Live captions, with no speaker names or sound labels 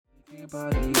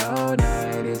party all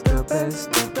night. It's the best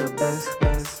of the best,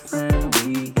 best friend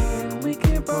weekend. We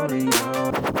can party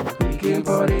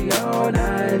all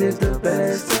night. It's the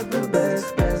best of the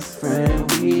best, best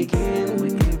friend weekend.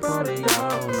 We can party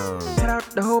all night. Shout out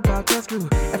the whole podcast crew.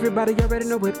 Everybody already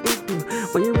know what it do.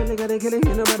 When you really gotta kill it,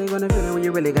 ain't nobody gonna feel it. When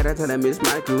you really gotta tell them it's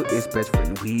my crew. It's best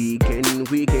friend weekend.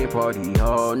 We can party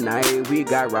all night. We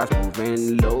got Ross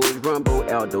moving, Lowe's, Rumble,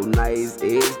 Aldo, Nice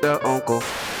is the uncle.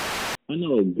 I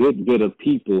know a good bit of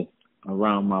people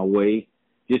around my way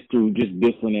just through just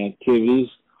different activities.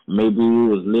 Maybe we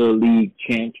was Little League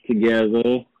champs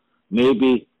together.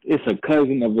 Maybe it's a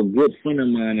cousin of a good friend of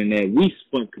mine and that we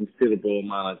spent considerable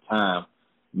amount of time.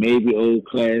 Maybe old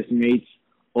classmates,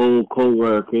 old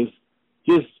co-workers.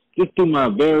 Just through my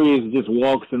various just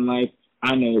walks in life,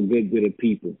 I know a good bit of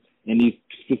people. And these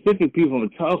specific people I'm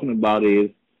talking about is,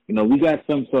 we got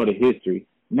some sort of history.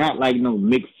 Not like no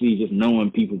mixy, just knowing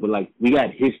people, but like we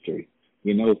got history,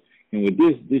 And with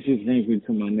this just brings me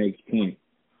to my next point.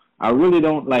 I really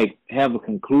don't have a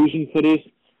conclusion for this,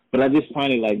 but I just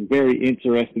find it very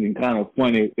interesting and kind of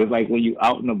funny. It's like when you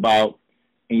out and about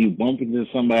and you bump into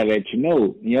somebody that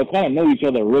kind of know each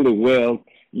other really well.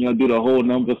 Do the whole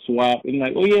number swap and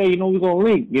oh yeah, we're gonna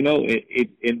link.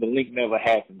 And the link never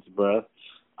happens, bruh.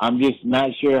 I'm just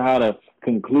not sure how to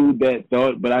conclude that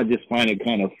thought, but I just find it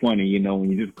kind of funny,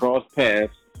 when you just cross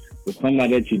paths with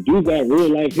somebody that you do got real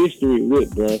life history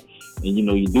with, bro, and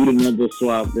you do the number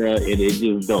swap, bro, and it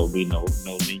just don't be no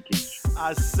linking.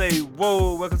 I say,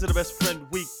 whoa, welcome to the Best Friend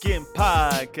Weekend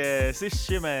Podcast. It's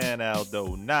your man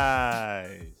Aldo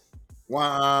Nice.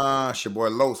 Wow, it's your boy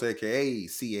Los, aka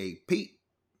CAP.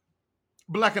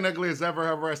 Black and ugly as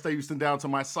ever, I stay Houston down to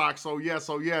my socks. Oh yes,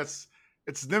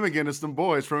 it's them again. It's them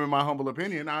boys. From in my humble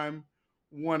opinion, I'm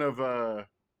one of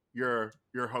your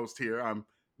host here. I'm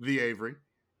the Avery,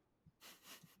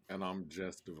 and I'm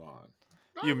just Devon.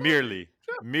 You merely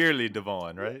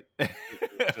Devon, right?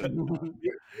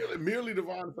 Merely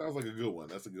Devon sounds like a good one.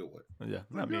 That's a good one. Yeah,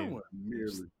 merely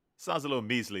sounds a little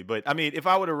measly, but if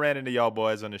I would have ran into y'all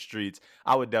boys on the streets,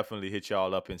 I would definitely hit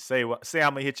y'all up and say I'm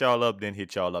gonna hit y'all up, then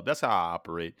hit y'all up. That's how I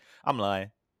operate. I'm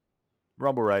lying.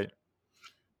 Rumble, right?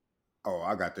 Oh,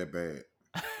 I got that bad.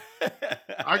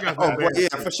 I got that. Oh, yeah,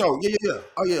 for sure. Yeah.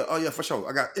 Oh yeah, for sure.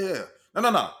 I got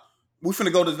No. We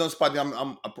finna go to another spot. I'm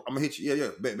gonna hit you. Yeah.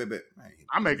 Bet.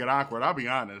 I make it awkward. I'll be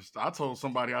honest. I told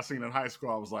somebody I seen in high school.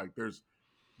 I was like, "There's."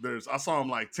 I saw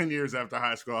him 10 years after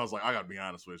high school. I was like, I gotta be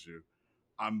honest with you.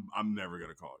 I'm never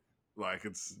gonna call you.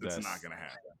 It's not gonna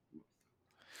happen.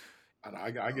 And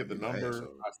I get the number.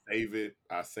 I save it.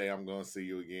 I say I'm gonna see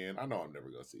you again. I know I'm never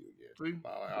gonna see you again. See?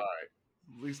 All right.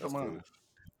 At least I'm honest.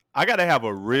 I gotta have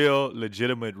a real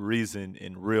legitimate reason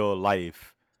in real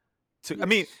life.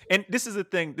 And this is a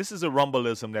thing. This is a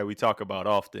Rumbleism that we talk about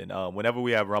often. Whenever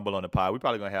we have Rumble on the pod, we're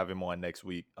probably gonna have him on next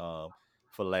week.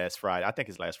 For last Friday, I think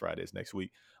it's last Friday is next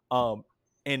week.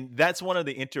 And that's one of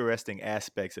the interesting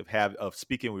aspects of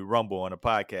speaking with Rumble on a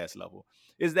podcast level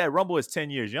is that Rumble is 10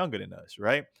 years younger than us,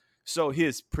 right? So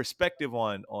his perspective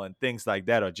on things like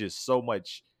that are just so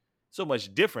much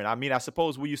different. I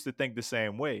suppose we used to think the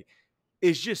same way.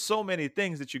 It's just so many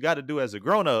things that you got to do as a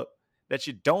grown up that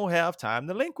you don't have time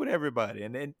to link with everybody.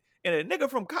 And a nigga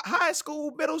from high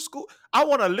school, middle school, I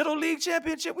won a Little League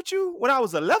championship with you when I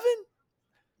was 11.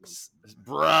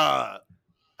 Bruh.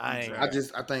 I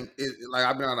think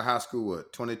I've been out of high school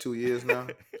 22 years now.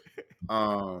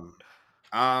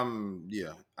 I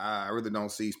really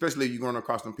don't see, especially if you're going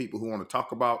across some people who want to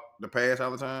talk about the past all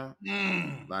the time.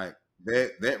 Like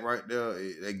that right there,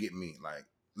 they get me.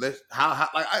 When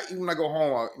I go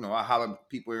home, I holler at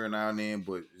people every now and then,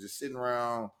 but just sitting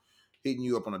around hitting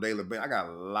you up on a daily basis, I got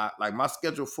a lot. My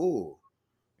schedule full.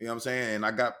 You know what I'm saying? And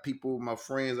I got people, my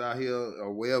friends out here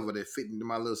or wherever that fit into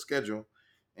my little schedule.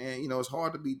 And, it's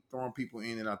hard to be throwing people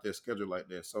in and out their schedule like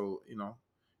that. So,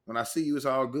 when I see you, it's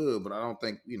all good. But I don't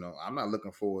think, I'm not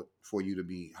looking forward for you to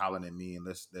be hollering at me and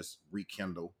let's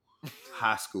rekindle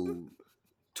high school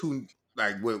to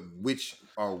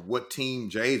what team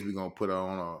J's we going to put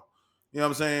on or, you know what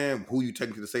I'm saying? Who you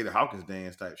taking to the State of Hawkins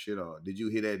dance type shit or did you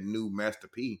hear that new Master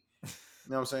P? You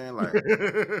know what I'm saying? You know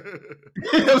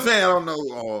what I'm saying? I don't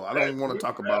know. I don't want to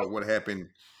talk about what happened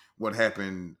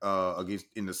against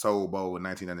in the Soul Bowl in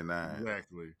 1999.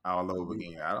 Exactly. All over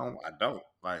again. I don't.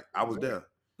 I was there.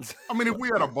 If we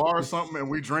had a bar or something and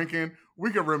we drinking,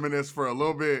 we could reminisce for a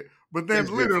little bit. But then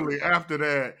literally after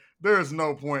that, there is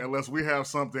no point unless we have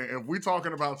something. If we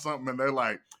talking about something and they're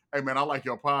like, hey man, I like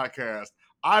your podcast.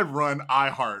 I'd run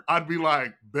iHeart. I'd be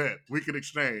like, bet we could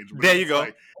exchange. But there you go.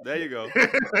 There you go. But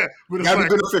it's gotta be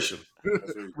beneficial.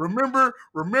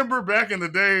 remember back in the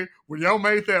day when y'all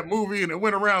made that movie and it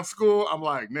went around school? I'm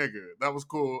like, nigga, that was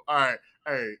cool. All right.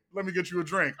 Hey, let me get you a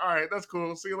drink. All right, that's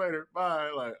cool. See you later.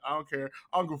 Bye. Like, I don't care.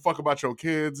 I don't give a fuck about your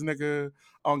kids, nigga.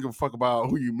 I don't give a fuck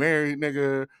about who you married,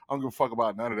 nigga. I don't give a fuck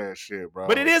about none of that shit, bro.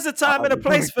 But it is a time and a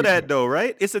place for that, though,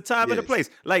 right? It's a time and a Yes. place.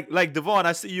 Like Devon,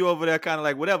 I see you over there, kind of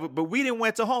like whatever. But we didn't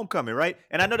went to homecoming, right?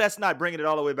 And I know that's not bringing it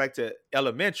all the way back to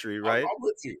elementary, right? I'm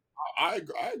with you. I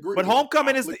agree. But with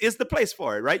homecoming you. is the place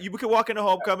for it, right? We could walk into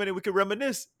homecoming and we could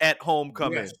reminisce at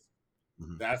homecoming. Yes.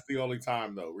 That's the only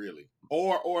time, though, really.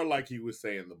 Or like he was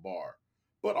saying, the bar.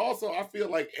 But also, I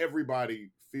feel like everybody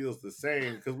feels the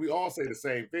same because we all say the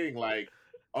same thing. Like,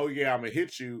 oh yeah, I'm gonna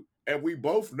hit you, and we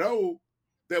both know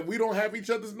that we don't have each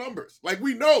other's numbers. Like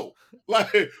we know,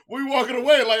 like we walking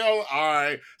away, like, oh, all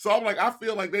right. So I'm like, I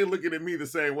feel like they looking at me the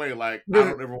same way. Like I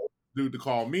don't ever want dude to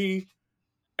call me,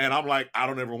 and I'm like, I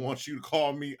don't ever want you to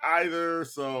call me either.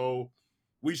 So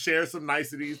we share some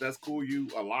niceties. That's cool. You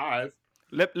alive?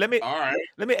 Let All right.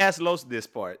 me ask Los this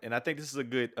part, and I think this is a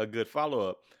good follow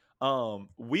up.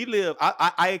 We live.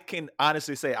 I can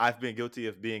honestly say I've been guilty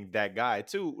of being that guy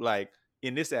too. Like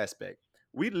in this aspect,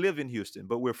 we live in Houston,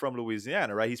 but we're from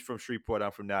Louisiana, right? He's from Shreveport.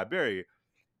 I'm from Newberry.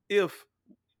 If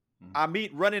I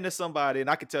run into somebody, and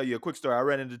I can tell you a quick story. I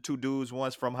ran into two dudes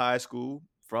once from high school,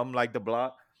 from like the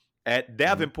block at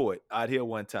Davenport out here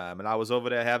one time, and I was over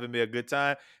there having me a good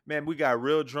time. Man, we got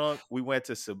real drunk. We went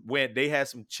to they had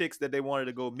some chicks that they wanted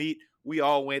to go meet. We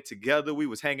all went together. We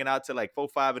was hanging out till like 4,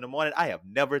 5 in the morning. I have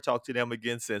never talked to them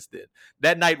again since then.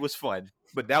 That night was fun,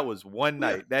 but that was one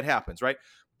night. That happens, right?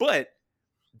 But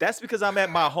that's because I'm at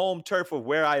my home turf of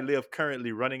where I live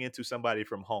currently, running into somebody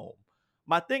from home.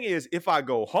 My thing is, if I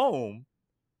go home,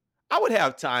 I would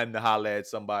have time to holler at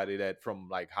somebody that from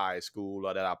like high school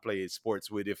or that I played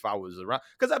sports with if I was around,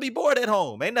 because I'd be bored at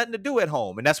home. Ain't nothing to do at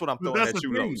home, and that's what I'm But throwing that's at the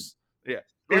you, thing. Los. Yeah.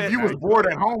 Go If ahead, you was man. bored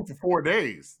at home for 4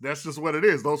 days, that's just what it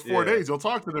is. Those 4 Yeah. days, you'll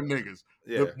talk to them niggas.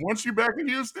 Yeah. Once you back in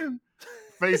Houston,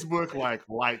 Facebook, like,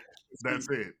 that's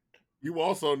it. You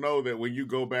also know that when you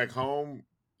go back home,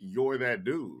 you're that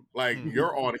dude. Like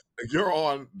you're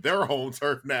on their home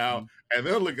turf now, and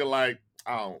they're looking like,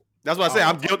 oh. That's what I say.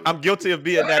 I'm guilty of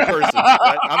being that person.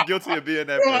 Right? I'm guilty of being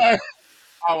that person.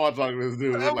 I want to talk to this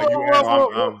dude. Like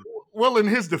Well, in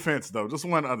his defense, though, just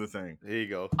one other thing. Here you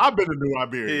go. I've been to New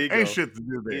Iberia. Here you Ain't go. shit to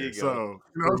do Here there. you So, go.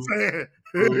 you know what I'm saying?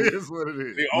 It is what it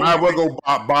is. Might as well go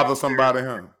bother somebody,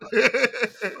 huh?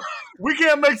 We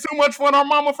can't make too much fun of our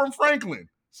mama from Franklin.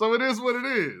 So it is what it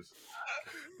is.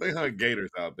 They hunt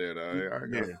gators out there, though.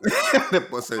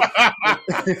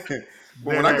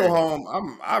 But when I go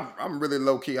home, I'm really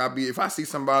low key. If I see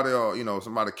somebody or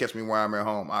somebody catch me while I'm at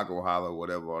home, I go holler or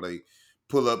whatever, or they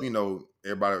pull up.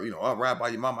 Everybody, I'll ride by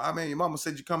your mama. I mean, your mama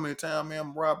said you coming to town, man.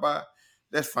 I'm ride by.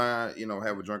 That's fine.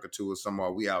 Have a drink or two or something.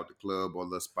 Or we out the club or a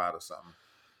little spot or something.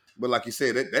 But like you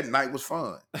said, that night was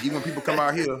fun. Even when people come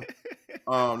out here,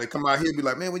 they come out here be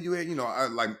like, man, where you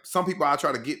at? Like some people I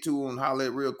try to get to and holler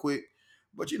at real quick.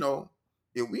 But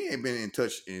if we ain't been in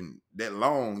touch in that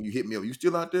long, you hit me up. You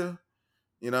still out there?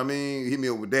 You know what I mean? You hit me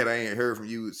up with that. I ain't heard from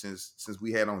you since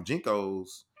we had on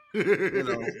Jinkos.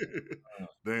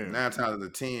 Damn. 9 times out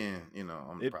of 10, I'm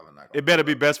probably not gonna. It better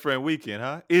be best friend weekend,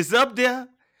 huh? It's up there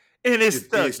and it's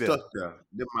stuck there.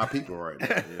 They're my people right now.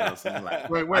 You know what I'm saying? Like,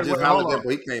 Wait, I just hollered hold at on.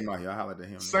 him. He came out here. I hollered at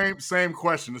him. Same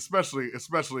question,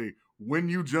 especially when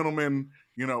you gentlemen,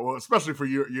 especially for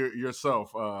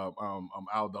yourself,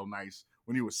 Aldo Nice,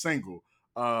 when you were single.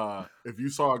 If you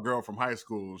saw a girl from high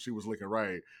school, she was looking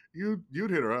right, you'd hit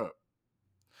her up.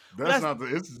 That's not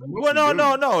the. It's well,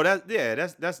 no.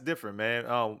 That's different, man.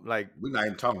 Like we're not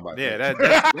even talking about yeah, that.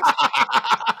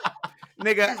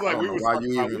 Nigga, He's like,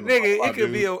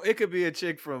 it could be a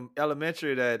chick from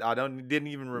elementary that I didn't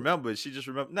even remember. She just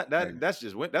remember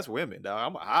that's women, dog.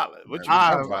 I'm a holler. What you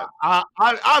talking about?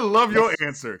 I love your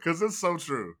answer because it's so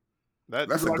true.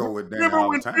 Let's go with that. Remember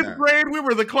when 5th grade we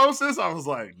were the closest? I was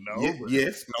like, no.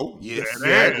 Yes. Yeah,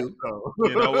 I do.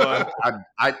 You know what?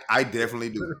 I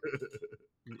definitely do.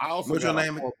 I also got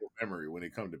a horrible memory when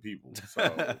it comes to people. So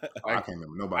I can't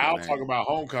remember nobody. I'll talk about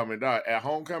homecoming, dog. At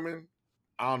homecoming,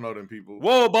 I don't know them people.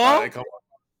 Whoa, ball!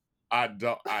 I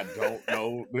don't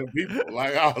know them people.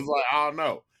 Like I was like, I don't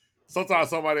know. Sometimes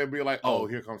somebody will be like, "Oh,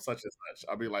 here comes such and such."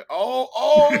 I'll be like, "Oh."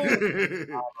 I don't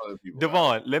know them people.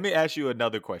 Devon, let me ask you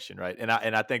another question, right? And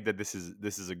I think that this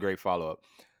is a great follow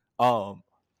up.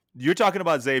 You're talking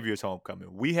about Xavier's homecoming.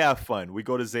 We have fun. We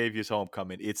go to Xavier's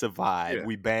homecoming. It's a vibe. Yeah.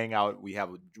 We bang out. We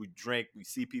drink. We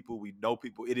see people. We know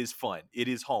people. It is fun. It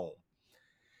is home.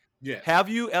 Yeah. Have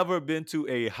you ever been to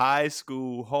a high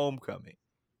school homecoming?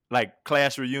 like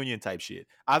class reunion type shit.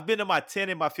 I've been to my 10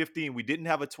 and my 15. We didn't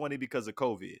have a 20 because of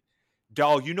COVID.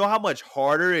 Dog, you know how much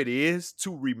harder it is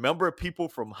to remember people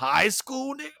from high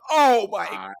school, nigga? Oh my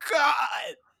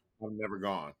God. I've never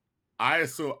gone. I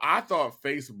thought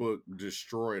Facebook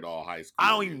destroyed all high school. I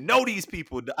don't even know these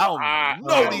people. I don't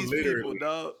know these people,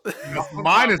 dog.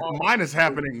 Mine is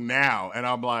happening now, and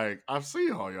I'm like, I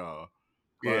see all y'all.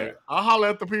 Yeah. I'll holler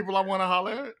at the people I want to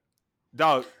holler at.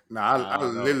 Dog. I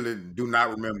literally do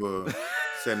not remember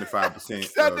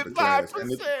 75% of the class.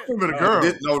 75%. Remember the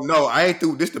girl. No, I ain't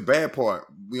through. This the bad part.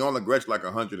 We only graduated like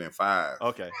 105.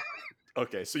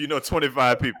 Okay. So you know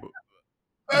 25 people.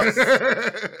 I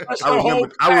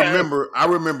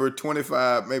remember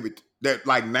 25, maybe that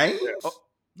like names.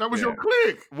 That was your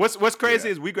clique. What's crazy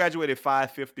is we graduated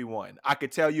 551. I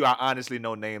could tell you I honestly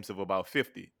know names of about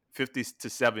 50 to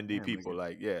 70 people.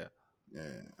 Like, yeah. Yeah,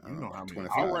 you know how many.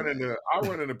 I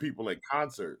run into people at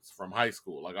concerts from high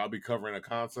school. Like I'll be covering a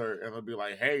concert and they'll be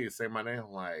like, "Hey, say my name."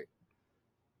 I'm like,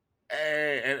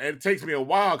 "Hey," and it takes me a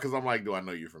while because I'm like, "Do I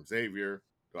know you from Xavier?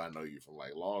 Do I know you from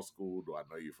like law school? Do I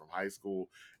know you from high school?"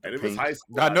 And if it's high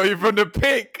school, I know you from the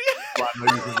Pink. Do I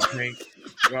know you from the Pink?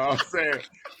 You know what I'm saying?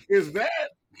 Is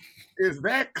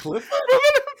that Clifford?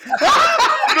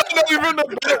 I know you from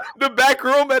the back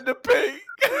room at the Pink.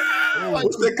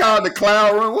 What's that called? The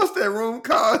cloud room? What's that room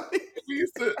called? we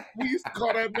used to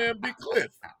call that man Big Cliff.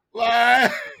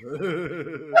 Like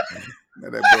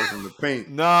that boy from the Pink.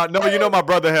 No, you know my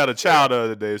brother had a child the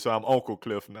other day, so I'm Uncle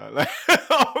Cliff now. Like,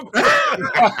 Uncle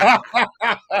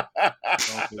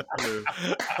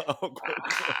Cliff.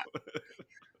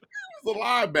 He was a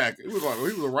linebacker. He was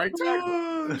a right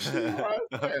tackle.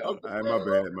 Right,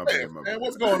 my bad. Man,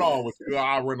 what's going on with you?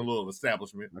 I run a little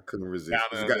establishment. I couldn't resist.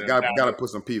 Got to put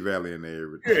some P Valley in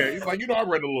there. Yeah, he's like, I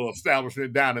run a little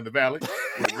establishment down in the valley.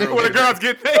 Where the girls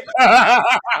get paid.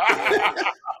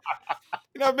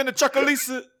 You know, I've been to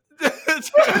Chuckalisa.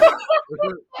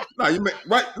 No, you make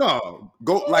right. No,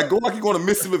 go like you're going to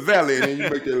Mississippi Valley, and then you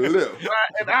make that lift.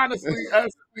 Right, and honestly, I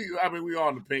mean, we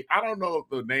on the Pink. I don't know if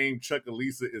the name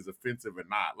Chuckalisa is offensive or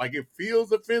not. Like, it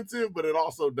feels offensive, but it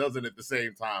also doesn't at the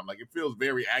same time. Like, it feels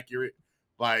very accurate.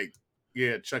 Like,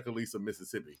 yeah, Chuckalisa,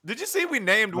 Mississippi. Did you see we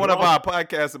named one of our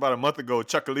podcasts about a month ago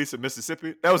Chuckalisa,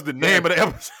 Mississippi? That was the name of the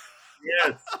episode.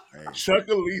 Yes,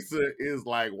 Chuckalisa is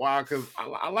like wild because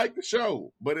I like the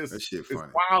show, but it's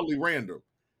wildly random.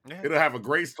 Yeah. It'll have a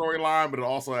great storyline, but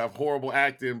it'll also have horrible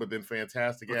acting, but then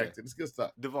fantastic acting. It's good stuff.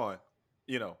 Devon,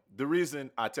 the reason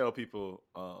I tell people,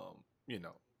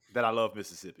 that I love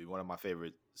Mississippi, one of my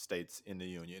favorite states in the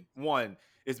union. One,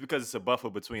 is because it's a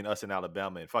buffer between us and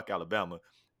Alabama, and fuck Alabama.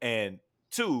 And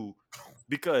two,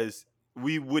 because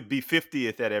we would be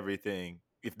 50th at everything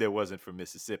if there wasn't for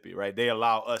Mississippi, right? They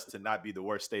allow us to not be the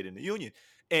worst state in the union.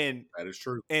 And that is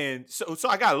true. And so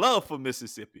I got love for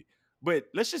Mississippi. But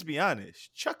let's just be honest.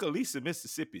 Chuckalisa,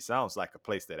 Mississippi sounds like a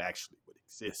place that actually would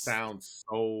exist. It sounds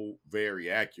so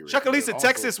very accurate. Chuckalisa,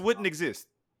 Texas wouldn't exist.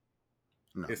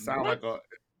 No. It sounds like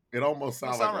it almost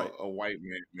sounds like a white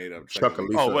man made up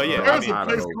Chuckalisa. Oh, well, yeah.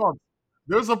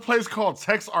 There's a place called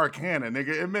Texarkana,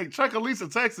 nigga. It make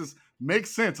Chuckalisa, Texas makes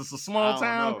sense. It's a small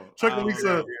town.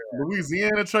 Chuckalisa,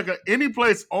 Louisiana,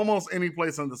 almost any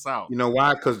place in the South. You know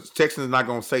why? Because Texans not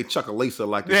gonna say Chuckalisa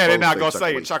like this. Yeah, they're not gonna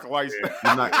say Chuckalisa.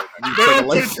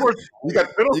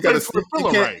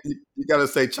 You gotta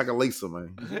say Chuckalisa,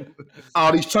 man.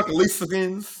 All these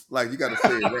Chuckalisans, like you gotta say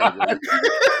it right.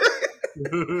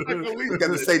 You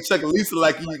gotta say Chuckalisa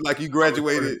like you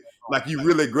graduated. Like you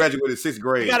really graduated 6th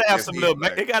grade. You gotta have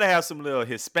it gotta have some little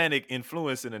Hispanic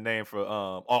influence in the name for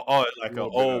or like an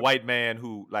old white man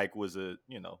who like was a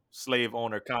slave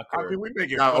owner conqueror. I mean, we make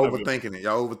Y'all overthinking it.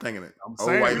 I'm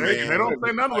saying, old white man. They don't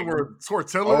say none of the words.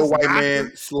 Tortillas. Old white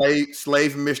man,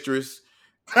 slave mistress,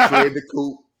 fled the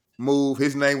coop, move.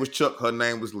 His name was Chuck. Her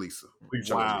name was Lisa.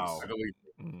 Wow.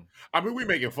 I mean, we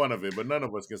making fun of it, but none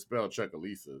of us can spell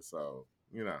Chuckalisa, so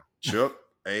Chuck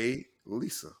A.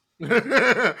 Lisa.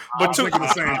 But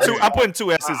I'm putting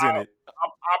 2 S's in it.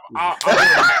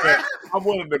 I'm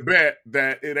willing to bet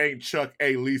that it ain't Chuck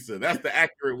A. Lisa. That's the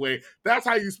accurate way. That's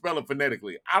how you spell it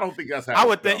phonetically. I don't think that's how I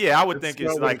would think. Yeah, I would think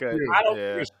it's like I don't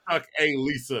think it's Chuck A.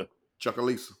 Lisa.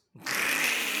 Chuckalisa.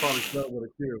 Probably spelled with a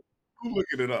Q. Who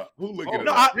looking it up?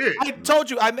 I told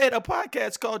you I made a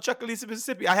podcast called Chuckalisa,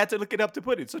 Mississippi. I had to look it up to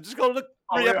put it. So just go look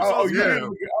 3 episodes.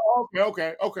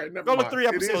 Okay. Never go mind. look 3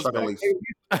 episodes.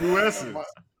 2 S's.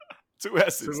 2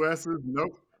 S's. 2 S's.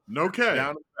 Nope. No K.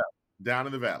 Down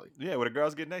in the valley. Yeah, where the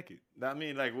girls get naked. I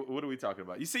mean, like, what are we talking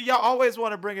about? You see, y'all always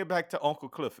want to bring it back to Uncle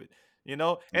Clifford.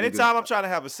 Anytime I'm trying to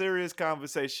have a serious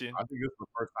conversation. I think it's the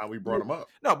first time we brought him up.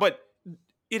 No, but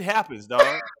it happens,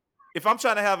 dog. if I'm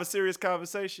trying to have a serious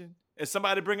conversation and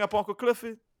somebody bring up Uncle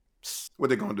Clifford, What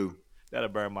they gonna do? that'll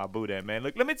burn my boudin, man.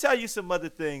 Look, let me tell you some other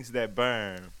things that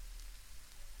burn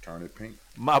Turn it pink.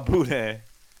 my boudin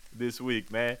this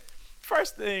week, man.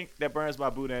 First thing that burns my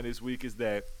boudin this week is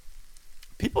that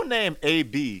people named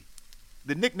AB,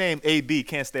 the nickname AB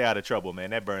can't stay out of trouble, man.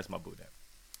 That burns my boudin.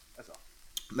 That's all.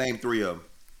 Name 3 of them.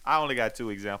 I only got 2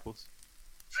 examples.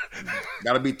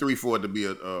 Gotta be 3 for it to be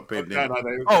a pandemic.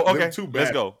 Oh, okay. Too bad.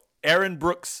 Let's go. Aaron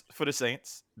Brooks for the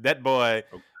Saints. That boy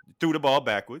threw the ball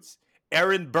backwards.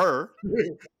 Aaron Burr.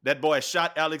 That boy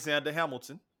shot Alexander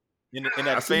Hamilton in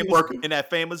that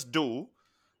famous duel.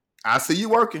 I see you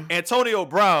working. Antonio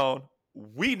Brown.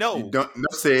 We know. You done,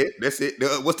 enough said. That's it.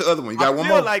 What's the other one? You got one I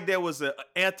more? feel like there was a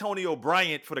Antonio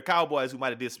Bryant for the Cowboys who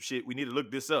might have did some shit. We need to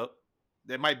look this up.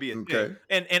 That might be a thing.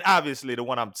 And obviously the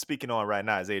one I'm speaking on right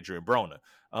now is Adrian Broner.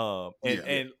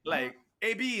 And like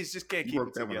AB just can't keep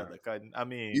it together. I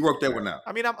mean, you worked that one out.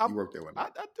 I mean, you worked that one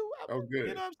out. I do. Oh, good.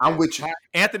 You know what I'm with you.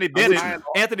 Anthony Bennett.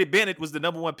 Anthony Bennett was the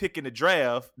number 1 pick in the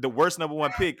draft, the worst number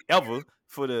 1 pick ever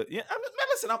for the. Yeah, man,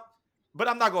 listen, but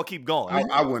I'm not gonna keep going.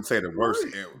 I wouldn't say the worst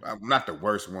ever. I'm not the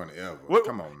worst one ever.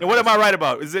 Come on. Man. And what am I right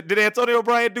about? Did Antonio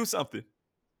Bryant do something?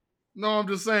 No, I'm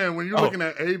just saying when you're looking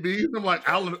at AB, I'm like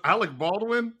Alec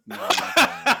Baldwin.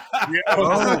 Snap.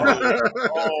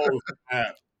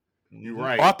 You're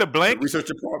right. Arthur Blank, research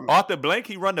department. Arthur Blank,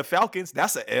 he run the Falcons.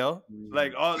 That's an L.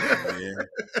 Like,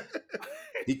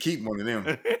 he keep one of them.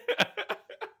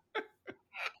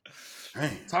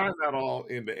 Tying that all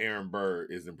into Aaron Burr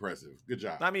is impressive. Good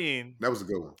job. I mean, that was a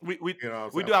good one. We do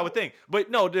our thing,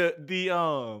 but no, the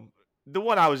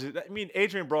one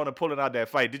Adrian Broner pulling out that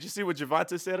fight. Did you see what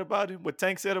Javante said about him? What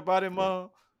Tank said about him? What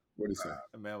did he say?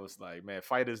 The man was like, man,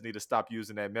 fighters need to stop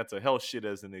using that mental health shit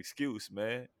as an excuse,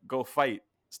 man. Go fight.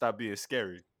 Stop being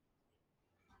scary.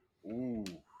 Ooh.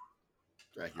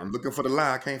 I'm looking for the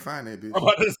lie. I can't find that, bitch. I'm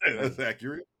about to say that's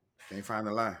accurate. Can't find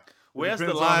the lie. Where's the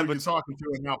line line between talking to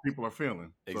and how people are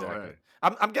feeling? Exactly. So,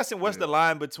 hey. I'm guessing what's the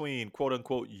line between quote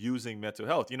unquote using mental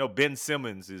health? You know, Ben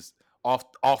Simmons is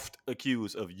oft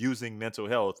accused of using mental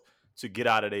health to get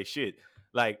out of their shit.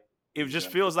 Like it just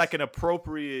feels like an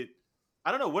appropriate.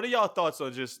 I don't know. What are y'all thoughts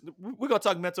on just? We're gonna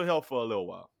talk mental health for a little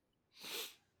while.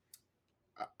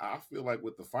 I feel like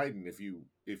with the fighting, if you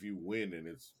win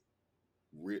and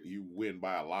you win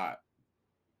by a lot,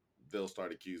 they'll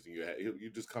start accusing you.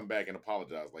 You just come back and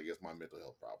apologize like it's my mental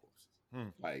health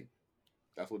problems. Like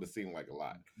that's what it seemed like a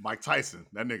lot. Mike Tyson,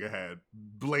 that nigga had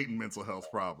blatant mental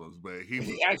health problems, but he was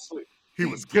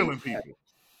he killing people.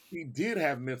 He did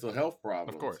have mental health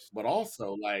problems, Of course, but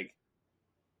also like.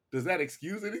 Does that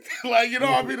excuse anything? Like, you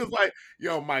know what I mean? It's like,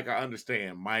 yo, Mike, I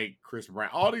understand. Mike, Chris Brown,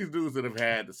 all these dudes that have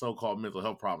had the so-called mental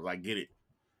health problems, I get it.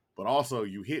 But also,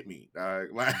 you hit me, dog.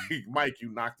 Like, Mike, you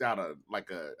knocked out a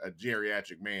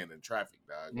geriatric man in traffic,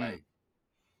 dog. Like,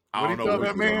 I don't know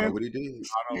that man. What he did.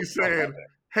 He said,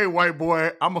 "Hey, white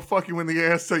boy, I'm gonna fuck you in the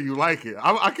ass till you like it."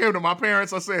 I came to my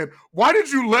parents. I said, "Why did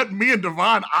you let me and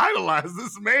Devon idolize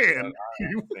this man?"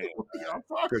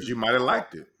 Because you might have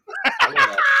liked it.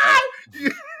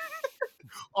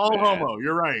 All homo.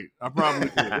 You're right. I probably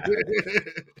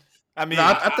did. I mean,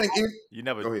 I think he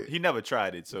never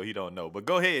tried it, so he don't know. But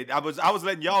go ahead. I was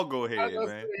letting y'all go ahead,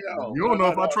 man. You don't know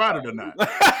if I tried it or not.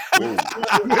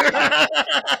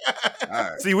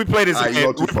 Right. See, we played this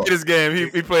game. We played this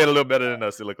game. He played a little better than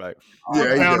us. It looked like.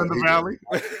 Yeah, down in the valley.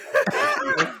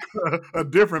 A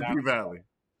different P Valley.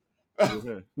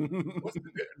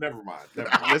 Never mind.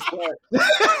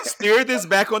 Let's steer this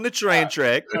back on the train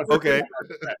track. Okay.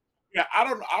 Yeah, I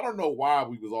don't know why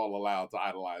we was all allowed to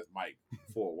idolize Mike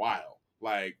for a while.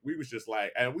 Like we was just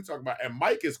like, and we talk about, and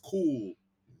Mike is cool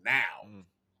now.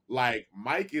 Like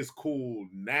Mike is cool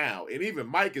now, and even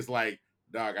Mike is like,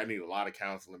 dog, I need a lot of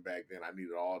counseling back then. I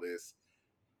needed all this,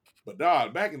 but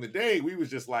dog, back in the day, we was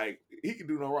just like, he could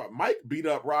do no wrong. Mike beat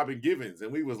up Robin Givens,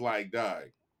 and we was like, dog,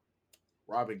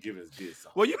 Robin Givens did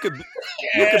something. Well, you could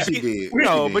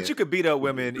beat up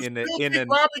women in the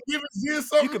Robin Givens did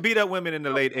something. You could beat up women in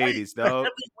the late 80s, dog.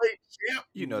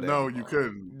 You know that. No, you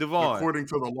couldn't. Devon. According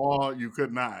to the law, you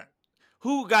could not.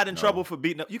 Who got in trouble for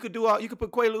beating up? You could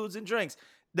put Quaaludes in drinks.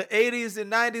 The 80s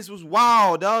and 90s was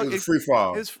wild, dog. It was free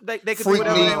fall. They could do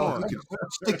whatever they want. You can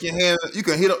stick your hand. You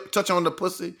can touch on the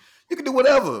pussy. You can do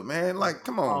whatever, man. Like,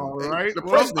 come on. All right. The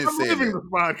president said this that.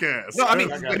 podcast. No, I mean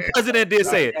the president did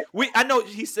say it. I know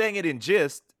he's saying it in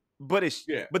jest, but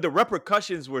but the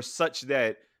repercussions were such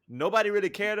that nobody really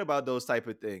cared about those type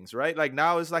of things, right? Like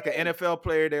now it's like an NFL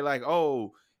player. They're like,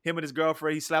 oh, him and his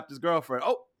girlfriend. He slapped his girlfriend.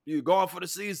 Oh, you gone for the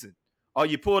season. Or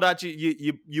you pulled out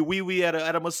your wee wee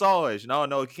at a massage. No,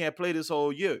 you can't play this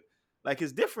whole year. Like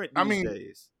it's different these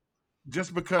days.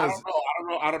 just I because.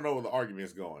 I don't know where the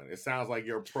argument's going. It sounds like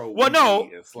you're pro. Well, no.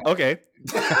 Wiki and Slack. Okay.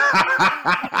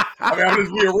 I mean, I'm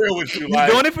just being real with you. You're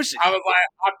Like, doing it for shit. I was like,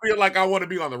 I feel like I want to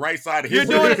be on the right side of You're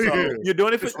history. doing it. So You're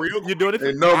doing it it's for. real. You're doing it for.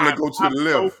 They normally go to I'm the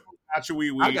left. pro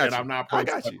I got and you. I'm not pro I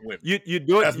got you. women.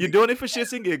 You're That's me. doing it for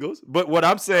shits and giggles. But what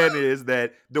I'm saying is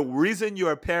that the reason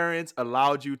your parents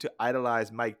allowed you to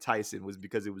idolize Mike Tyson was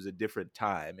because it was a different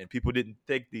time, and people didn't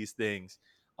think these things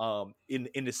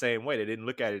in the same way. They didn't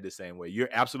look at it the same way. You're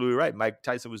absolutely right. Mike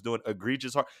Tyson was doing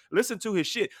egregious hard. Listen to his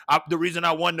shit. The reason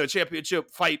I won the championship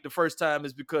fight the first time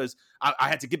is because I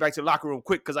had to get back to the locker room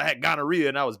quick because I had gonorrhea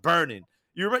and I was burning.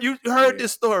 You heard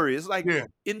this story. It's like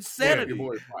insanity. Your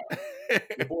boy was wild.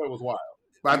 Your boy was wild.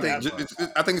 But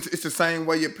I think it's the same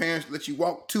way your parents let you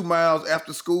walk 2 miles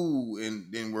after school and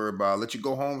then worry about it. Let you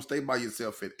go home, stay by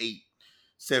yourself at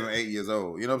 7, 8 years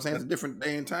old. You know what I'm saying? It's a different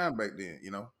day and time back then,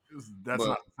 you know? That's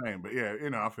not the same, but yeah,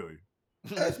 I feel you.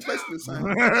 It's basically the same.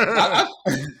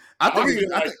 I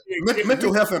think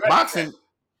mental health in boxing,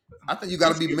 I think you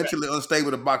got to be mentally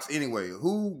unstable to box anyway.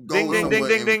 Who goes and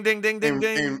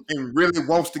really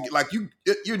wants to get, like, you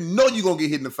know you're going to get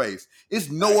hit in the face. It's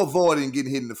no avoiding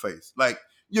getting hit in the face. Like,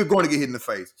 you're going to get hit in the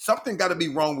face. Something got to be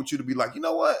wrong with you to be like, you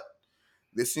know what?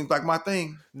 This seems like my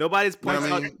thing. Nobody's pointing You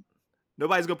know what I out. mean?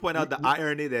 Nobody's gonna point out the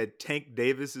irony that Tank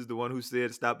Davis is the one who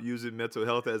said stop using mental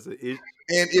health as an issue.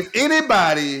 And if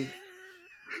anybody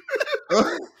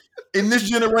in this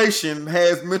generation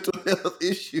has mental health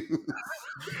issues,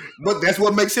 but that's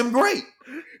what makes him great.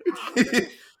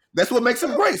 That's what makes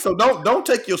him great. So don't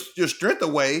take your strength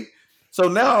away. So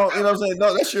now, you know what I'm saying?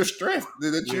 No, that's your strength.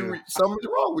 Something's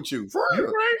wrong with you. For real.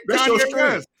 Right. That's your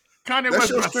strength. Kanye That's West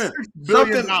your got strength. $6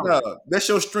 billion. That's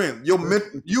your strength.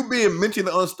 You being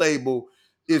mentally unstable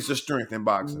is a strength in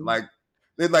boxing. Like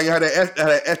they like how they had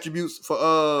attributes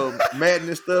for Madden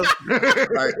and stuff.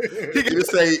 Like he can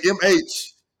say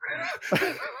MH.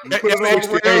 He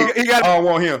got. I don't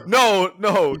want him. No,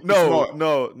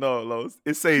 Los.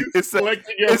 It say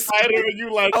Selecting your fighter and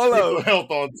you like mental health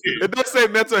on 10. It don't say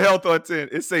mental health on 10.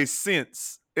 It say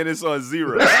sense and it's on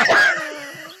 0. Put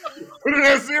it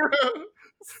at 0.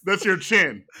 That's your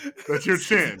chin. That's your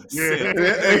chin.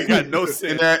 Yeah. You got no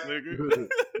sense, nigga.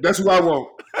 That's who I want.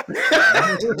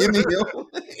 Give me him.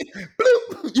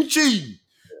 Bloop. You cheating.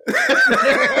 That's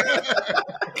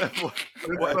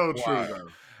so true, though.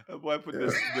 That boy put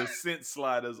the scent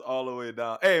sliders all the way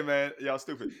down. Hey, man, y'all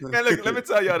stupid. Man, look, let me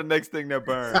tell y'all the next thing that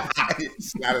burns.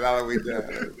 Slide it all the way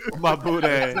down. My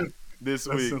boudin this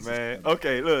week, man.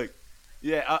 Okay, look.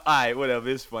 Yeah, all right, whatever.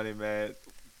 It's funny, man.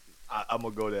 I'm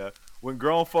going to go there. When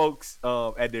grown folks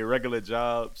at their regular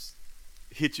jobs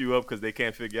hit you up because they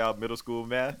can't figure out middle school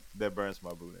math, that burns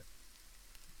my boudin.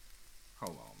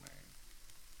 Hold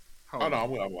on,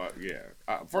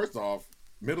 man. First off,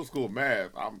 middle school math,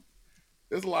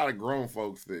 there's a lot of grown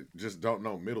folks that just don't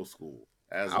know middle school.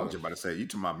 I was just about to say, you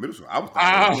talking about middle school. I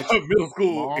was thinking middle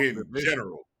school in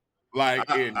general. Like,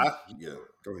 go ahead.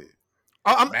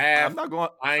 I'm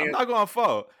not going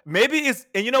for. Maybe it's,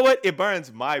 and you know what? It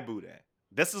burns my boudin.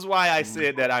 This is why I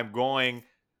said that I'm going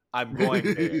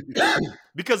there.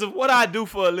 Because of what I do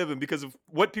for a living, because of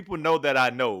what people know that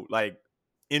I know, like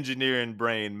engineering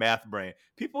brain, math brain.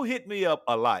 People hit me up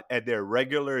a lot at their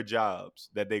regular jobs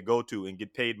that they go to and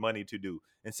get paid money to do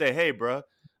and say, hey, bro,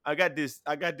 I got this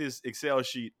Excel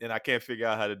sheet and I can't figure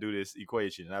out how to do this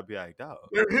equation. And I'd be like, dog.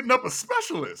 They're hitting up a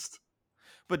specialist.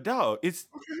 But dog, it's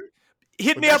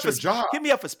hit me up for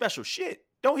special shit.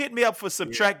 Don't hit me up for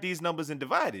subtract these numbers and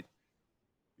divide it.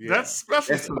 Yeah. That's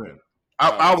special to them.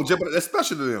 I was jumping. That's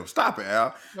special to them. Stop it,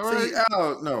 Al. Right. See,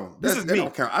 Al, no, this is me.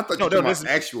 Don't count. I thought you were talking about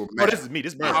actual math. No, this is me.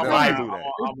 This burns my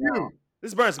boudin.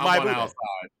 This burns my boudin.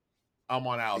 I'm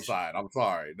on outside. I'm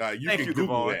sorry. Now, Thank you,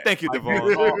 Google Devon. that. Thank you,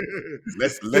 Devon.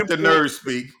 Let's let the nerds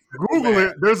speak. Google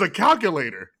it. There's a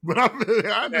calculator, but I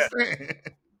understand.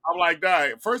 I'm like, nah,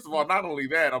 first of all, not only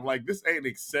that, I'm like, this ain't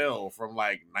Excel from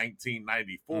like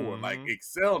 1994. Mm-hmm. Like,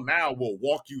 Excel now will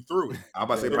walk you through it. I'm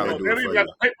about to say probably do it for you. you. Got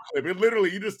a paperclip. It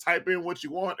literally, you just type in what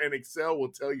you want, and Excel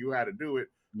will tell you how to do it.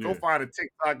 Yeah. Go find a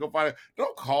TikTok. Go find it.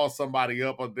 Don't call somebody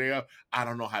up on there. I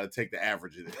don't know how to take the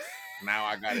average of this. Now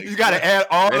I got to. You got to add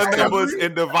all the numbers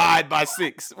and divide by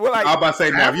 6. Well, like, I'm about to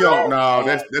say now, if you don't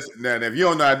if you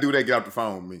don't know how to do that, get off the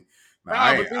phone with me.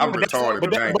 I'm retarded.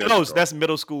 But that's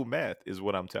middle school math, is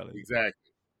what I'm telling you. Exactly.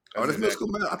 That's middle school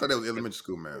math. I thought that was elementary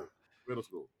school math. Middle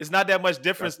school. It's not that much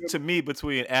difference to me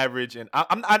between average and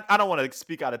I don't want to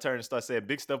speak out of turn and start saying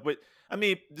big stuff, but I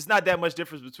mean, it's not that much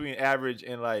difference between average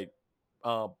and like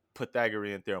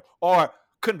Pythagorean theorem or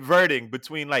converting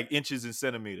between like inches and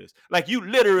centimeters. Like you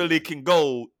literally can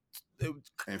go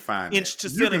and find inch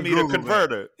to centimeter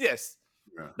converter. Yes.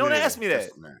 Don't Yeah, ask me that.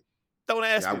 Don't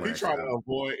ask I me. wouldn't.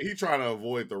 He trying to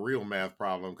avoid the real math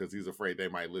problem because he's afraid they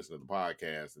might listen to the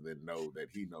podcast and then know that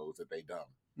he knows that they dumb.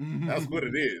 That's what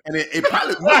it is. And it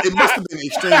probably it must have been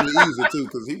extremely easy too,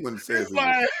 because he wouldn't say It's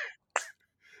like,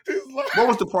 what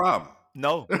was the problem?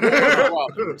 No. Do they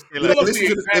listen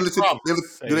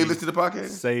to the podcast?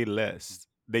 Say less.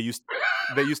 They used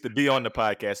to be on the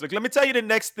podcast. Look, let me tell you the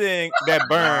next thing that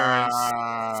burns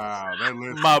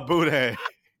my Buddha.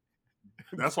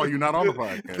 That's why you're not on the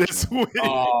podcast. This week.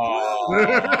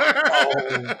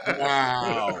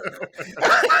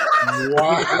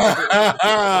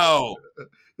 Wow.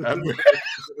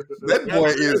 That boy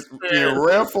is in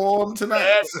rare form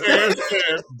tonight.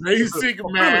 Basic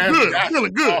math.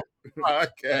 Feeling good.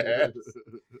 Podcast.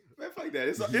 Man, fuck that.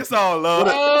 It's all love.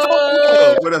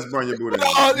 What else burn your booty?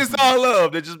 It's all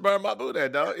love that just burned my Buddha,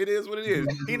 dog. It is what it is.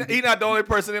 He not the only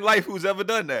person in life who's ever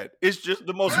done that. It's just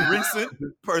the most recent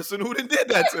person who did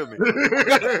that to me.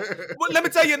 But let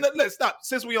me tell you, let's stop.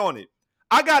 Since we on it,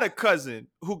 I got a cousin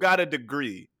who got a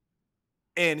degree,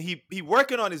 and he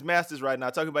working on his master's right now.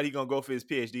 Talking about he gonna go for his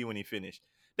PhD when he finished.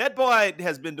 That boy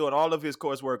has been doing all of his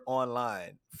coursework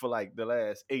online for like the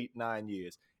last 8-9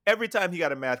 years. Every time he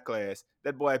got a math class,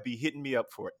 that boy be hitting me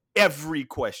up for every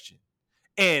question.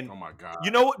 And oh my God, you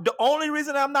know what? The only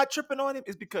reason I'm not tripping on him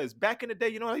is because back in the day,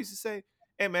 you know what I used to say?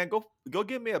 Hey man, go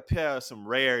get me a pair of some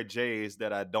rare J's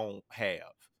that I don't have,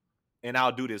 and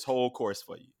I'll do this whole course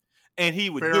for you. And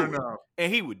he would do it.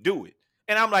 And he would do it.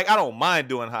 And I'm like, I don't mind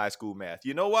doing high school math.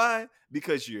 You know why?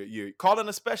 Because you're calling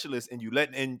a specialist and you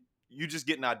just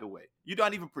getting out the way. You're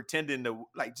not even pretending to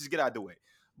like just get out the way.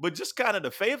 But just kind of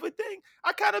the favor thing,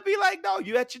 I kind of be like, no,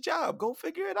 you at your job. Go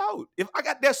figure it out.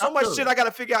 There's so much shit I got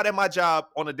to figure out at my job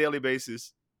on a daily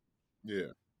basis.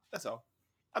 Yeah. That's all.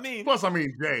 I mean,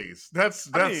 J's. That's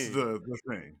the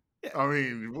thing. Yeah. I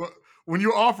mean, when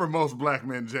you offer most black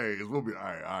men J's, we'll be all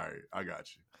right. I got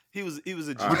you. He was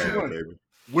a G.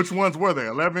 Which ones were they?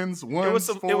 11s, 1s,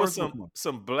 4s? It was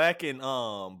some black and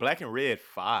red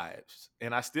 5s,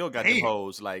 and I still got the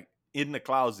hoes like in the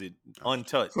closet,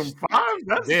 untouched. Some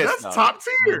 5s? That's top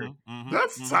tier.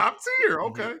 That's top tier.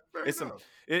 Okay,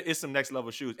 it's some next level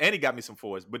shoes, and he got me some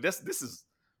 4s. But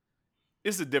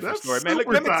it's a different story, man. Look,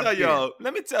 let me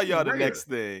tell y'all the next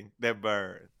thing that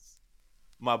burns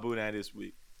my Buddha this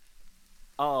week.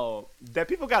 That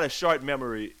people got a short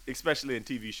memory, especially in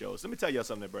TV shows. Let me tell y'all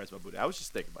something that burns my Buddha. I was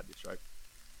just thinking about this, right?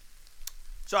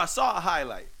 So I saw a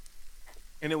highlight,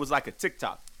 and it was like a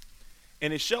TikTok,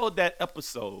 and it showed that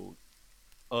episode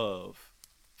of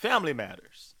Family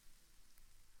Matters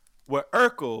where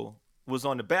Urkel was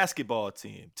on the basketball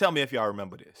team. Tell me if y'all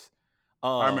remember this.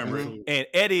 I remember. And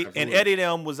Eddie and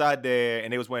them was out there,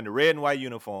 and they was wearing the red and white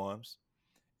uniforms,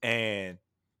 and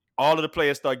all of the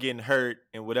players start getting hurt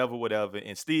and whatever.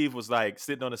 And Steve was like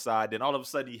sitting on the side. Then all of a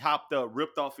sudden he hopped up,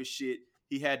 ripped off his shit.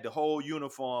 He had the whole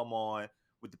uniform on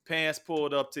with the pants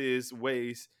pulled up to his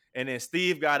waist. And then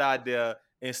Steve got out there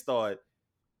and started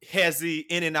hezzy,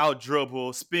 in and out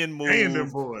dribble, spin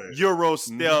move, Euro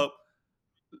step,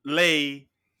 lay,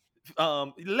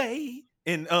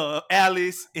 and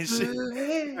Alice and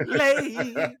shit.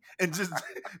 Lay. And just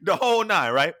the whole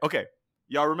 9, right? Okay.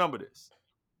 Y'all remember this?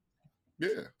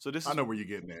 Yeah. So I know where you're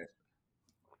getting at.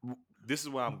 This is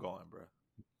where I'm going, bro.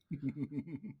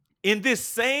 In this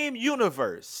same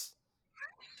universe,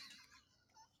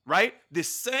 right? This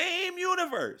same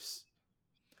universe,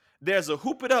 there's a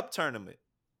Hoop It Up tournament.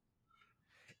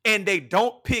 And they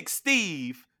don't pick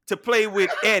Steve to play with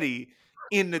Eddie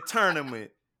in the tournament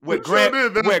where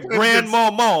Grandmama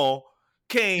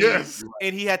came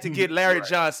and he had to get Larry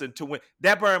Johnson to win.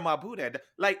 That burned my Buddha.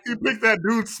 Like, he picked that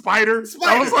dude Spider.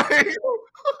 I was like,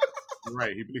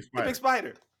 right, he picked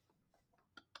Spider.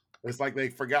 It's like they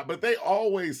forgot, but they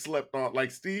always slept on.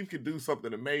 Like Steve could do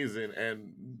something amazing,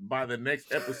 and by the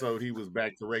next episode, he was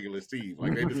back to regular Steve.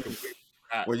 Like they just completely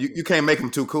forgot. Well, you can't make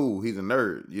him too cool. He's a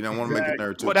nerd. You don't want to make a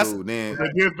nerd too cool. Then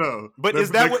they did though. But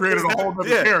is that what created a whole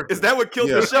other character? Is that what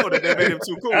killed the show that they made him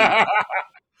too cool?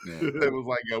 It was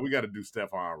like, yo, we got to do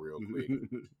Stephon real quick.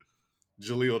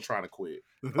 Jaleel trying to quit.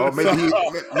 Or maybe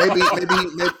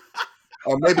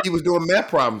he was doing math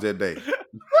problems that day.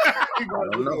 He might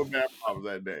have been doing math problems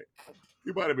that day.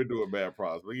 He might have been doing math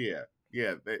problems, but yeah,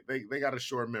 they got a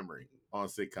short memory on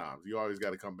sitcoms. You always got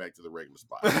to come back to the regular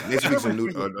spot. Next week's a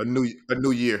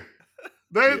new year.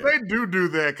 They do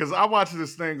that because I watched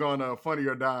this thing on Funny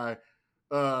or Die.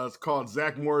 It's called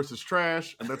Zach Morris is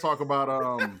Trash, and they talk about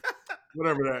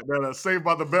whatever that Saved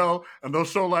by the Bell, and they'll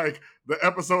show like the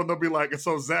episode, and they'll be like, and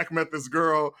so Zach met this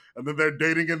girl, and then they're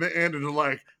dating in the end, and they're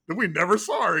like, then we never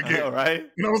saw her again. All right.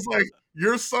 And I was like,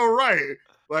 you're so right.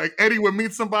 Like Eddie would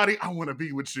meet somebody, I want to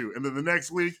be with you, and then the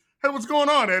next week, hey, what's going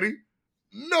on, Eddie?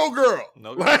 No girl.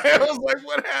 No Like, girl. I was like,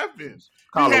 what happened?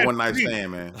 Call He it had one night three.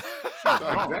 stand, man.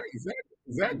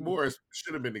 Zach Morris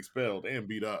should have been expelled and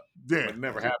beat up. Yeah. But it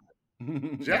never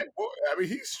happened. Jack Morris, I mean,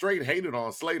 he straight hated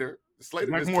on Slater.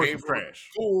 Slater Zach just Morris came was from trash.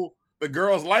 school. The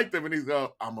girls liked him, and he's going,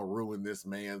 I'm going to ruin this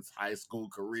man's high school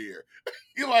career.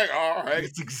 You're like, all right.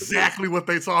 It's exactly what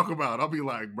they talk about. I'll be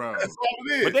like, bro. That's all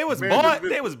it is. But they was Man,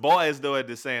 they was boys though at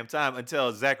the same time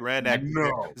until Zach ran that.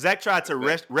 No. Zach tried to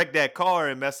wreck that car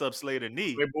and mess up Slater's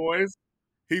knee. Hey, boys,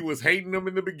 he was hating them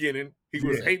in the beginning. He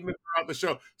was hating them throughout the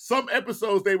show. Some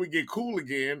episodes they would get cool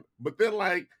again, but then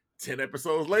like 10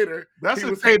 episodes later, That's he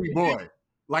a was Teddy boy.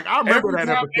 Like, I remember Every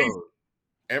that time episode.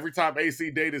 every time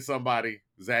AC dated somebody,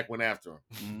 Zach went after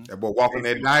him. That boy walking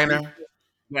that diner,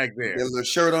 Back there. got a little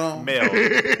shirt on.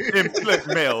 Flip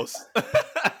males.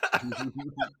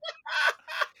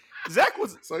 Zach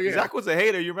was Zach was a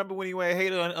hater. You remember when he went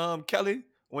hater on Kelly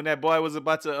when that boy was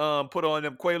about to put on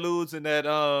them Quaaludes and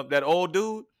that old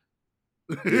dude?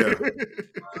 Yeah.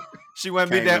 She went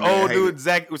to meet Came that in there old hating. dude.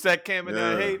 Zach came in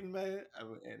there Yeah. hating, man. I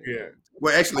mean, Yeah.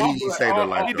 Well, actually, he saved her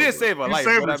life. he though, did but- save her He life,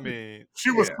 saved but I her. mean,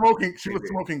 She was Yeah. smoking. She He was did.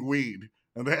 smoking weed,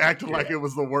 and they acted like it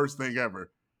was the worst thing ever.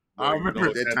 I Well, you know remember.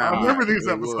 what that I time, remember these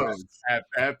it episodes. was. At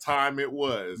that time, it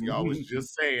was. Y'all was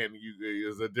just saying it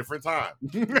was a different time.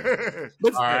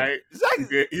 but All right.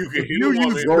 Zach, You can hit You a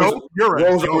woman. use dope. You're a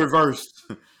Roles are dope. reversed.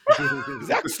 You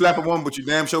can slap a woman, but you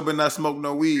damn sure better not smoke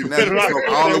no weed. Now you Better can not smoke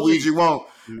smoke all that the weed weed. you want,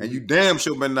 and you damn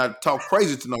sure better not talk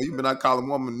crazy to no. You better not call a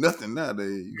woman nothing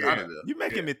nowadays. You out of there. you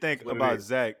making me think what it about is.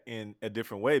 Zach in a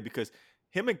different way because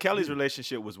him and Kelly's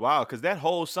relationship was wild because that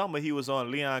whole summer he was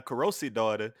on Leon Carossi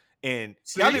daughter and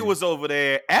Kelly was over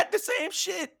there at the same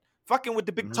shit, fucking with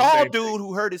the big tall Same dude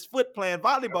who hurt his foot playing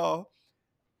volleyball,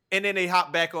 and then they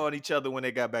hopped back on each other when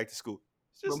they got back to school.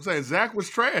 It's So I'm just- saying Zach was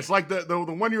trash. Like the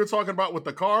one you were talking about with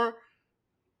the car.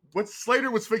 What Slater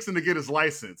was fixing to get his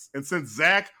license, and since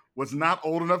Zach was not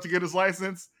old enough to get his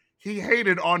license, he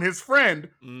hated on his friend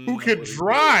who could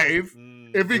drive.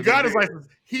 If he got his license,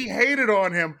 he hated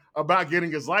on him about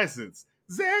getting his license.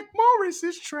 Zach Morris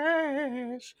is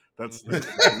trash. That's That's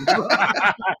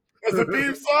the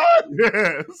theme song.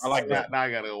 yes. I like that. Now I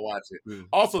gotta go watch it.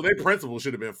 Also, their principal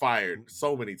should have been fired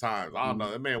so many times. I don't know.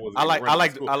 That man was. I like He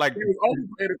was only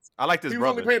paying, I like this he was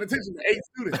brother. only paying attention to 8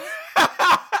 students.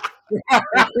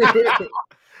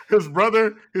 His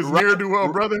brother, his near do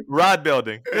well brother, Rod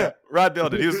Building. Yeah, Rod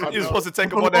Building. He was supposed to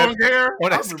take him with on long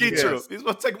that hair. ski Yes. trip. He was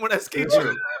supposed to take him on that ski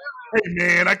trip. Hey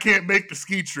man, I can't make the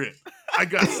ski trip. I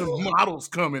got some models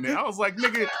coming in. I was like,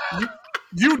 nigga,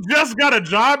 you just got a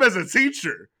job as a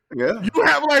teacher. Yeah. You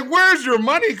have like, where's your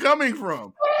money coming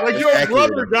from? Like That's your accurate.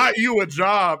 brother got you a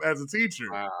job as a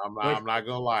teacher. I'm not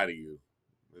gonna lie to you.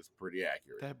 It's pretty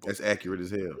accurate. That boy, That's accurate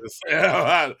as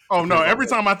hell. Oh no, every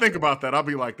time I think about that, I'll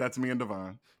be like, that's me and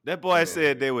Devon. that boy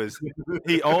said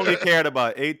he only cared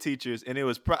about 8 teachers, and it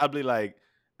was probably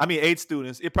 8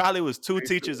 students. It probably was 2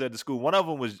 teachers at the school. One of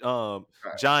them was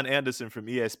John Anderson from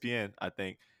ESPN, I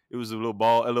think. It was a little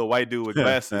white dude with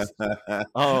glasses. That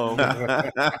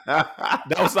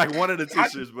was like one of the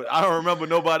teachers, but I don't remember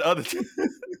nobody other.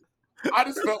 I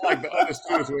just felt like the other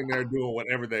students were in there doing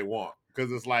whatever they want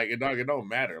because it's like it don't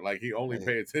matter. Like he only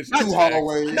paid attention to Two Jack.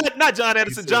 hallways. Not John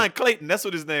Anderson, John Clayton. That's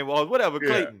what his name was. Whatever, Yeah.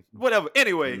 Clayton. Whatever.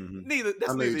 Anyway, Mhm. that's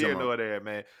I know neither you're here talking nor there,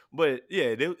 man. But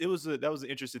yeah, that was an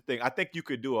interesting thing. I think you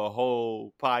could do a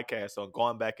whole podcast on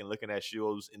going back and looking at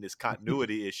shows in this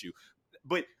continuity issue.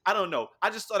 But I don't know. I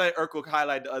just saw that Urkel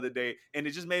highlight the other day, and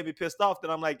it just made me pissed off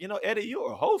that I'm like, Eddie,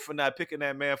 you're a hoe for not picking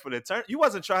that man for the turn. You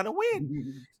wasn't trying to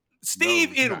win.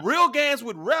 Steve No, in not. real games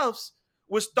with refs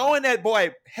was throwing that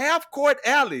boy half court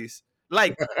alleys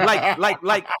like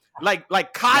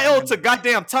Kyle to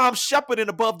goddamn Tom Shepard and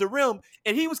above the rim,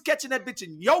 and he was catching that bitch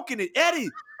and yoking it. Eddie,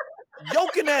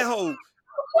 yoking that hoe.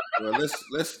 Well, let's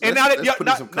And let's, now, let's put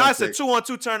in some now it's a context.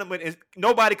 2-on-2 tournament, and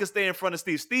nobody can stay in front of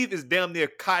Steve. Steve is damn near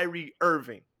Kyrie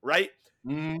Irving, right?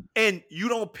 And you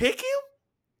don't pick him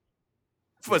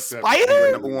for Except-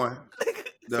 Spider? Number one,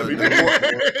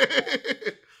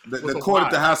 the With a court at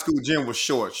wide. the high school gym was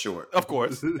short. Of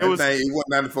course, It wasn't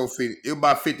 94 feet. It was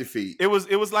about 50 feet. It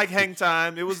was like hang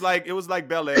time. It was like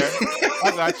Bel Air.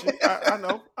 I got you. I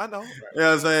know. You know what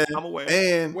I'm saying? I'm aware.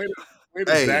 And Wait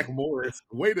a Hey. Zach Morris.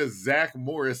 Wait a Zach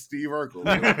Morris, Steve Urkel.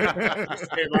 Hated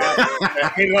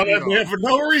on that man for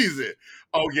no reason.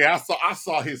 Oh yeah, I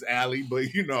saw his alley, but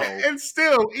and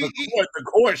still, the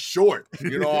court's short.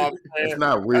 You know what I'm saying? it's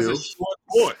not That's real. a short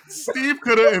court. Steve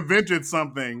could have invented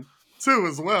something too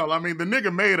as well. I mean, the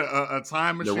nigga made a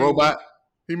time machine. The robot.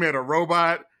 He made a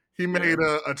robot. He made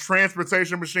a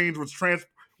transportation machine, which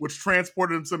which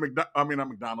transported them to not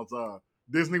McDonald's,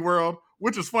 Disney World,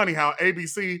 which is funny how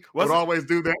ABC would always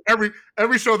do that.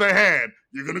 Every show they had,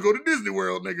 you're gonna go to Disney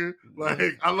World, nigga.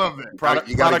 Like, I love that.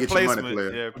 You gotta get placement. your money,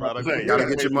 player. Yeah, product You gotta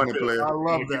get your money, player. I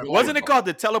love that. Wasn't it called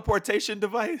the teleportation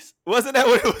device? Wasn't that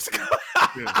what it was called? I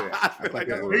think Like, that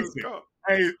that's was- what it was called.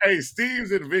 Hey,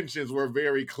 Steve's inventions were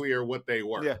very clear what they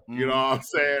were. Yeah. You know what I'm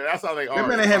saying? That's how they are. That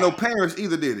man ain't had no parents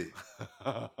either, did he?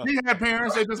 He had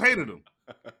parents, they just hated him.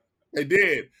 They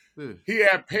did. Yeah. He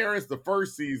had parents the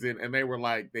first season, and they were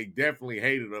like, they definitely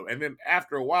hated him. And then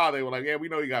after a while, they were like, yeah, we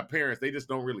know you got parents. They just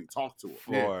don't really talk to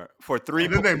him. For 3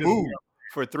 And then they moved.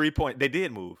 For 3 points. They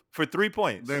did move. For 3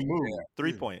 points. They moved.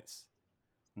 3 points.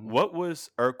 What was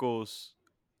Urkel's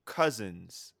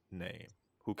cousin's name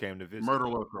who came to visit?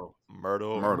 Myrtle Urkel.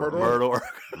 Myrtle.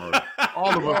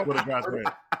 All of us would have got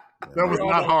that. That was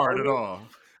not hard at all.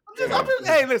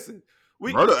 Hey, listen.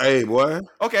 Murder, hey boy.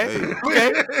 Okay. Hey.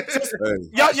 Okay. Hey.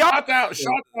 Y'all. Shout out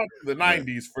to the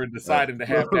 90s for deciding to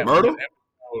have that Myrtle?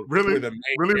 episode Really? where the main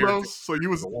Really, character- Rose? So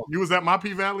you was at my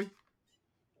P Valley?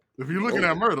 If you're looking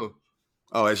at Myrtle.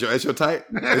 Oh, that's your type?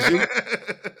 That's you?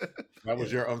 That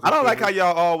was your uncle. I don't like how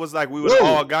y'all all was like we would have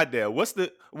all got there. What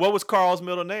was Carl's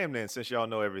middle name then? Since y'all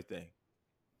know everything.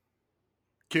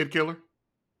 Kid Killer?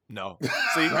 No.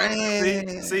 See,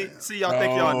 y'all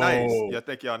think y'all nice. Y'all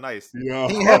think y'all nice. Yo.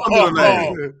 He had a middle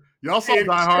name. Y'all saw Kid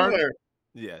Die Hard? Killer.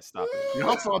 Yeah, stop it.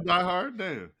 Y'all saw Die Hard?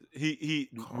 Damn.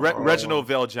 Reginald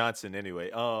Vell Johnson. Anyway,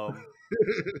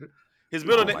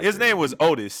 his name was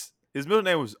Otis. His middle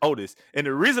name was Otis, and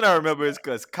the reason I remember is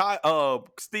because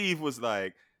Steve was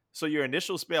like, "So your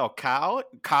initials spell cow?"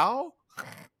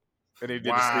 And they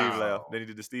did the Steve laugh. Then he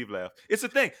did the Steve laugh. It's a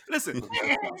thing. Listen,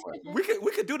 we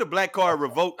could do the black card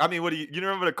revoke. I mean, what do you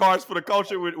remember the cards for the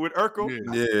culture with Urkel?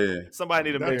 Yeah. Somebody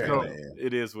need to make That's that. dope.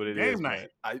 It is what it Game is. night.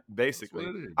 Man. Basically,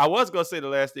 That's what it is. I was gonna say the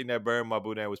last thing that burned my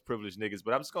boudin was privileged niggas,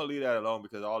 but I'm just gonna leave that alone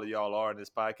because all of y'all are in this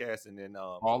podcast, and then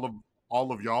All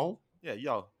of y'all? yeah,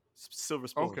 y'all silver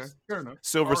spoons. Okay, fair enough.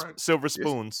 Silver All right. silver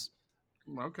spoons.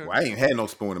 Okay. Well, I ain't had no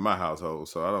spoon in my household,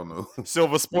 so I don't know.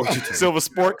 Silver sporks. Silver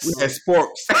sporks. We had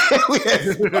sporks. We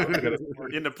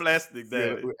had In the plastic Yeah,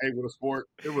 that hey, with a sport.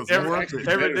 It was every, worth it.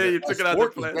 every day you took it out the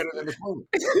Spork is better plastic. than the spoon.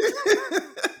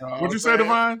 What'd you say,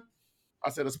 Divine? I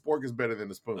said a spork is better than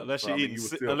the spoon. Unless So, you're I mean, eating you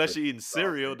would ce- still unless say- you're eating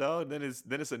cereal, dog, then it's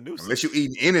a nuisance. Unless you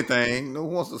eating anything, no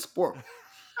one wants a spork.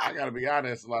 I gotta be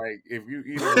honest. Like, if you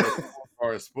eat a fork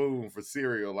or a spoon for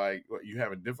cereal, like, what, you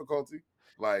having difficulty?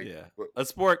 Like, Yeah. what- A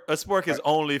spork is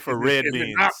only for is it- red is it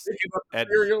beans. not picking up the at-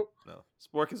 cereal? No,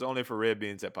 spork is only for red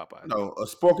beans at Popeye. No, a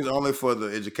spork is only for the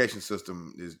education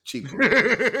system is cheaper.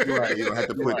 Right. You don't have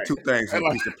to put Right. two things in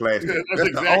a piece of plastic. Yeah,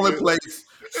 that's that's the only exactly- place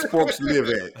sporks live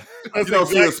at. That's You don't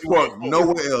see a exactly what spork it is.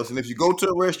 nowhere else. And if you go to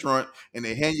a restaurant and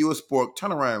they hand you a spork,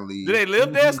 turn around and leave. Do they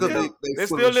live there Because still? they They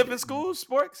full still of live shit. in schools,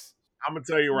 sporks? I'm gonna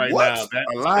tell you right What? now. That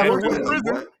Alive that- or dead, whoever's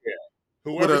boy? in-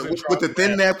 whoever's in With charge the of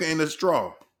thin that- napkin and the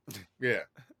straw. Yeah.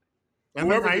 And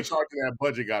Whoever's in nice. charge of that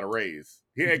budget got a raise.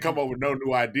 He ain't come up with no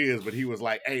new ideas, but he was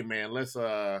like, "Hey man, let's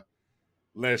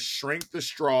shrink the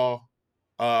straw,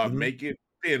 Mhm. make it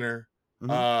thinner.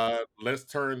 Mhm. Let's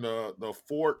turn the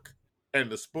fork and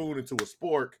the spoon into a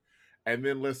spork, and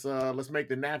then let's make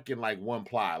the napkin like one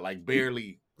ply, like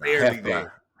barely Half there. ply.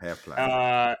 Half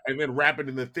ply. And then wrap it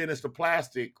in the thinnest of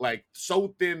plastic, like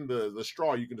so thin the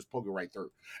straw you can just poke it right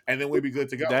through, and then we'd be good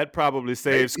to go." That probably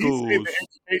saves He saved schools the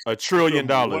education $1 trillion.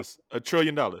 system, $1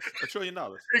 trillion. $1 trillion.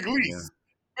 at least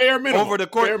bare minimum. Over the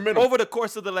bare minimum.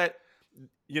 course of the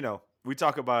we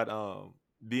talk about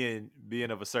being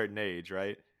of a certain age,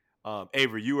 right?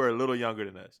 Avery, you are a little younger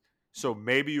than us, so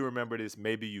maybe you remember this,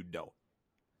 maybe you don't.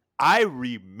 I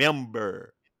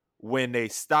remember when they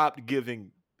stopped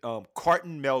giving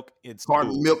carton milk in school.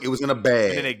 Carton milk, it was in a And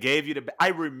then bag. they gave you I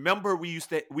remember we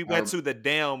went to the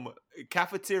damn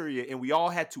cafeteria and we all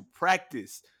had to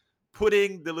practice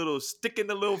sticking the little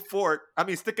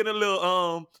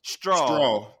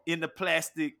straw in the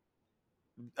plastic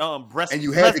breast. And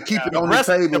you had to keep it on the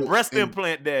table. The breast and-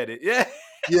 implant daddy. Yeah.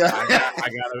 Yeah.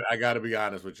 I gotta be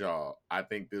honest with y'all. I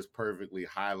think this perfectly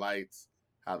highlights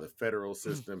how the federal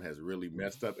system has really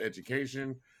messed up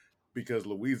education, because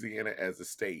Louisiana as a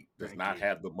state does not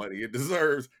have the money it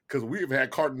deserves, because we've had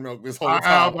carton milk this whole I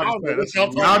time. was about to say, that's-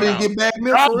 Y'all Y'all didn't talking get bag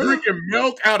milk about? for Y'all real? drinking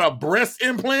milk out of breast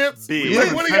implants? Big.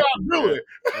 Like, what are y'all doing?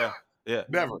 Yeah.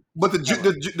 Never. But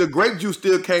the grape juice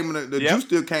still came in the Yep. juice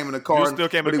still came in the carton. still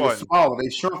came in but the it was carton. smaller. They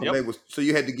shrunk them. Yep. They was so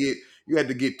you had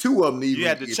to get two of them. To even You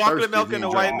had the get chocolate thirsty milk if and you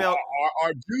the drank. white milk.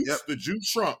 Our juice, Yep. the juice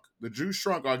shrunk. The juice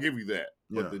shrunk, I'll give you that.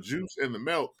 But Yeah. the juice and the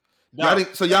milk,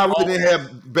 So y'all really didn't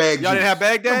have bag. Y'all didn't have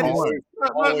juice.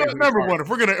 Baghdadis? Number one, if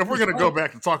we're gonna go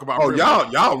back and talk about Oh,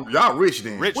 privilege, y'all rich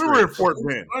then. Rich. we were in Fort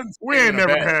Bend. We ain't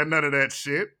never had none of that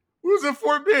shit. We was in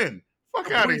Fort Bend.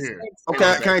 Fuck out of here.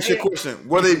 Okay, can I ask you a question?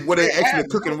 Were they actually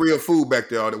cooking real food back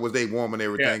there, or was they warming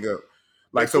everything up?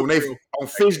 Like, so when they on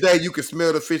fish day, you can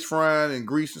smell the fish frying and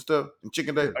grease and stuff, and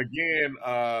chicken day. Again,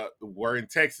 we're in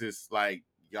Texas. Like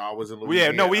y'all was in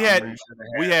Louisiana. We had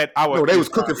our. No, they was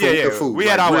cooking good food. We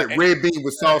had like our red bean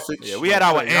with sausage. Yeah, we had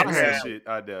our Y'all aunts had- and shit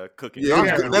out there cooking.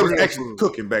 Yeah, they was real actually food.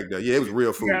 cooking back there. Yeah, it was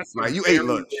real food. Like you ate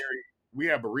lunch. We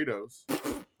had burritos.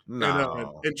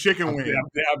 No. And chicken wings.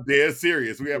 I'm dead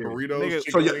serious. We had burritos. Nigga,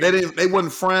 chicken So wings. they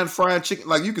wasn't frying chicken.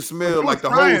 Like you could smell like the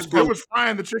Frying- whole They school. was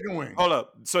frying the chicken wing. Hold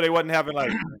up. So they wasn't having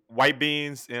like white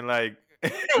beans and like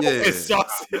Yeah. and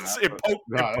sausage and pork.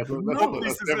 Nah, that's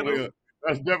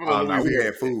definitely Oh, no, we Louisiana.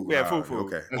 had food. We had Nah, food.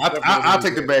 Okay, That's I'll definitely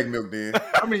take the bag milk then.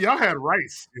 I mean, y'all had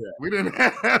rice. Yeah. We didn't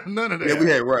have none of that. Yeah, we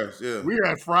had rice. Yeah, We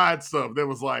had fried stuff that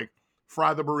was like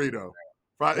fry the burrito.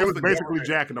 It was the basically government?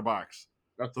 Jack in the Box.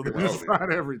 That's So the they just government.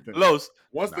 fried everything. Los,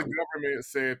 Once the government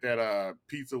said that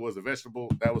pizza was a vegetable,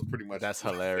 that was pretty much that's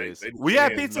hilarious. They We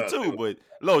had changed pizza nothing. too, but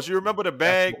Los, you remember the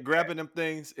bag grabbing them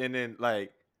things and then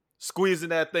like squeezing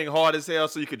that thing hard as hell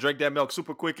so you could drink that milk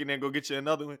super quick and then go get you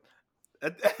another one?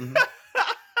 Mm-hmm.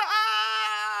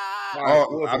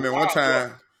 Well, I mean, one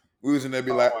time we was in there,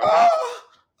 be like,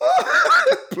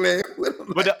 playing with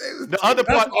them. But like, the other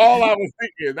That's part, all I was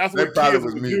thinking. That's That what probably kids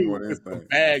was would me do. more than Is the anything.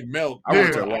 bag milk. I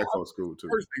went to a Yeah. white folks school too.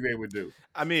 First thing they would do.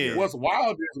 I mean, What's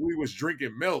wild is we was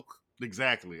drinking milk.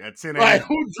 Exactly. At 10 Like a.m.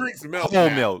 who drinks milk? whole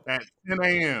now? milk. At 10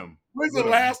 a.m. When's the with a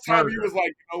last time burger. you was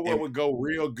like, you know what would go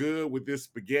real good with this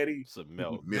spaghetti? Some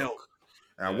milk. Milk.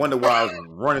 And I wonder why I was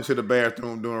running to the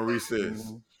bathroom during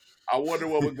recess. I wonder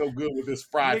what would go good with this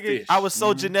fried Nigga, fish. I was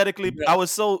so genetically, Yeah. I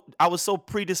was so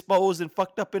predisposed and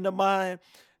fucked up in the mind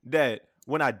that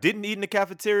when I didn't eat in the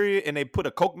cafeteria and they put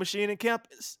a Coke machine in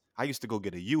campus, I used to go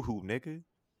get a Yoo-Hoo, nigga.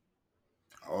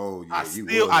 Oh yeah,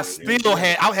 I still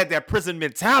had that prison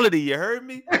mentality. You heard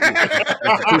me?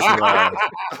 institutionalized.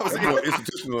 I was That boy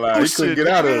institutionalized. He couldn't shit, get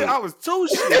out of nigga. it. I was too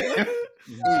shit. nigga.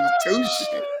 He was too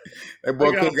shit. That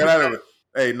boy couldn't get out of it.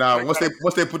 Hey, nah. Once they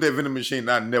put that vending machine,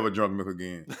 I never drunk milk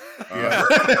again.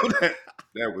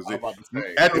 That was I'm it. about to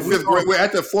say. At the fifth grade,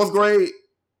 at the fourth grade,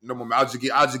 no more. I'll just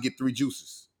get 3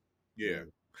 juices. Yeah.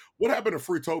 What happened to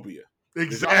Fruitopia?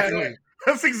 Exactly.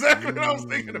 That's exactly what I was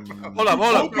thinking about. Hold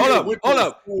up. Went to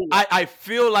a school- I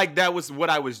feel like that was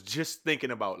what I was just thinking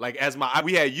about. Like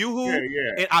we had Yoo-Hoo, Yeah.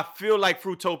 and I feel like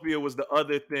Fruitopia was the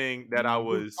other thing that I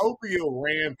was. Fruitopia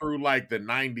ran through like the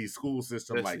 90s school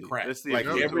system Let's like see. crack. Let's see if Like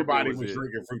Fruitopia everybody was was it.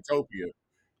 drinking Fruitopia.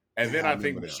 And then Yeah, I I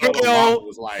think remember Michelle that. Obama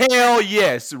was like, Hell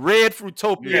yes, Red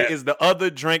Fruitopia Yeah. is the other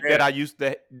drink that Yeah. I used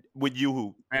to with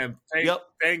Yoo-Hoo. and Yep.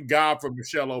 thank God for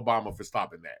Michelle Obama for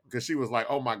stopping that. Because she was like,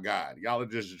 oh my God, y'all are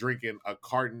just drinking a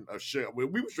carton of shit. We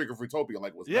was drinking Fruitopia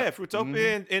like what's Yeah, nothing.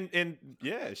 Fruitopia and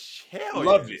yeah, hell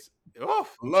Loved yes. Oh,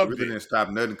 Loved Really it. didn't stop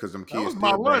nothing because them That kids. was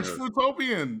my still bring lunch. us-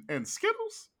 Fruitopia and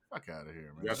Skittles. Fuck out of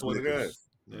here, man. That's what it Snickers. is.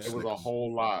 Yeah. It was a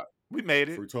whole lot. we made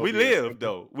it. Fruitopia. We lived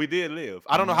though. We did live.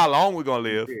 I don't know how long we're gonna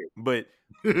live, did. but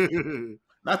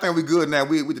I think we good now.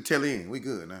 We the tail end. We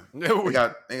good now. They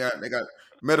got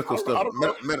medical I stuff,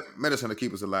 don't medicine to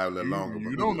keep us alive a little longer. You but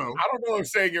we don't good. know. I don't know if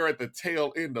saying you're at the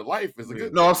tail end of life is a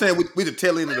good No, I'm saying we the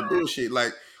tail end of the bullshit.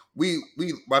 Like we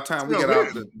by the time we got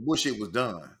out, the bullshit was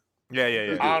done.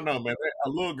 yeah. I don't know, man. A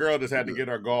little girl just had to get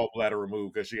her gallbladder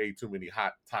removed because she ate too many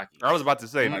hot Takis. I was about to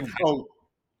say, Like, Oh,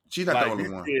 she's not like, the only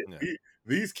these one. kids- Yeah.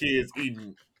 these kids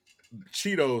eating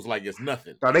Cheetos like it's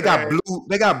nothing. No, they got blue.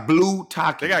 They got blue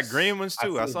Takis. they got green ones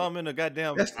too. I seen saw them in the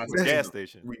goddamn That's gas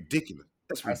station. ridiculous.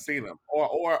 That's I ridiculous. seen them,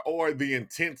 or the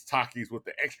intense Takis with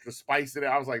the extra spice in it.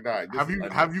 I was like, nah,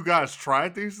 Have you guys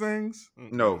tried these things?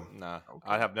 No. Nah,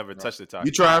 I have never touched the taco.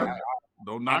 You tried them?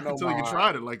 Don't knock know until you my-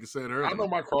 tried it, like you said earlier. I know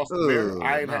my cross is bear.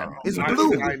 I ain't had. no. It's I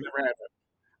blue. never had.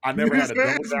 I never had a double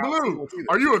It's down blue. singles either.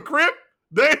 Are you a Crip?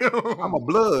 Damn. I'm a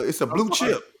blood. It's a blue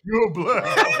chip. You a blood.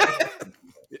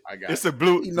 I got It's a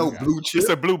blue. You know blue chip. It's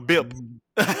a blue bip.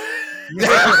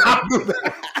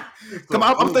 Come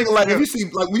on, I'm thinking like if you see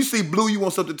like when you see blue, you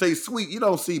want something to taste sweet. You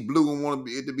don't see blue and want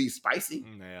it to be spicy.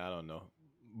 Nah, I don't know.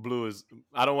 Blue is.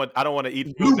 I don't want to eat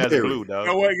food that's Blueberry. blue, dog.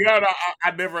 You know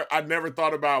what? I never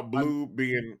thought about blue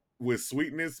being with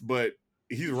sweetness, but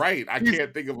he's right. I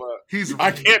can't think of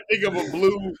a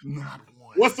blue. Not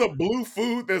one. What's a blue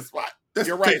food that's?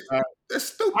 You're right. That's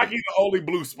stupid. I eat the only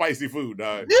blue spicy food,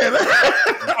 dog.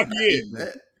 Yeah, Yeah.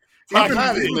 Even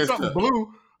Mine is if messed something up.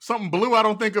 blue. Something blue I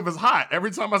don't think of as hot. Every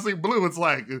time I see blue, it's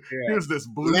like, here's this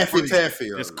blue. Laffy freak. Taffy.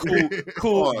 It's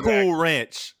cool Oh,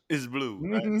 ranch It's blue.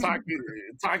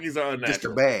 Takis are unnatural. Just a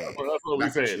bag. That's what we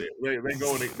Not the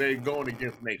said. They going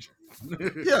against nature.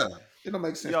 Yeah, it don't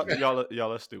make sense.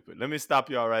 Y'all are stupid. Let me stop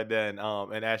y'all right there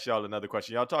and ask y'all another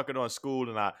question. Y'all talking on school,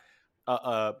 and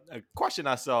a question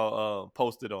I saw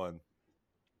posted on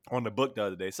the book the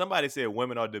other day. Somebody said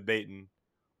women are debating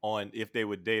on if they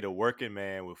would date a working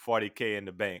man with $40K in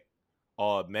the bank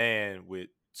or a man with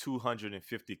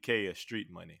 $250K of street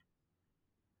money.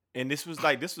 And this was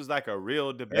like a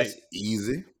real debate. That's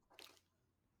easy.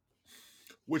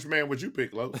 Which man would you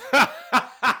pick, Lo?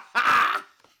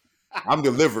 I'm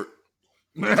delivered.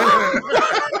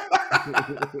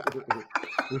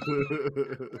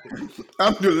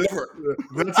 I'm delivered.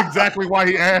 That's exactly why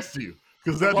he asked you.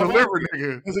 Because that delivered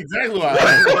nigga. That's exactly why I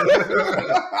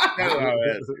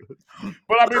asked you.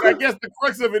 But I mean, I guess the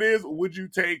crux of it is, would you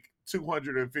take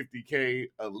 $250K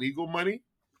illegal money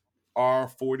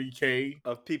or $40K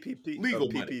of PPP legal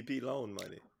of money? PPP loan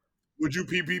money? Would you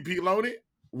PPP loan it?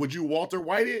 Would you Walter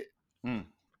White it? You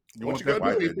What want you that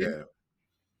gonna white do? man?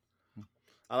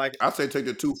 I'd say take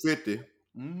the 250.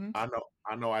 Mm-hmm.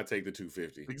 I know. I take the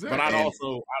 250, Exactly. but I'd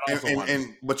also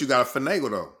But you got to finagle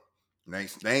though. They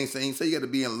ain't say you got to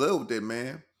be in love with that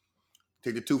man.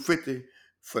 Take the 250,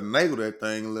 finagle that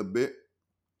thing a little bit,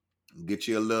 get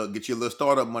you a little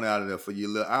startup money out of there for your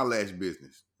little eyelash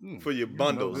business. For your You know what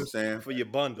I'm bundles. saying? For your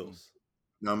bundles.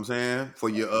 You know what I'm saying? For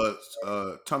your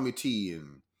tummy tea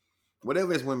and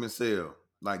whatever as women sell.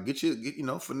 Like get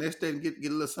finesse that and get a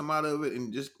little something out of it,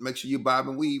 and just make sure you bob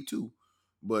and weave too.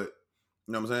 But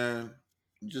you know what I'm saying?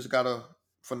 You just gotta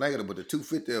finagle it. But the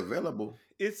 250 available,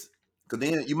 It's because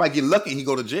then you might get lucky and he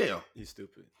go to jail. You're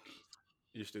stupid.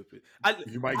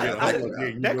 you might get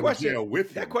that question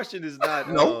with that him. question is not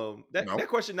No. that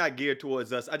question not geared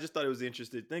towards us. I just thought it was an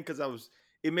interesting thing because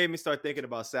it made me start thinking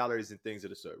about salaries and things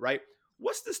of the sort, right?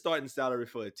 What's the starting salary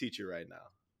for a teacher right now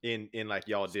in like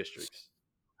y'all districts?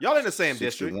 Y'all in the same 61,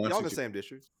 district. Y'all in the 60. same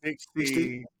district.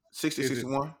 60, 60,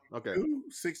 61. Okay.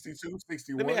 62,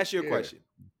 61. Let me ask you a question.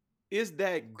 Is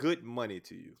that good money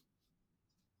to you?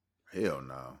 Hell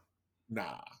no.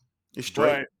 Nah. It's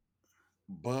straight.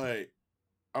 But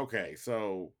okay,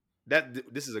 so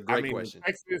This is a great question.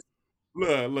 Texas,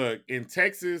 look, in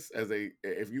Texas,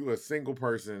 if you a single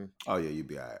person, Oh yeah, you'd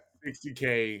be all right.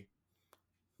 $60K,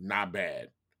 not bad.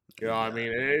 You know what I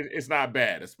mean? It's not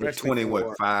bad, especially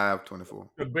 5, 24.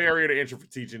 The barrier to entry for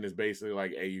teaching is basically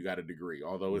like, hey, you got a degree,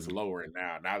 although it's lowering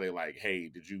now. Now they're like, hey,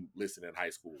 did you listen in high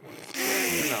school?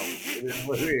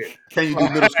 Can you do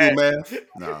middle school math?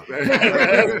 No.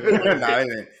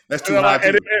 That's too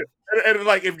high. And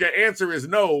like, if your answer is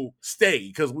no, stay,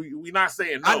 because we not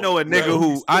saying no. I know a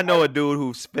nigga I know a dude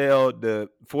who spelled the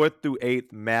 4th through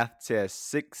 8th math test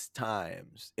 6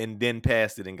 times and then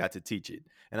passed it and got to teach it.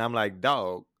 And I'm like,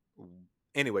 dog.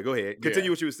 Anyway, go ahead. Continue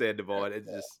what you said, Devon. It's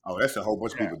just that's a whole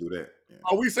bunch of people do that. Yeah.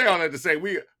 Oh, we say all that to say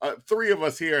we 3 of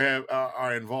us here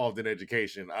are involved in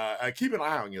education. Keep an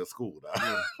eye on your school,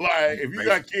 though. Like if you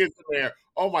got kids in there,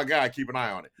 oh my God, keep an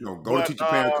eye on it. Go to teacher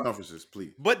parent conferences,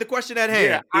 please. But the question at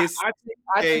hand is,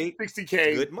 I think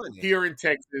 $60K good money here in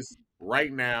Texas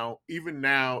right now, even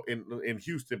now in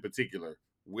Houston in particular,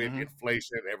 with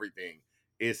inflation and everything,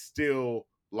 is still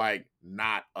like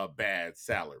not a bad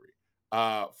salary.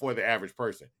 For the average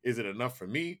person. Is it enough for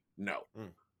me? No.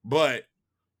 But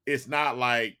it's not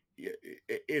like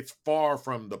it's far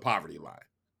from the poverty line.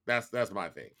 That's my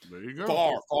thing. There you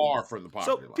go. Far from the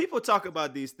poverty line. So people talk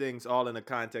about these things all in a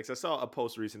context. I saw a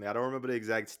post recently. I don't remember the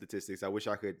exact statistics. I wish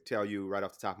I could tell you right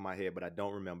off the top of my head, but I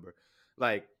don't remember.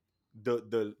 Like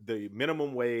the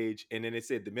minimum wage, and then it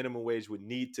said the minimum wage would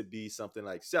need to be something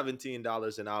like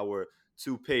 $17 an hour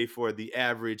to pay for the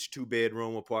average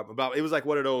 2-bedroom apartment. It was like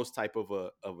one of those type of a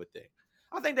thing.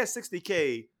 I think that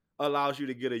 $60K allows you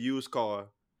to get a used car,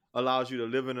 allows you to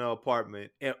live in an apartment,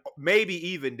 and maybe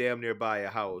even damn near buy a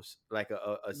house, like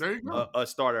a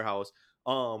starter house.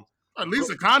 At least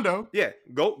a condo. Yeah,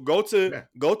 go to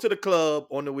the club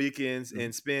on the weekends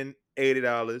and spend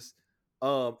 $80,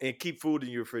 and keep food in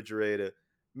your refrigerator.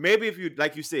 Maybe if you,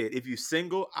 like you said, if you're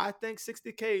single, I think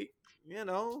 $60K,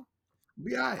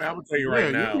 Be all right. I'm gonna tell you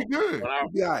right now. You'll be good. When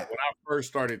I first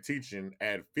started teaching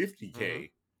at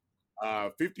 $50K,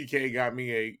 50K got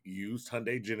me a used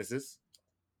Hyundai Genesis.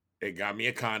 It got me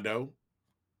a condo.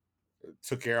 It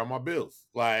took care of my bills.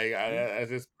 Like that's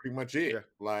just pretty much it. Yeah.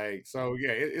 Like so,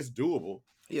 yeah, it's doable.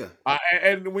 Yeah.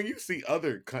 And when you see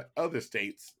other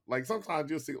states, like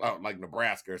sometimes you'll see like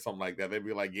Nebraska or something like that, they'd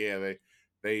be like, yeah,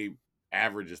 they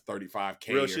average is 35K.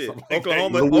 Real or shit. something like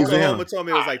Oklahoma told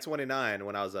me it was like 29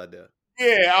 when I was out there.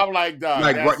 Yeah, I'm like, dog.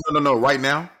 Like right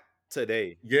now.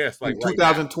 Today. Yes, like in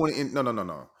 2020.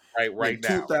 No. right in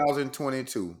now.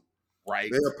 2022,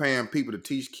 Right. they're paying people to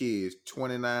teach kids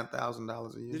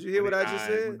 $29,000 a year. Did you hear what I just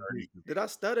 29, said? 30. Did I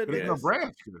stutter, But it's niggas?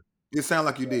 Nebraska. It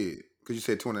sounded like you did because you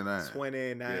said 29.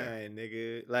 29,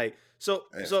 nigga. Like, so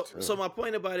That's so tough. so my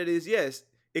point about it is, yes,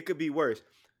 it could be worse.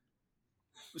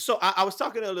 So I was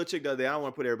talking to a little chick the other day. I don't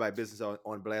want to put everybody's business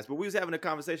on blast, but we was having a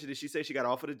conversation that she said she got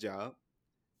offered a job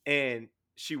and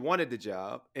she wanted the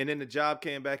job, and then the job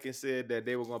came back and said that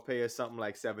they were gonna pay her something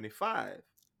like 75.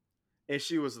 And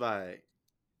she was like,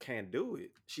 can't do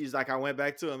it. She's like, I went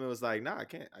back to him and was like, nah, I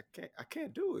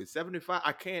can't do it. 75,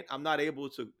 I'm not able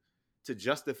to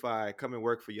justify coming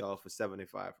work for y'all for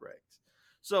 75 racks.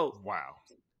 So Wow.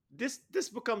 this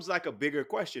becomes like a bigger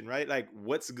question, right? Like,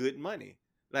 what's good money?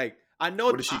 Like, I know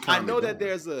What is she I know currently that doing?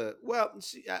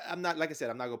 there's I'm not, like I said,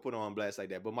 I'm not gonna put her on blast like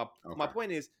that. But my Okay.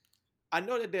 point is, I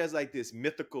know that there's like this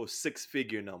mythical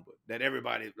 6-figure number that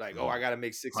everybody like, oh, I gotta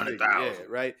make 6 figures, yeah, 100,000.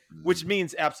 right? Mhm. Which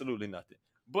means absolutely nothing.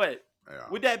 But Yeah.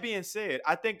 with that being said,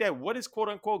 I think that what is quote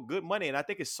unquote good money, and I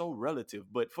think it's so relative,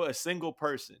 but for a single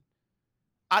person,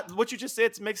 what you just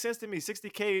said makes sense to me.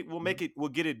 60K will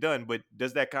get it done, but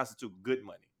does that constitute good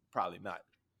money? Probably not.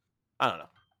 I don't know.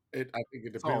 I think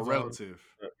it It's all depends on relative.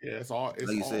 yeah, it's all Like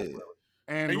you all said. relative.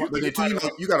 And And you But think then too,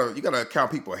 about it, you gotta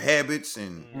account people habits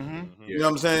and Mhm. you know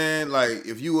what I'm saying? Like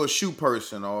if you a shoe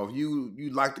person or if you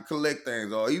like to collect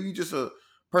things or even just a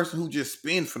person who just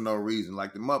spend for no reason.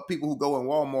 Like the people who go in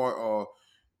Walmart or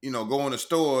go in the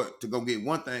store to go get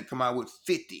one thing, come out with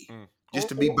 50 Mm. just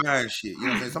to be buying shit. You know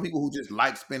what I'm saying? Some people who just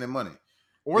like spending money.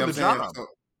 or You know the what I'm saying? job. So,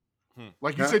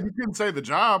 Like you Huh? said, you couldn't say the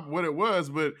job what it was,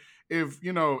 but if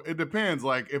it depends.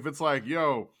 Like if it's like,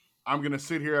 yo, I'm gonna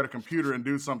sit here at a computer and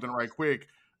do something right quick,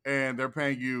 and they're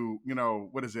paying you,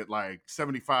 what is it, like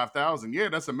 75,000? Yeah,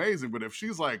 that's amazing. But if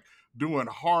she's like doing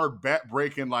hard back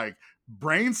breaking like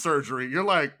brain surgery, you're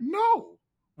like, no.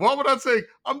 Why would I say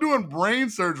I'm doing brain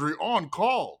surgery on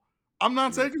call? I'm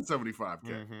not Yeah. taking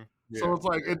 75K. Mhm. So it's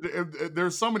like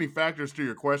there's so many factors to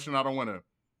your question. I don't want to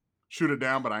shoot it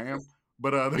down, but I am.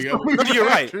 But there's The so other- many No, you're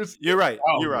right. factors. You're right.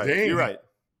 Oh, You're right. damn. You're right.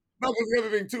 No, because the other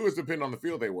thing too is depending on the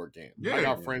field they work in. I Yeah.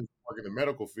 got friends who work in the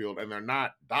medical field and they're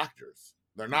not doctors.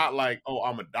 They're not like, oh,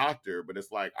 I'm a doctor, but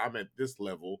it's like I'm at this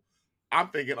level. I'm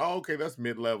thinking, oh, okay, that's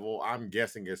mid-level. I'm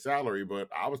guessing his salary, but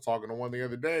I was talking to one the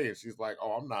other day and she's like,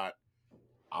 oh, I'm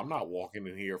not walking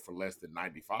in here for less than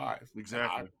 95.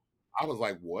 Exactly. I was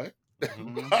like, what?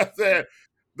 Mhm. I said,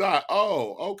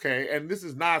 oh, okay. And this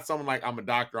is not someone like I'm a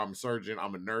doctor, I'm a surgeon,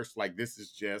 I'm a nurse. Like this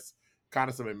is just kind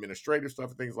of some administrative stuff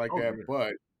and things like Oh, that. yeah.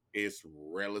 But it's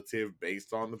relative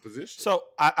based on the position. So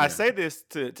I Yeah. say this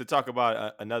to talk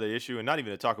about another issue, and not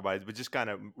even to talk about it, but just kind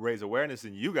of raise awareness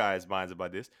in you guys' minds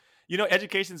about this.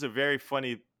 Education is a very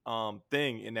funny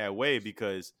thing in that way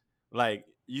because, like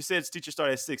you said, teachers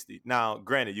start at 60. Now,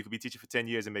 granted, you could be teaching for 10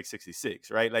 years and make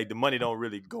 66, right? Like the money don't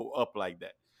really go up like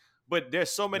that. But there's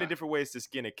so many Nah. different ways to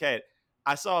skin a cat.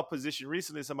 I saw a position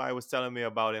recently somebody was telling me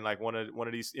about in like one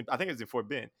of these. I think it was in Fort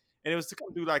Bend, and it was to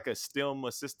come do like a STEM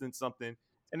assistant something,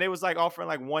 and they was like offering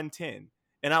like 110,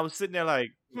 and I was sitting there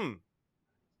like,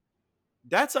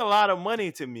 that's a lot of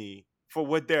money to me for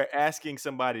what they're asking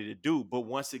somebody to do. But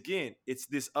once again, it's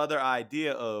this other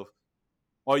idea of,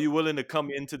 are you willing to come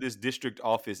into this district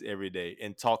office every day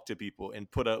and talk to people and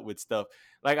put up with stuff?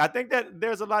 Like, I think that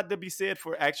there's a lot to be said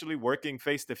for actually working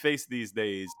face to face these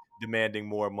days, demanding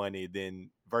more money than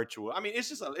virtual. I mean,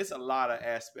 it's a lot of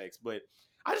aspects, but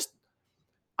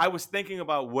I was thinking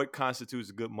about what constitutes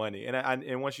good money,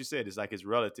 and once you said it's like it's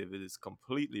relative, it is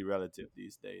completely relative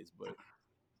these days. But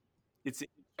it's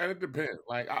and it depends.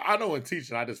 Like I know in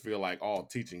teaching, I just feel like all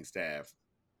teaching staff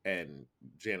and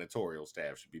janitorial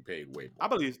staff should be paid way more. I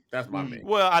believe That's my main.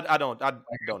 well, I don't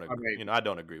agree. mean- I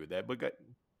don't agree with that. But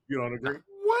You don't agree?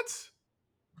 What?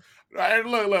 And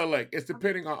look. It's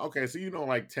depending on. Okay, so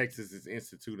like Texas is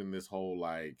instituting this whole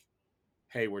like,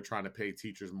 hey, we're trying to pay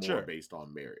teachers more Sure. based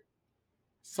on merit.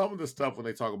 Some of the stuff when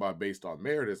they talk about based on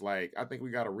merit is like, I think we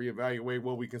got to reevaluate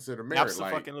what we consider merit.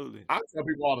 Like, absolutely. I tell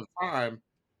people all the time,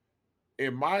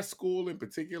 in my school in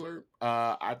particular,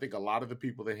 I think a lot of the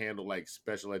people that handle like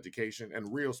special education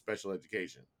and real special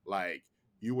education, like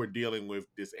you were dealing with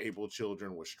disabled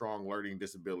children with strong learning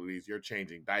disabilities. You're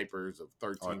changing diapers of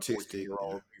 13, Autistic,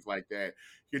 14-year-olds, things like that.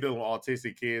 You're dealing with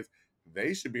autistic kids.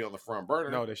 They should be on the front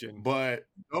burner. No, they shouldn't. But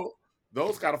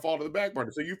those got to fall to the back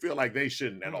burner. So you feel like they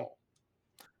shouldn't at all.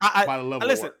 I By the level of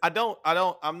listen. work.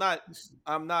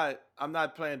 I'm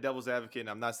not playing devil's advocate, and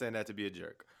I'm not saying that to be a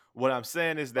jerk. What I'm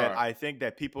saying is that Alright. I think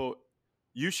that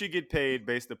you should get paid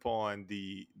based upon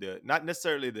the not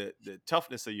necessarily the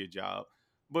toughness of your job,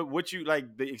 but what you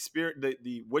like, the experience,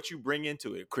 the what you bring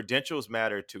into it. Credentials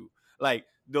matter too. Like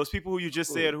those people who you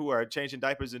just said who are changing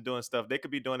diapers and doing stuff, they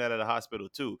could be doing that at a hospital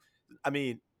too. I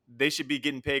mean, they should be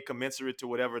getting paid commensurate to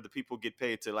whatever the people get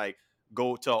paid to like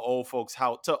go to an old folks'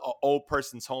 house, to an old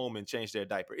person's home and change their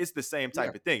diaper. It's the same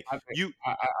type of thing. I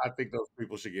think those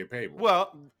people should get paid more.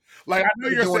 Well, like I know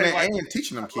They're you're doing saying that like, and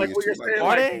teaching them kids. like what you're too, saying, Are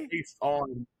like, they? based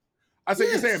on. I said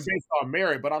Yes. you're saying based on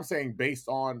merit, but I'm saying based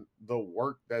on the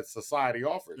work that society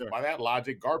offers. Sure. By that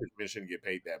logic, garbage men shouldn't get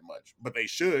paid that much, but they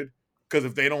should, because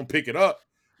if they don't pick it up,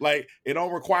 like it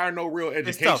don't require no real it's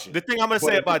education. tough. The thing I'm going to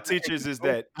But say if about they teachers is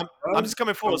don't that I'm just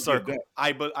coming full don't get circle.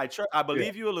 that. I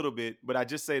believe you a little bit, but I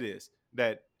just say this,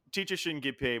 that teachers shouldn't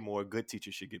get paid more. Good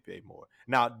teachers should get paid more.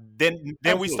 Now, then we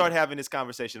Absolutely. start having this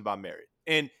conversation about merit.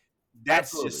 And that's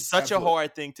Absolutely. just such Absolutely. a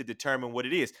hard thing to determine what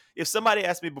it is. If somebody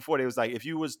asked me before, they was like, if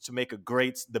you was to make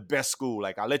the best school,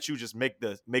 like I'll let you just make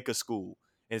a school,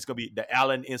 and it's going to be the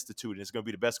Allen Institute, and it's going to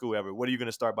be the best school ever. What are you going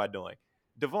to start by doing?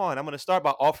 Devon, I'm going to start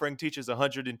by offering teachers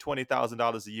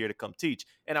 $120,000 a year to come teach,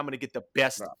 and I'm going to get the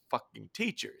best fucking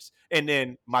teachers, and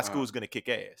then my school's going to kick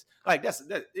ass. Like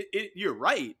you're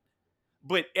right,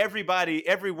 but every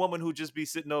woman who just be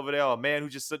sitting over there, or a man who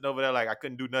just sitting over there, like I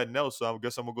couldn't do nothing else, so I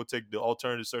guess I'm gonna go take the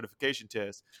alternative certification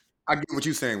test. I get what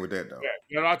you're saying with that, though.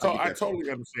 Yeah, I get that totally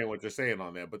understand what you're saying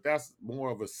on that, but that's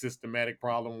more of a systematic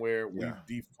problem where we've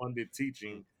defunded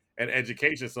teaching and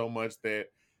education so much that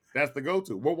that's the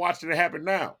go-to. We're watching it happen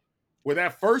now. With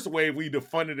that first wave, we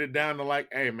defunded it down to like,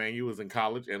 hey man, you was in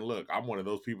college, and look, I'm one of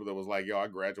those people that was like, yo, I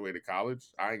graduated college,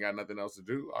 I ain't got nothing else to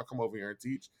do. I'll come over here and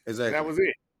teach. Exactly. And that was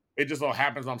it. It just so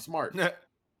happens I'm smart.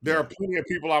 There are plenty of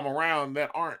people I'm around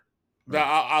that aren't. That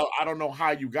I don't know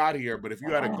how you got here, but if you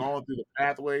had gone through the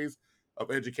pathways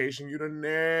of education, you'd have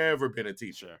never been a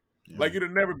teacher. Yeah. Like you'd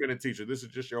have never been a teacher. This is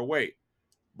just your way.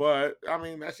 But I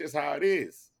mean, that's just how it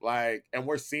is. Like, and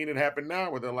we're seeing it happen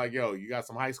now where they're like, yo, you got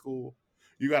some high school,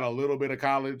 you got a little bit of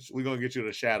college, we're gonna get you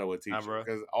to shadow a teacher.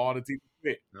 Because all the teachers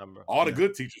quit. All the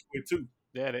good teachers quit too.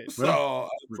 Yeah, they, So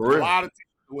a lot of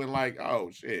teachers went like, oh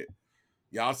shit.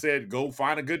 Y'all said go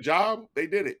find a good job. They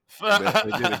did it. They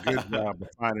did a good job of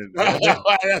finding.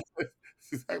 That's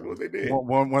exactly what they did.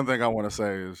 One thing I want to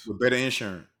say is with better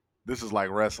insurance. This is like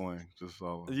wrestling. Just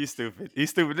so you stupid. You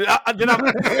stupid. Then I'm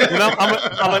gonna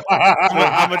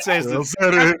change this. No,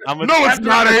 it's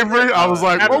not, Avery. I was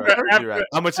like, okay. Right.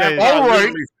 I'm gonna change. All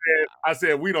right. I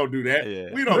said we don't do that. Yeah.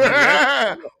 We don't do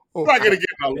that. We're not gonna get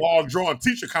in a long drawn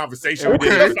teacher conversation. We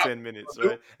did it for 10 minutes,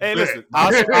 right? Hey, listen,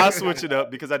 I'll switch it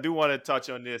up because I do want to touch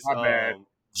on this. My bad.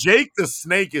 Jake the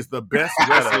Snake is the best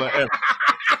wrestler ever.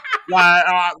 Like,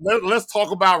 let's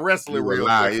talk about wrestling real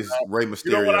quick. It's Rey Mysterio.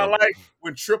 You know what I like?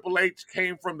 When Triple H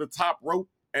came from the top rope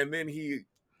and then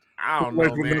I don't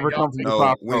know, man.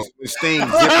 When Sting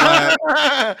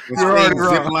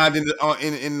ziplined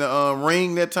in the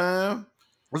ring that time.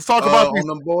 Let's talk about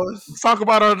them boys. Let's talk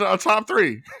about our top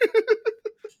three.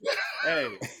 Hey,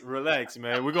 relax,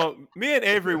 man. Me and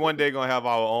Avery one day gonna have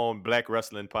our own black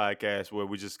wrestling podcast where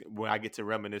I get to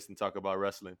reminisce and talk about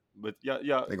wrestling. But yeah,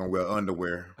 they're gonna wear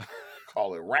underwear.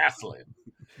 Call it wrestling.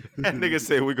 That nigga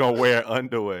said we're gonna wear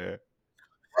underwear.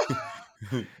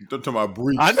 Don't talk about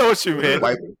briefs. I know what you meant.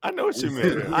 I know what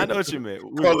you meant.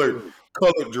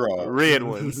 Colored draw. Red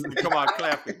ones. Come on,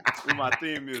 clapping with my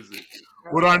theme music.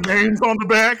 With our names on the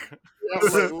back.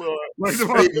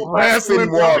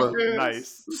 Spitting water.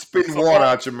 Nice. Spitting water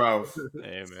out your mouth.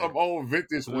 Hey, man. Some old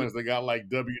vintage ones that got like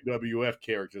WWF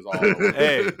characters all over.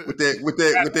 Hey. With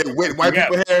that wet white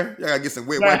people hair. Y'all gotta get some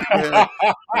wet white people hair.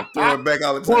 Throw it back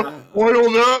all the time.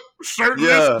 Oiled up, shirtless.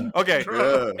 Yeah. Okay.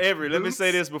 Yeah. Avery, let me say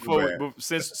this before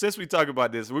since we talk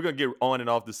about this, we're gonna get on and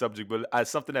off the subject, but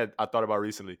something that I thought about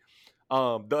recently.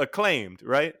 The Acclaimed,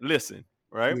 right? Listen,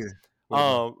 right? Yeah.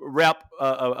 Rap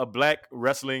a black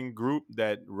wrestling group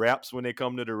that raps when they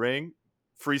come to the ring,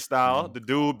 freestyle. Mm-hmm. The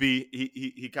dude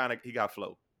he got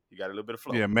flow. He got a little bit of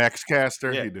flow. Yeah, Max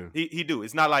Caster. Yeah, he do. He do.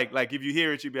 It's not like if you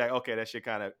hear it, you'd be like, okay, that shit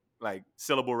kind of like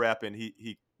syllable rapping.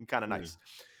 He kind of nice.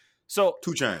 So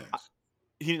 2 Chainz.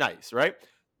 He nice, right?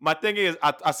 My thing is,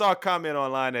 I saw a comment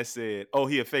online that said, "Oh,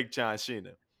 he a fake John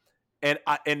Cena," and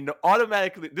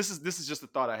automatically this is just a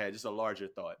thought I had, just a larger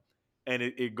thought, and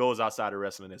it goes outside of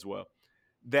wrestling as well.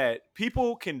 That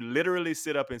people can literally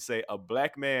sit up and say a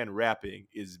black man rapping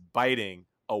is biting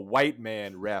a white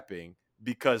man rapping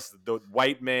because the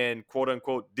white man, quote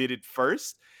unquote, did it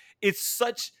first. It's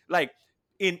such like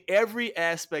in every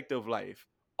aspect of life,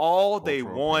 all they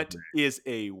want is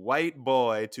a white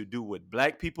boy to do what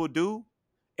black people do.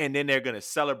 And then they're going to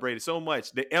celebrate it so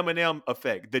much. The Eminem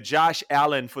effect, the Josh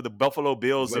Allen for the Buffalo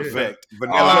Bills effect,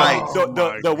 Vanilla Ice.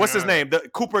 What's his name? The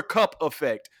Cooper Kupp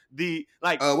effect, the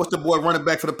like What's the boy running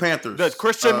back for the Panthers? the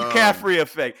Christian McCaffrey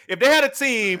effect. If they had a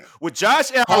team with Josh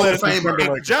Hall Allen, of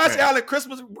Famer. and Josh Allen,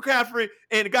 Christmas McCaffrey,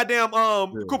 and goddamn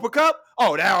Cooper Kupp,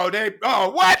 what?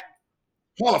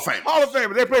 Hall of Fame. Hall of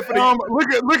Famer. They play for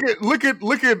the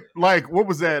Look at like what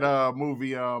was that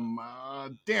movie?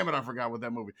 Damn it, I forgot what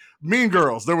that movie. Mean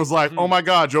Girls. There was like, oh my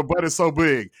God, your butt is so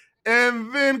big.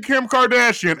 And then Kim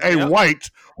Kardashian, a white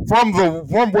from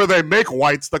where they make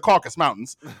whites, the Caucasus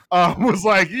Mountains, was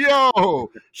like,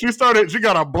 yo, she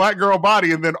got a black girl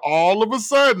body, and then all of a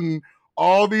sudden,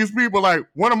 all these people, like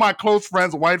one of my close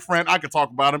friends, a white friend, I could talk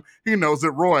about him. He knows it,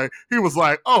 Roy. He was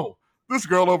like, oh, this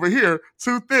girl over here,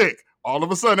 too thick. All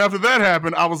of a sudden, after that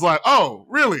happened, I was like, oh,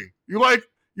 really? You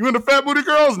into fat booty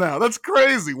girls now? That's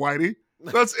crazy, Whitey.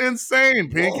 That's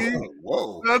insane, Pinky.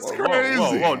 Whoa. That's crazy.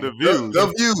 Whoa. The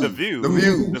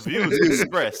views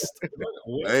expressed.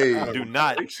 Hey, do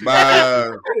not.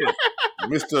 By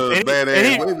Mr.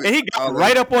 Badass. And he got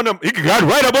right up on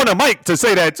the mic to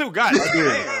say that too. God damn.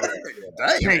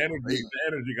 The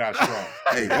energy got strong.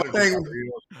 Hey, one thing.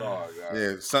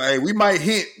 Yeah, so hey, we might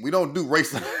hint. We don't do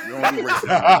racism.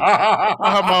 I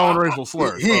have my own racial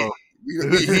slur. We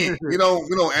hint. We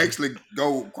don't actually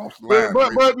go across the line.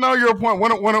 But no, your point.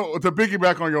 To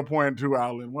piggyback on your point too,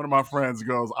 Alan. One of my friends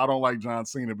goes, "I don't like John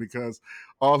Cena because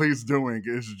all he's doing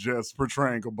is just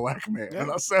portraying a black man." Yeah.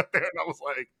 And I sat there and I was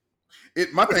like,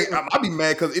 "My thing, I'd be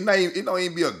mad because it don't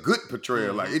even be a good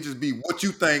portrayal. Like it just be what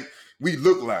you think we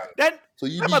look like." That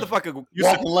motherfucker used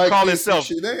to call himself.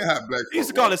 He used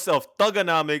to call himself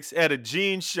Thugonomics. Had a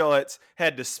jean shorts.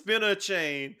 Had the spinner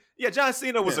chain. Yeah, John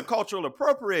Cena was a cultural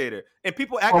appropriator, and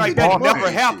people act like that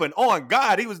never happened. On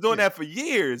God, he was doing that for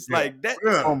years. Yeah. Like that.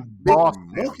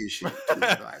 Monkey shit.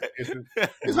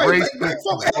 It's like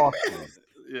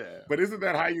yeah, but isn't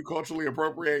that how you culturally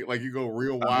appropriate? Like you go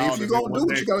real wild. I mean, if you gonna do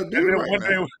what you gotta do, right, one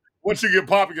day, once you get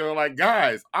popular, like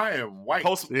guys, I am white. The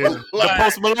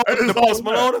Post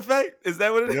Malone effect? Is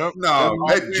that what it is? Yep. No,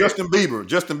 Justin Bieber.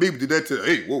 Justin Bieber did that too.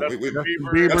 Hey, whoa, wait.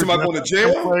 That's somebody going to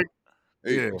jail.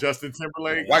 Hey, Justin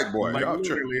Timberlake, white boy. Like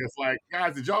literally, it's like,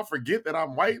 guys, did y'all forget that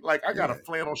I'm white? Like I got a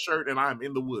flannel shirt and I'm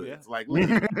in the woods. Yeah. Like,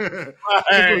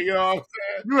 hey, you know what I'm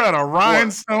saying? You had a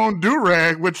rhinestone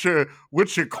do-rag with your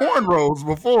cornrows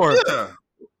before. Yeah.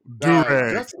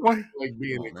 Do-rag. That's like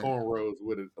being in cornrows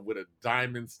with a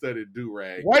diamond-studded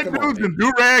do-rag. White dudes and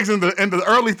do-rags in the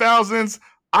early thousands.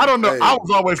 I don't know. Hey. I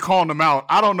was always calling them out.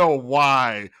 I don't know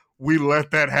why we let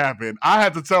that happen. I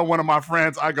had to tell one of my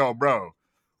friends, I go, bro.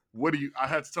 I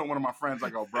had to tell one of my friends, I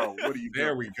go, bro, what do you do?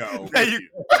 There we go.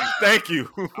 Thank you.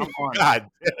 I'm on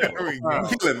God damn. There we go.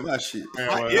 Killing my shit. Man,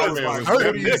 I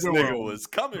heard this nigga was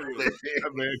coming with it.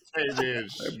 That man came in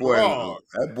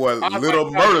That boy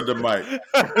little murdered the mic.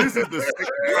 This is the second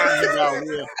time you got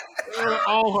real.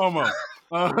 All homo.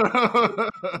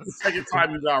 The second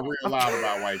time you got real loud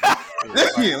about white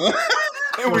people.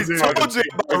 And we told you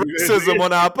about racism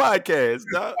on our podcast,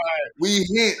 dog. We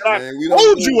hint, man. We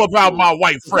told you about my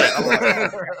white friend.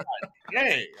 Dang.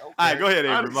 Okay. All right, go ahead,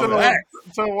 Avery.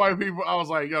 Tell white people, I was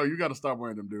like, yo, you got to stop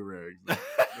wearing them do-rags.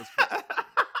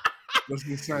 That's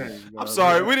insane. I'm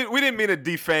sorry. We didn't mean to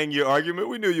defang your argument.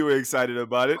 We knew you were excited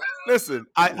about it. Listen,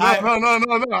 no.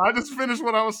 I just finished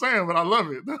what I was saying, but I love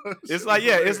it. It's like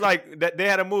that. They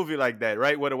had a movie like that,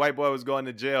 right? Where the white boy was going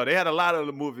to jail. They had a lot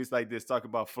of movies like this talking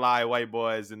about fly white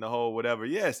boys and the whole whatever.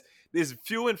 Yes, there's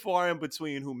few and far in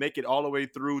between who make it all the way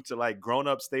through to like grown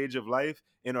up stage of life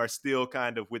and are still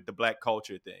kind of with the black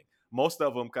culture thing. Most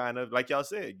of them kind of, like y'all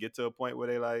said, get to a point where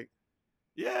they like,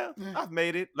 yeah, I've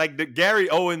made it. Like the Gary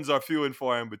Owens are few and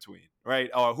far in between, right?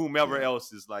 Or whomever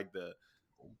else is like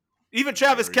even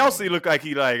Travis Kelce look like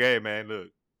he like, hey man, look,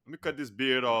 let me cut this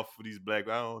beard off for these black.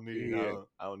 I don't need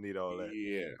all that.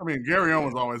 Yeah. I mean, Gary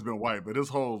Owens always been white, but his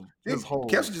whole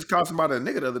Kelce just called somebody a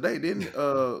nigga the other day, didn't he?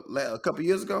 A couple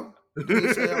years ago. Didn't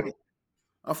he say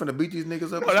I'm finna beat these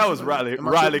niggas up? Oh, that was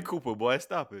Riley Cooper, boy.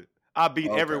 Stop it. I beat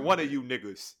every one of you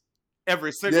niggas.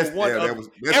 Every single one of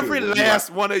every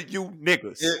last one of you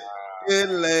niggas.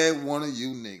 Every last one of you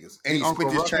niggas. And he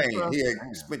spent his chain.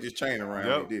 He spent his chain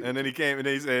around. Yep. And then he came and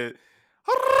he said,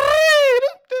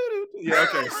 yeah,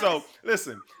 okay. So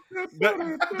listen. The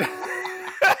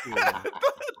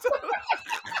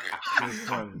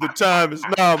time is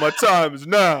now. My time is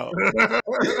now.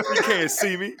 You can't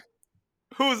see me.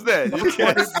 Who's that? You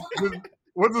can't.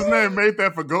 What's his name made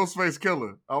that for Ghostface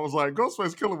Killer? I was like,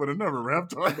 Ghostface Killer would have never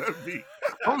rapped on that beat.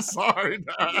 I'm sorry. See,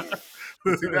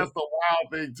 that's the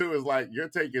wild thing too. Is like you're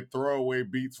taking throwaway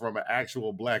beats from an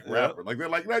actual black rapper. Like they're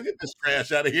like, "No, get this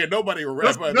trash out of here. Nobody will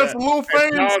rap about that." That's Lil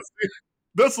Fame.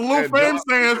 That's Lil Fame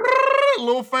saying,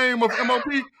 "Lil Fame of MOP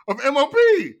of MOP."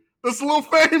 That's Lil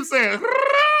Fame saying,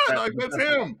 like that's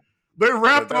him. They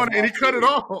rapped on it and he cut it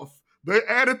off. They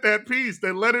added that piece.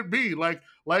 They let it be like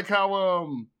how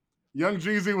Young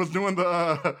Jeezy was doing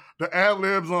the ad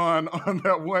libs on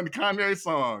that one Kanye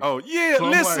song. Oh yeah, So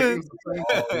I'm listen.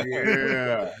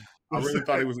 Yeah. I really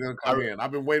thought he was going to come in.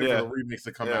 I've been waiting for the remix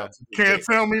to come out. Can't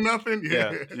tell me nothing.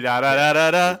 Yeah. Da da da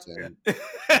da da.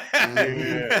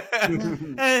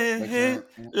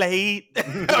 Late.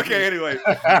 Okay. Anyway.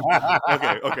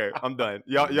 Okay. I'm done.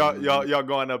 Y'all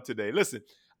going up today. Listen,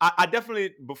 I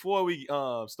definitely, before we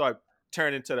start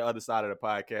turning to the other side of the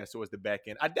podcast towards the back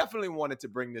end, I definitely wanted to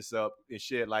bring this up and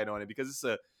shed light on it because it's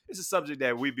a subject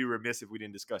that we'd be remiss if we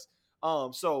didn't discuss.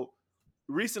 So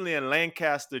recently in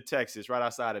Lancaster, Texas, right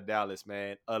outside of Dallas,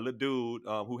 man, a little dude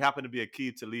who happened to be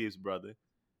Aqib Talib's brother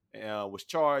was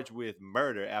charged with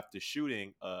murder after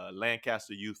shooting a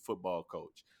Lancaster youth football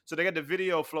coach. So they got the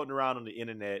video floating around on the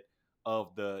internet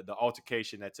of the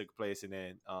altercation that took place, and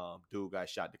then dude got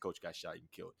shot, the coach got shot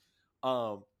and killed.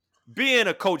 Being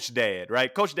a coach dad,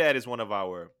 right? Coach dad is one of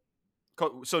our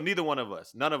so neither one of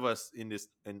us, none of us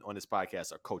on this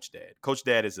podcast are coach dad. Coach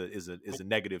dad is a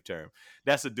negative term.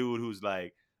 That's a dude who's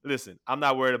like, listen, I'm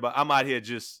not worried about. I'm out here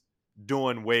just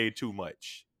doing way too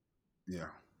much. Yeah,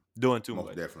 doing too most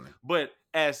much. Definitely. But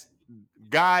as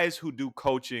guys who do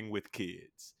coaching with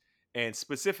kids, and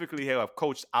specifically have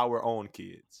coached our own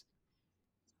kids,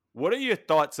 what are your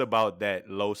thoughts about that,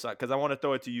 Los? Because I want to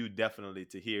throw it to you definitely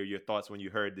to hear your thoughts when you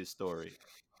heard this story.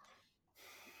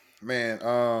 Man,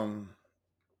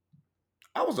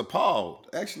 I was appalled,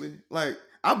 actually. Like,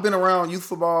 I've been around youth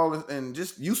football and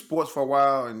just youth sports for a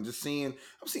while and just I've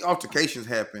seen altercations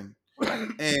happen.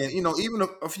 And, even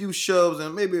a few shoves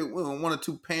and maybe one or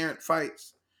two parent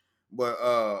fights. But,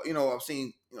 I've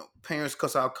seen, parents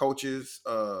cuss out coaches.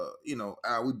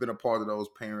 We've been a part of those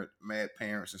mad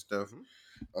parents and stuff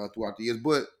throughout the years.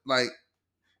 But, like,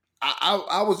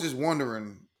 I was just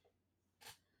wondering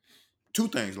two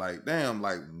things. Like, damn,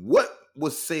 like, what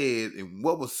was said and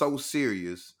what was so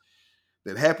serious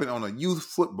that happened on a youth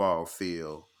football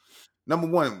field? Number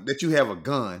one, that you have a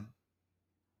gun,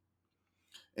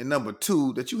 and number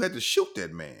two, that you had to shoot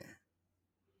that man.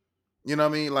 You know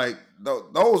what I mean? Like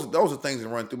those are things that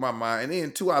run through my mind. And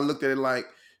then two, I looked at it like,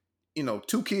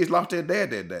 two kids lost their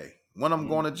dad that day. One of them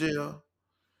going to jail,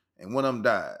 and one of them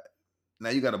died. Now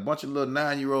you got a bunch of little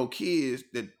 9-year-old kids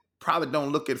that probably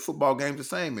don't look at football games the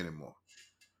same anymore.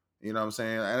 You know what I'm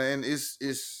saying? And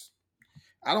it's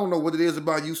I don't know what it is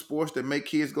about youth sports that make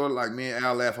kids go, like me and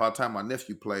Al laugh all the time. My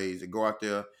nephew plays and go out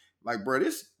there like, bro,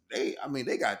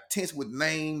 they got tents with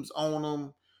names on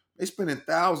them. They spending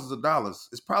thousands of dollars.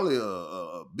 It's probably a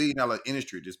 $1 billion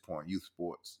industry at this point, youth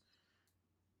sports.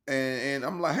 And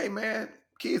I'm like, hey man,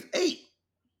 kids 8,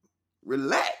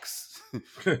 relax. You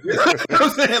know what I'm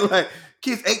saying? Like,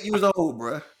 kids 8 years old,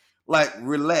 bro. Like,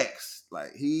 relax.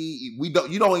 Like, you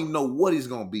don't even know what he's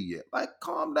gonna be yet. Like,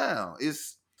 calm down.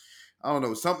 I don't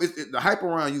know. The hype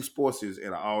around youth sports is at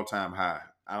an all-time high.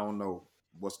 I don't know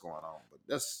what's going on, but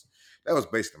that was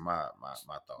basically my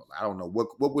thought. I don't know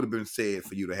what would have been said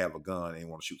for you to have a gun and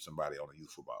want to shoot somebody on a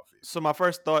youth football field. So my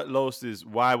first thought, Los, is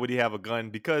why would he have a gun?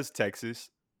 Because Texas,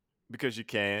 because you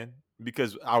can,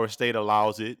 because our state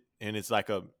allows it, and it's like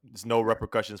there's no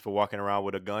repercussions for walking around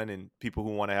with a gun, and people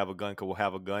who want to have a gun will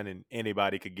have a gun, and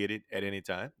anybody could get it at any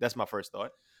time. That's my first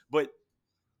thought. But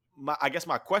I guess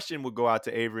my question would go out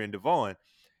to Avery and Devon,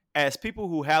 as people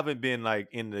who haven't been like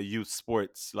in the youth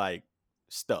sports like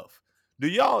stuff. Do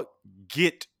y'all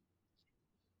get?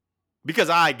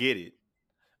 Because I get it.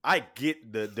 I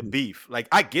get the beef. Like,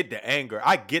 I get the anger.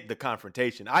 I get the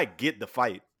confrontation. I get the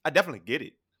fight. I definitely get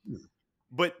it.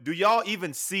 But do y'all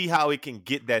even see how it can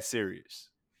get that serious?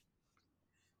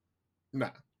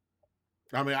 Nah.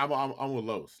 I mean, I'm with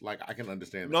Los. Like, I can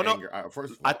understand the anger.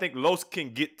 First of all, I think Los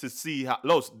can get to see how.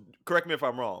 Los, correct me if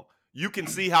I'm wrong. You can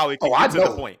see how it can get to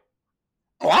the point.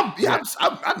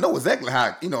 I know exactly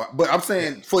how, but I'm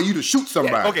saying for you to shoot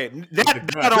somebody. Yeah, okay,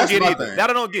 that I don't get either.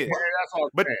 That I don't get. Yeah, that's all.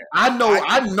 But I know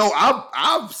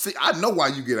why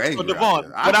you get angry. So Devon,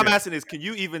 what I'm asking is, can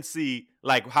you even see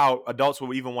like how adults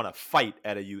will even want to fight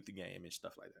at a youth game and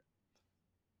stuff like that?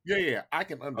 Yeah, I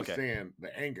can understand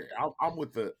the anger. I'm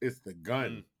with it's the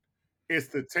gun. It's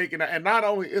the taking, and not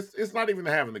only it's not even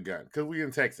having the gun, because we in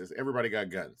Texas, everybody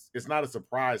got guns. It's not a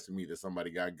surprise to me that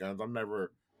somebody got guns. I'm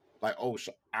never like, oh,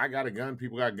 I got a gun.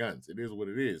 People got guns. It is what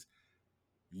it is.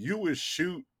 You would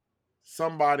shoot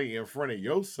somebody in front of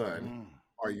your son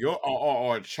or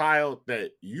a child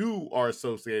that you are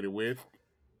associated with,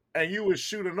 and you would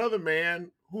shoot another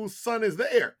man whose son is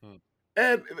there.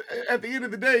 And at the end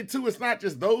of the day, too, it's not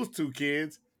just those two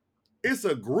kids. It's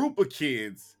a group of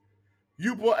kids.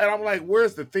 You pull, and I'm like,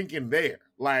 where's the thinking there?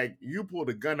 Like, you pulled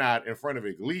a gun out in front of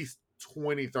at least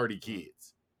 20, 30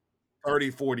 kids,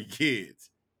 30, 40 kids,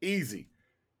 easy,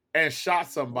 and shot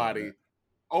somebody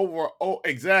over on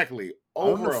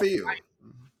the field.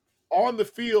 On the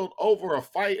field over a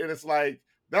fight. And it's like,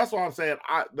 that's why I'm saying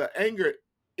the anger,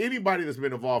 anybody that's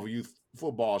been involved with youth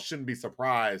football shouldn't be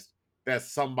surprised that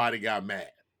somebody got mad.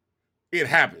 It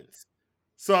happens.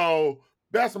 So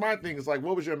that's my thing. It's like,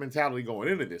 what was your mentality going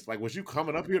into this? Like, was you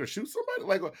coming up here to shoot somebody?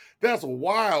 Like, that's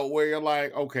wild where you're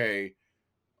like, okay,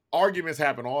 arguments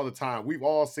happen all the time. We've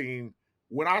all seen,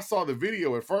 when I saw the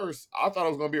video at first, I thought it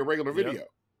was going to be a regular video. Yep.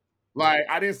 Like,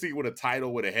 I didn't see it with a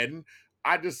title, with a heading.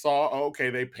 I just saw, okay,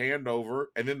 they panned over,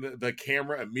 and then the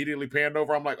camera immediately panned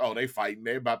over. I'm like, oh, they fighting.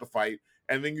 They about to fight.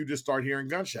 And then you just start hearing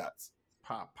gunshots.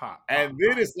 Pop, pop. And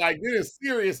then it's like, then it's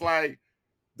serious. Like,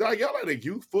 dog, y'all at a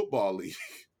youth football league.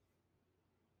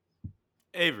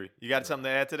 Avery, you got something to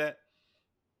add to that?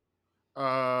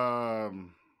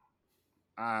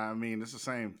 I mean, it's the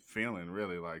same feeling,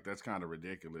 really. Like, that's kind of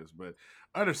ridiculous. But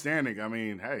understanding, I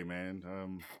mean, hey,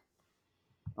 man,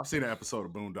 I've seen an episode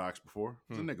of Boondocks before.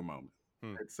 It's a nigga moment.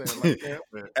 I'd say it like that,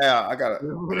 but... Al, I got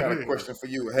a question for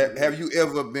you. Have you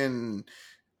ever been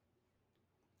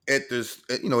at this,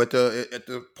 at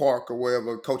the park or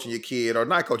wherever, coaching your kid or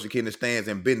not coaching your kid in the stands,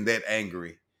 and been that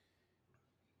angry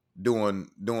doing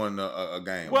a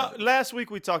game? Well, last week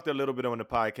we talked a little bit on the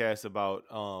podcast about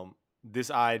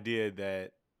this idea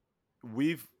that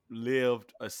we've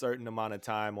lived a certain amount of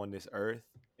time on this earth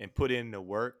and put in the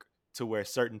work to where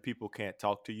certain people can't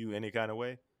talk to you any kind of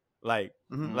way. Like,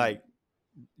 like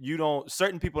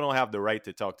certain people don't have the right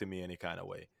to talk to me any kind of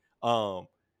way.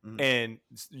 And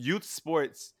youth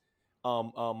sports,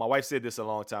 my wife said this a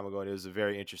long time ago, and it was a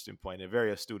very interesting point, a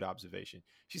very astute observation.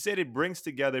 She said it brings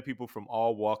together people from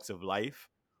all walks of life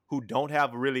who don't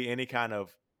have really any kind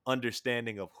of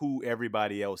understanding of who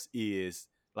everybody else is,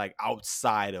 like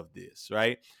outside of this,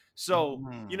 right? So,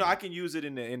 I can use it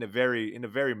in a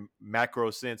very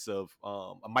macro sense of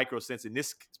a micro sense in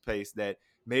this space, that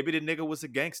maybe the nigga was a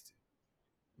gangster.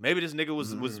 Maybe this nigga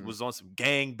was on some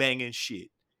gang banging shit.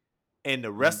 And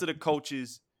the rest of the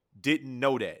coaches didn't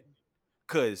know that,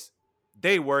 because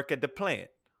they work at the plant,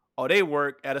 or they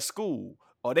work at a school,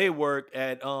 or they work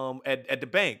at the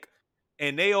bank.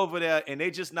 And they over there, and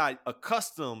they just not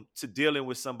accustomed to dealing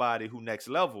with somebody who next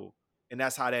level. And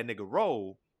that's how that nigga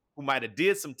roll, who might have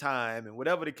did some time and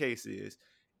whatever the case is.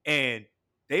 And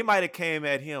they might have came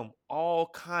at him all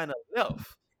kind of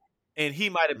left. And he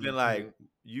might have been like,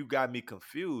 you got me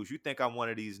confused. You think I'm one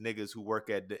of these niggas who work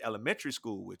at the elementary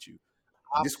school with you.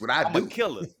 This is what I'm a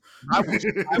killer.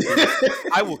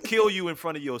 I will kill you in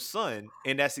front of your son.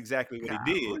 And that's exactly what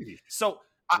he did. So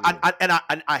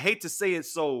I hate to say it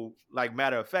so like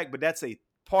matter of fact, but that's a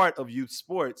part of youth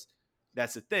sports.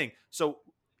 That's a thing. So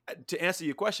to answer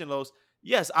your question, Los,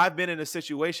 yes, I've been in a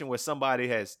situation where somebody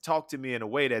has talked to me in a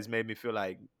way that's made me feel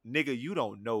like, nigga, you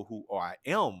don't know who I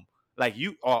am. Like,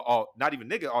 you or not even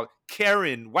nigga, or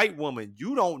Karen, white woman,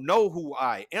 you don't know who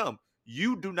I am.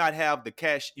 You do not have the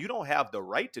cash. You don't have the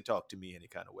right to talk to me any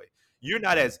kind of way. You're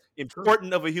not as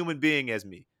important of a human being as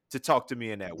me to talk to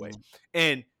me in that way.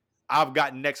 And I've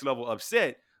gotten next level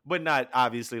upset, but not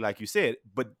obviously like you said.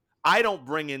 But I don't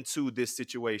bring into this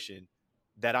situation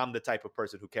that I'm the type of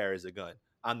person who carries a gun.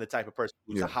 I'm the type of person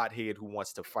who's a hothead who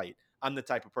wants to fight. I'm the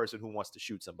type of person who wants to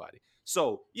shoot somebody.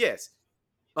 So yes,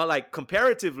 like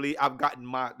comparatively, I've gotten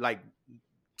my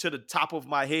to the top of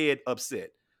my head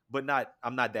upset, but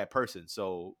I'm not that person.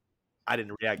 So I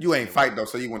didn't react. You ain't fight though,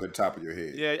 so you went to the top of your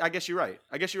head. Yeah, I guess you're right.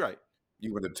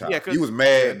 You went to the top. Yeah, you was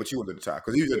mad, but you went to the top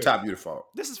because you was the top. You the fault.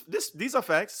 These are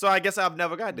facts. So I guess I've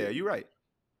never got there. You're right.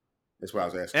 That's what I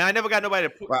was asking. And I never got nobody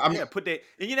to put that.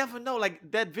 And you never know. Like,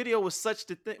 that video was such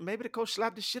the thing. Maybe the coach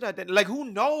slapped the shit out of that. Like, who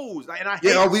knows? Like, and I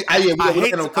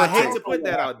hate to put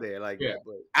that out there. Like,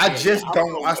 but, I just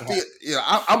don't. I still,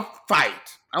 I'm fight.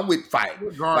 I'm with fight.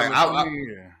 Like,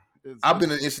 I've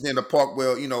been in an incident in the park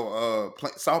where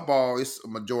softball is a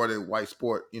majority white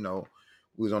sport. We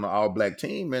was on an all black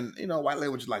team, and white lady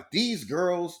was just like, these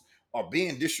girls are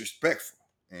being disrespectful,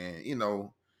 and of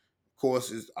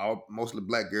course, it's mostly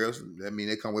black girls. I mean,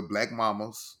 they come with black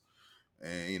mamas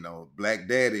and, black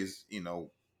daddies,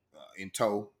 in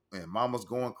tow. And mama's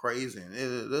going crazy.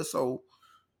 And they're so,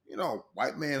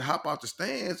 white men hop out the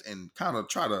stands and kind of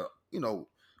try to,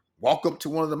 walk up to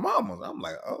one of the mamas. I'm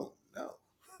like, oh, no.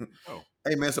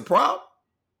 Hey, man, it's a problem.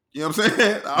 You know what I'm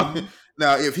saying?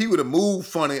 Now, if he would have moved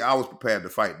funny, I was prepared to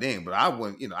fight then. But I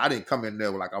wouldn't, I didn't come in there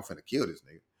like, I'm finna kill this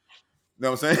nigga. You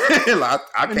know what I'm saying? Like,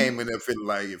 I came in there feeling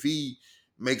like if he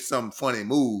makes some funny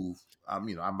move,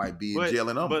 I might be in But- jail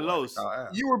and but Los,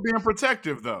 You were being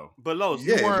protective though. But Los,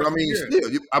 You yeah, weren't- but I mean, yeah.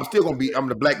 still, I'm still gonna be. I'm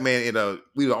the black man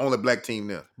we the only black team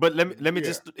there. but let me Yeah.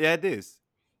 just add this.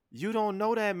 You don't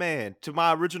know that man. To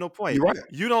my original point, You're right.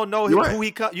 you don't know You're who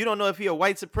he. You don't know if he a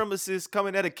white supremacist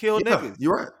coming there to kill Yeah, niggas.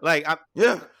 you're right. Like,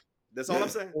 Yeah, that's all Yeah. I'm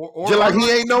saying. Or just like he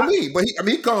ain't know me, but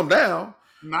he calmed down.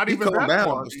 Not he even calmed that down,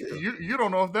 far. but still. You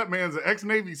don't know if that man's an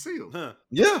ex-Navy SEAL. Huh.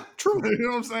 Yeah, true. You know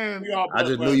what I'm saying? We all- I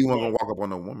just but- knew you but- weren't gonna walk up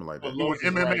on a woman like But that. Los is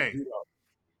MMA. right,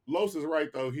 Los is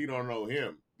right though. He don't know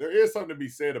him. There is something to be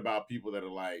said about people that are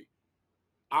like,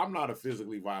 I'm not a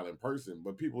physically violent person,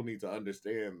 but people need to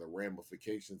understand the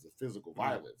ramifications of physical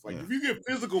violence. Like Yeah. if you get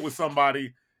physical with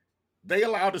somebody, they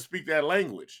allowed to speak that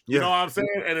language. You Yeah. know what I'm saying?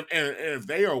 And if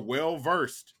they are well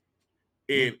versed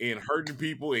in hurting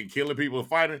people and killing people and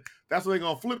fighting, that's what they're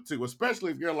gonna flip to.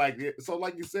 Especially if you're like, so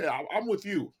like you said, I'm with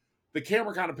you. The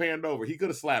camera kind of panned over. He could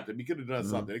have slapped him. He could have done Mhm.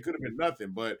 something. It could have been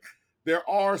nothing. But there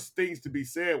are things to be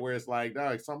said where it's like,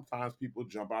 dog, sometimes people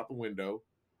jump out the window,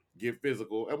 get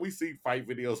physical, and we see fight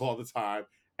videos all the time,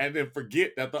 and then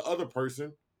forget that the other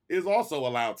person is also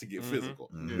allowed to get Mhm. physical.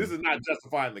 Mhm. This is not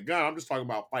justifying the gun. I'm just talking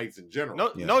about fights in general.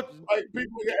 No, Yeah. no. Like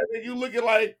people, and then you look at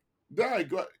like,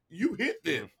 dog, you hit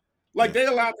them. Like Yeah. they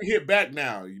allowed to hit back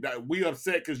now. We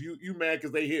upset because you mad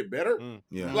because they hit better.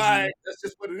 Yeah. Like that's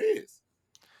just what it is.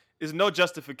 There's no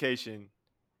justification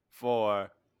for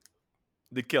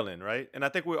the killing, right? And I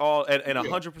think we're all in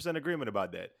 100% agreement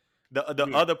about that. The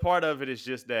other part of it is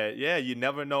just that, yeah, you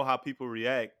never know how people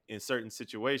react in certain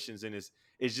situations, and it's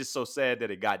just so sad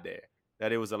that it got there,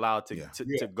 that it was allowed to Yeah.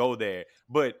 to go there.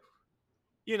 But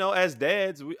you know, as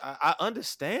dads, I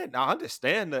understand. I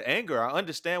understand the anger. I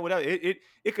understand whatever.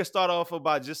 It could start off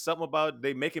about just something about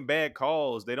they making bad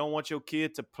calls. They don't want your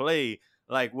kid to play.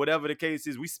 Like whatever the case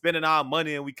is, we spending our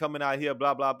money and we coming out here,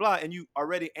 blah, blah, blah. And you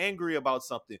already angry about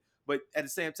something. But at the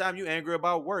same time, you angry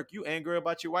about work. You angry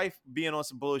about your wife being on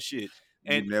some bullshit.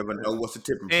 And you never know what's the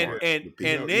tipping point. and with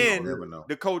people. then you never know.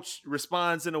 the coach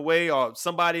responds in a way, or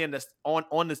somebody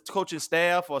on the coaching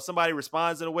staff, or somebody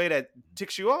responds in a way that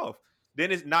ticks you off.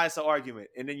 Then it's an argument,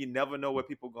 and then you never know where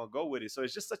people gonna go with it. So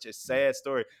it's just such a sad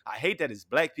story. I hate that it's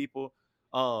black people,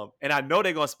 and I know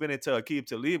they're gonna spin it to Aqib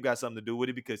Talib got something to do with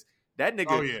it, because that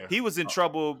nigga, he was in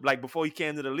trouble like before he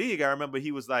came to the league. I remember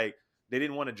he was like, they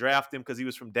didn't want to draft him because he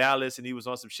was from Dallas and he was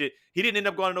on some shit. He didn't end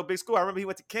up going to no big school. I remember he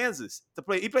went to Kansas to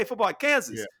play. He played football at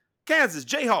Kansas, Kansas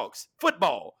Jayhawks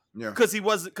football. Yeah. Because he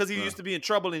used to be in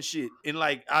trouble and shit. And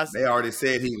like They already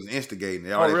said he was instigating.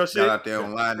 They Oh, already real got shit? out there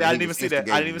online. Yeah, I he didn't even was see that. I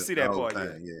instigating didn't even see the that whole part yet.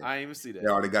 thing, yeah. I didn't even see that. They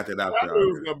already got that out I there. knew it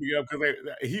was already. gonna be up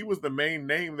because he was the main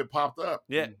name that popped up.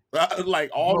 Yeah.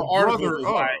 Like all the articles was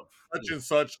like such and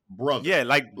such brother. Yeah,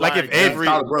 like if Like, Avery,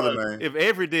 Solid brother, man. if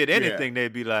Avery did anything,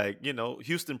 they'd be like, you know,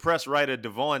 Houston press writer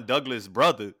Devon Douglas'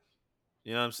 brother.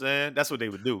 You know what I'm saying? That's what they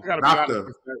would do. I gotta be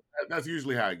honest, that's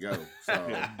usually how it goes. So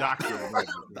Doctor.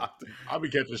 I'll be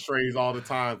catching strays all the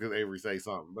time because Avery say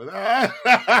something. But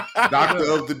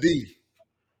Doctor of the D.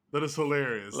 That is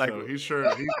hilarious. Like- Like he sure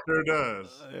does.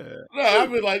 no,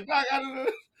 I'd be like,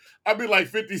 I'd be like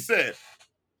 50 Cent.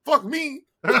 Fuck me.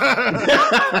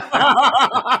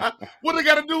 What they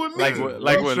got to do with me?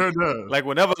 Like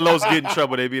whenever Los get in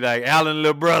trouble, they be like Allen,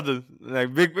 little brother,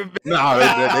 like big. No,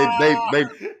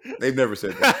 they've never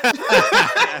said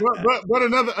that. but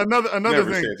another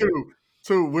Never thing said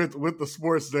too with the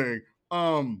sports thing.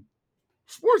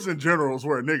 Sports in general is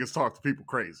where niggas talk to people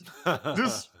crazy.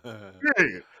 Just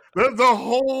period. That's the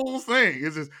whole thing.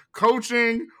 It's just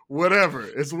coaching, whatever.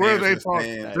 It's where they talk.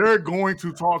 They're going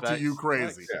to talk to you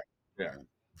crazy. Yeah.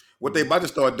 What they about to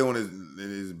start doing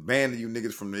is banning you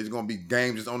niggas from. It's gonna be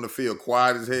games just on the field,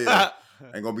 quiet as hell.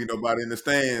 Ain't gonna be nobody in the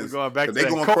stands. We're going back to they that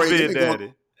going COVID crazy.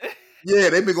 daddy. Yeah,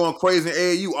 they've been going crazy in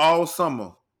AAU all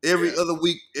summer. Every other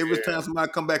week, every time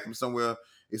somebody come back from somewhere,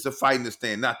 it's a fight in the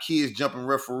stand. Now kids jumping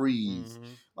referees.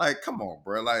 Like, come on,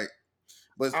 bro. Like,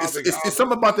 but it's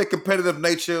something about that competitive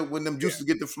nature when them juices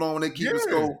get the flow and they keep it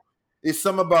score. It's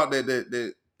something about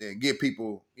that get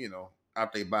people, you know,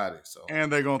 out their body. So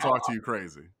and they're gonna talk to you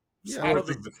crazy. Yeah, I don't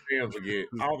think the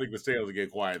stands will get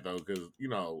quiet though, because you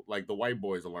know, like the white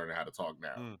boys are learning how to talk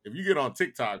now. If you get on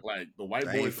TikTok, like the white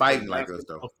they boys ain't fighting like us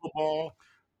though. Football,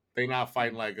 they not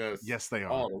fighting like us. Yes, they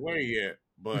are all the way yet,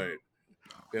 but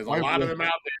there's a lot of them out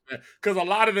there because a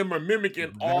lot of them are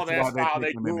mimicking all that style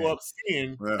they grew up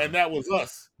seeing, and that was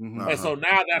us. And so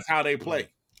now that's how they play.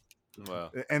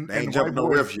 Well, and they ain't jumping no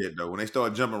refs yet though. When they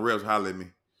start jumping refs, holler at me.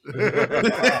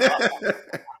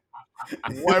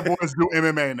 White boys do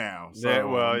MMA now. So yeah,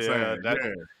 well, I'm saying,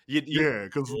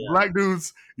 because black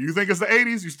dudes, you think it's the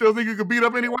 80s, you still think you could beat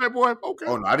up any white boy? Okay.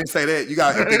 Oh no, I didn't say that. You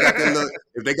got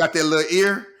if they got that little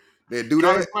ear, They do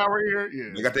that. Cauliflower ear?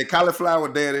 Yeah. They got their cauliflower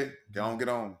daddy. Get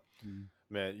on.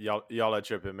 Man, y'all are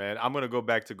tripping, man. I'm gonna go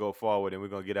back to Go Forward, and we're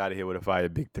gonna get out of here with a fire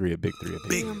big three, a big three, a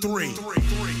big three.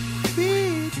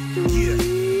 Big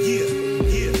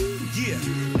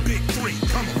Big three.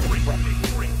 Come on.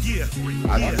 Yeah.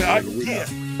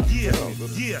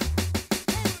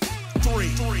 Three.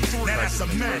 Now that's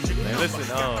some magic. Man, listen,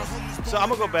 so I'm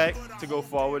gonna go back to Go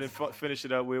Forward and finish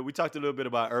it up with. We talked a little bit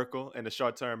about Urkel and the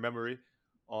short-term memory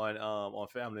on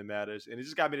Family Matters, and it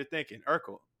just got me to thinking.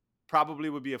 Urkel probably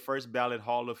would be a first ballot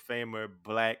Hall of Famer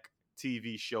black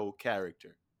TV show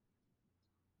character.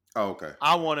 Oh, okay.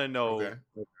 I want to know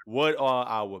what are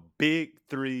our big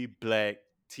three black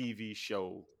TV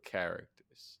show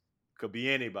characters. Could be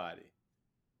anybody.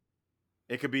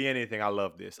 It could be anything. I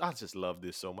love this. I just love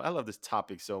this so much. I love this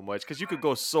topic so much because you could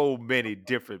go so many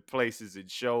different places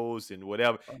and shows and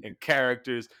whatever and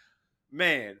characters.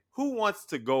 Man, who wants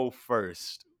to go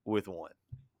first with one?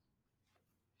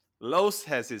 Los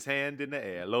has his hand in the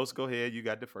air. Los, go ahead. You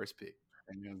got the first pick.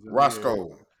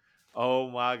 Roscoe. Oh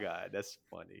my God, that's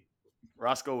funny.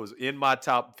 Roscoe was in my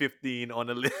top 15 on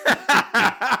the list.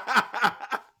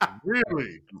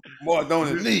 Really? More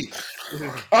than me.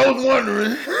 I was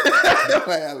wondering.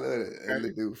 I love it.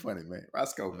 That dude funny, man.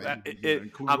 Roscoe, man.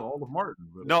 All of Martin.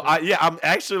 I'm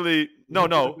actually no.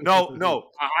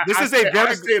 This is a very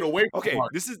I stayed away from okay.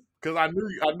 Martin This is because I knew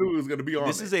it was going to be on.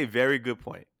 This is a very good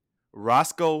point.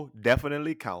 Roscoe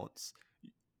definitely counts.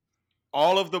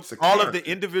 All of the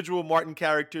individual Martin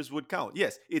characters would count.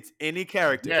 Yes, it's any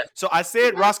character. Yeah. So I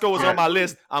said Roscoe was on my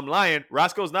list. I'm lying.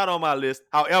 Roscoe's not on my list.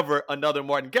 However, another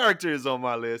Martin character is on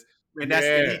my list. And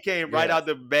he came right out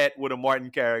the bat with a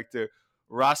Martin character.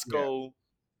 Roscoe,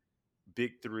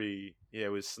 big three. Yeah,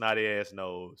 with snotty ass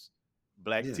nose.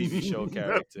 Black TV show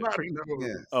character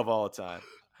of all time.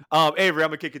 Avery, I'm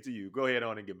gonna kick it to you. Go ahead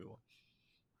on and give me one.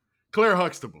 Claire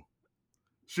Huxtable.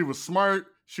 She was smart.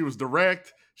 She was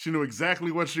direct. She knew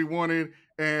exactly what she wanted,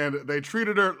 and they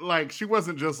treated her like she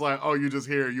wasn't just like, oh, you just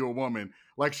here, you a woman.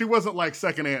 Like she wasn't like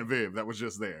second Aunt Viv that was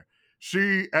just there.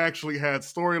 She actually had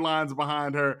storylines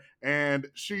behind her, and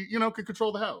she, could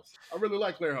control the house. I really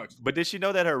like Claire Huxtable. But did she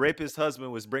know that her rapist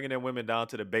husband was bringing them women down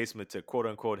to the basement to quote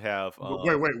unquote have?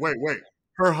 Wait.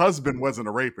 Her husband wasn't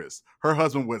a rapist. Her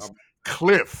husband was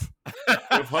Cliff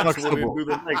Huxtable.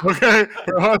 Okay,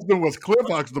 her husband was Cliff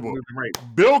Huxtable.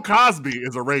 Bill Cosby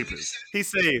is a rapist. He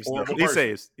saves. He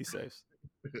saves.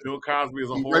 Bill Cosby is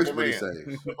a horrible man.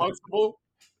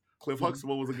 Cliff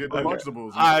Huxtable was a good man.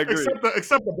 I agree.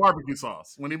 Except the barbecue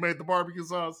sauce. When he made the barbecue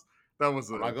sauce, that was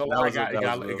it. It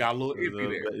got a little iffy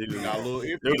there. It got a little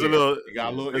iffy. It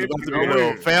got a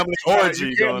little family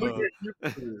orgy going on.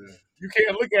 You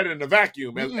can't look at it in a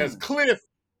vacuum. As Cliff,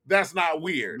 that's not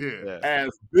weird. Yeah.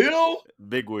 As Bill,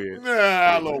 big weird.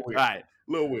 Nah, a little weird. All right.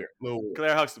 Little weird.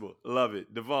 Claire Huxtable, love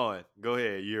it. Devon, go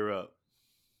ahead. You're up.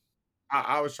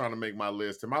 I was trying to make my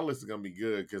list, and my list is gonna be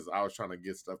good because I was trying to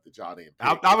get stuff that y'all didn't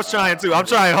pick. I was trying too. I'm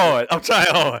trying hard. I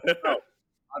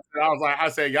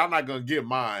said, y'all not gonna get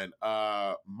mine.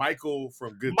 Michael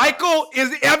from Good. Michael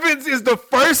Evans is the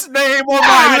first name on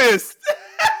my list.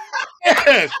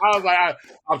 Yes, I was like,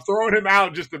 I'm throwing him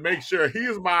out just to make sure he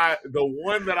is the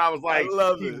one that I was like,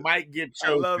 he might get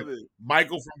chosen. I love it.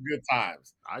 Michael from Good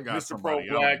Times. I got Mr. Pro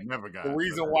Black. The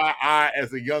reason why I,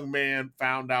 as a young man,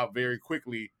 found out very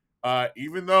quickly,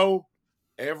 even though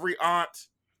every aunt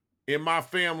in my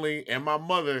family and my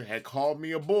mother had called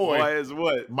me a boy. Boy is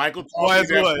what? Michael told me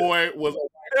that boy was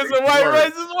a white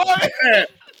racist boy.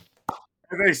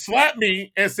 And they slapped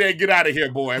me and said, "Get out of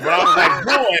here, boy." But I was like,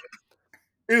 "Boy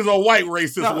is a white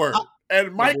racist word."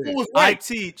 And Michael was right. I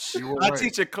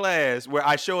teach a class where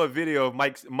I show a video of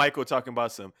Michael talking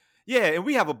about and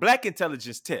we have a black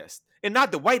intelligence test and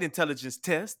not the white intelligence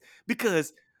test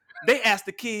because they asked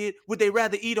the kid, would they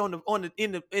rather eat at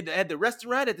the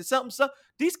restaurant at the something?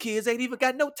 These kids ain't even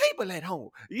got no table at home.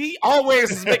 He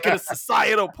always is making a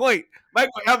societal point.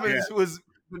 Michael Evans was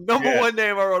the number one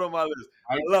name I wrote on my list.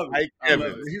 I love it.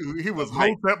 He was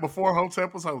Hotep before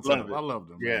Hotep was Hotep. I loved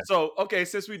him. Yeah. So, okay,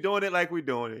 since we're doing it like we're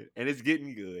doing it, and it's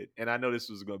getting good, and I know this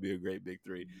was going to be a great big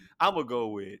three, I'm going to go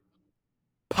with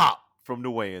Pop from the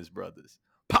Wayans Brothers.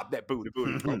 Pop that booty.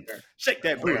 Shake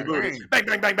that booty. Bang,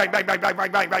 bang, bang, bang, bang, bang, bang,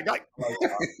 bang, bang, bang, bang.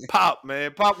 Pop,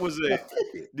 man. Pop was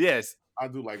yes. I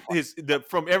do like Pop.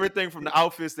 From everything from the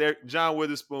outfits there, John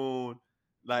Witherspoon.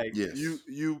 Like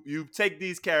you take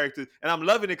these characters, and I'm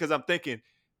loving it because I'm thinking,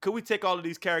 could we take all of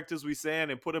these characters we saying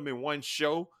and put them in one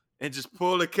show and just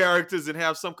pull the characters and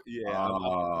have some? Yeah,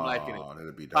 I'm liking it.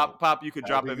 That'd be dope. Pop, you could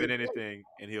drop him in anything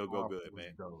and he'll go good,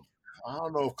 man. I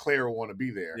don't know if Claire will want to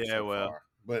be there. Yeah,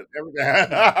 But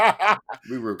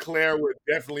We were Claire would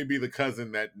definitely be the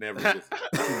cousin that never listens.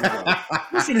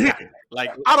 Listen here.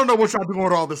 Like I don't know what y'all doing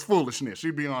with all this foolishness.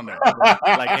 She'd be on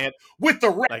that. With the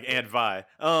rap. like Aunt Vi.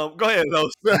 Go ahead,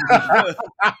 Los.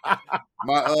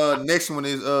 My next one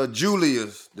is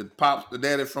Julius, the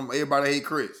daddy from Everybody Hate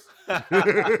Chris.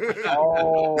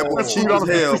 That was cheap as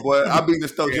hell, boy. I be in the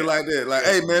store just like that. Like,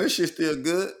 hey man, this shit still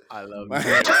good. I love Man.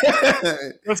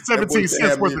 it. That's 17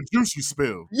 cents worth of juice you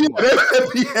spilled. Yeah, that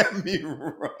be at me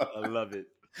rough. I love it.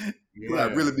 I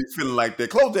really be feeling like that.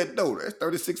 Close that door. That's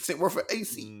 36 cents worth of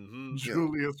AC. Mhm.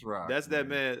 Julius Rock. That's that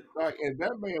man. Like, and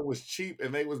that man was cheap,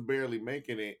 and they was barely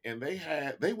making it, and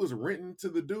they was renting to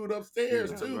the dude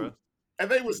upstairs too, bro. and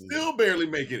they was still barely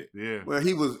making it. Yeah. Well,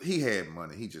 he had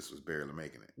money. He just was barely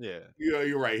making it. Yeah. Yeah,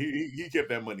 you're right. He kept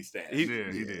that money stashed. He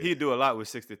did. He'd do a lot with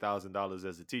 $60,000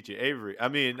 as a teacher. Avery. I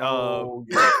mean,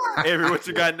 yeah. Avery, what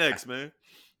you got next, man?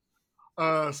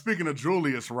 Speaking of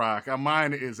Julius Rock,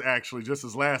 mine is actually just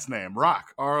his last name, Rock,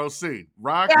 R-O-C.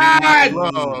 Rock. God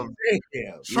Love.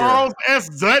 damn. Charles S.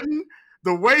 Dutton,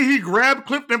 the way he grabbed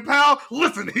Clifton Powell.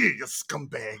 Listen here, you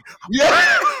scumbag.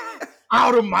 Yeah.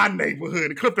 Out of my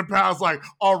neighborhood. And Clifton Powell's like,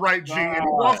 all right, G. And he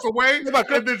walks away.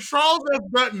 And then Charles S.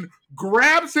 Dutton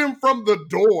grabs him from the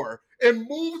door and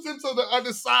moves him to the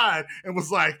other side and was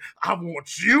like, I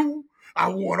want you. I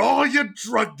want all your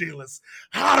drug dealers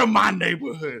out of my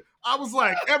neighborhood. I was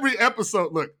like, every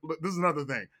episode, look, this is another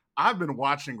thing. I've been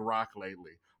watching Rock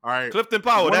lately. All right. Clifton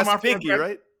Powell, One of that's my friends- Pinky,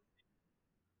 right?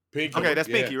 Pinky. Okay, that's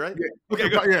yeah. Pinky, right? Yeah. Okay,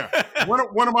 good. Yeah.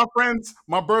 One of my friends,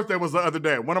 my birthday was the other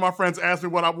day. One of my friends asked me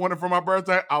what I wanted for my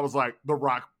birthday. I was like, the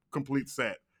Rock complete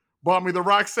set. Bought me the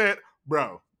Rock set.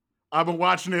 Bro, I've been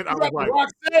watching it. I was like, Rock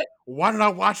set? why did I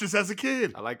watch this as a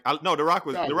kid? No, The Rock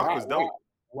was dope.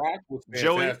 Rock was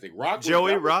Joey- fantastic. Rock,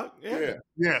 Joey Rock? Yeah.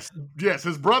 Yes.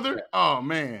 His brother. Oh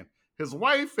man, his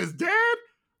wife, his dad.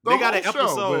 They got an whole show,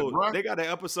 episode. but Rock- They got an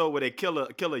episode where they kill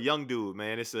a young dude.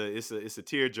 Man, it's a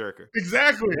tear jerker.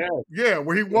 Exactly. Yeah,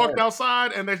 where he walked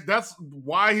outside, and that's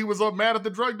why he was up mad at the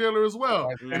drug dealer as well.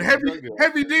 And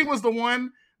Heavy D was the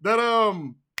one that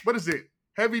what is it?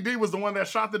 Heavy D was the one that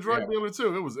shot the drug dealer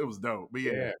too. It was dope. But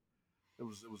yeah. It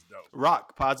was dope.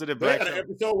 Rock, positive They black. had an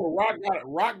episode where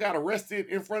Rock got arrested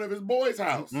in front of his boy's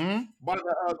house by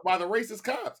the racist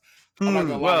cops. I'm not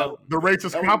gonna lie. Well, The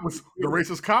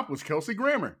racist cop was Kelsey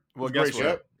Grammer. Well, It was a guess great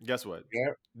what? show. Guess what?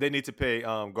 Yeah. They need to pay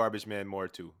Garbage Man more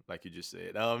too, like you just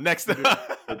said. Next,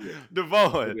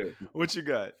 Devon, what you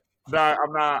got? Nah,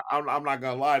 I'm not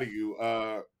gonna lie to you.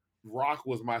 Rock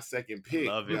was my second pick.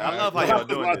 Love it. I love how y'all Rock was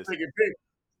doing my this. second pick.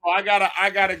 So I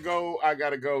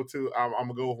gotta go to. I'm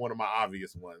gonna go with one of my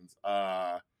obvious ones.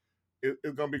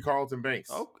 It's gonna be Carlton Banks.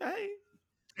 Okay.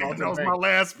 That was my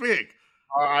last pick.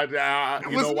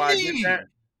 You know why I did that?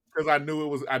 Because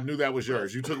I knew that was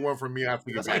yours. You took one from me. I took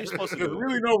it That's how back. you're supposed to There's do it.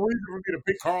 really no reason for me to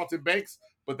pick Carlton Banks,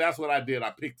 but that's what I did.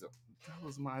 I picked him. That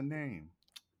was my name.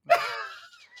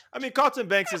 I mean, Carlton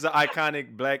Banks is an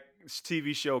iconic black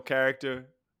TV show character.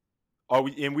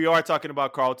 We are talking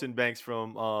about Carlton Banks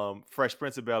from Fresh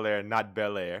Prince of Bel-Air, not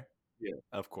Bel-Air. Yeah.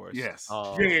 Of course. Yes.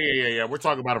 Yeah. We're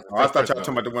talking about it. I thought y'all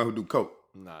talking about the one who do coke.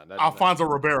 Nah, Alfonso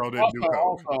Ribeiro didn't do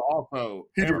coke. Also,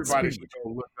 He did everybody speak. should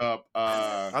go look up.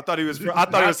 I thought he was. I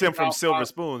thought it was him from Alfonso- Silver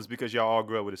Spoons because y'all all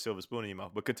grew up with a silver spoon in your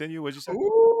mouth. But continue. What'd you say?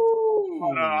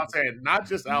 I'm saying not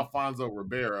just Alfonso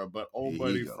Ribeiro, but old Here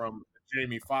buddy you go. from the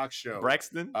Jamie Foxx show.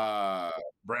 Braxton.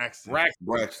 Braxton.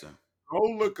 Braxton. Go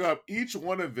look up. Each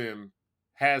one of them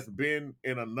has been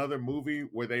in another movie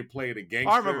where they played a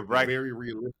gangster. I remember Braxton. Very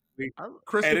realistically. And it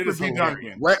Christopher is B.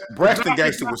 hilarious. Duncan. Braxton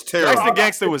Gangster was terrible. Braxton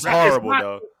Gangster was It's horrible not-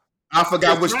 though. I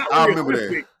forgot which. It's not I remember that.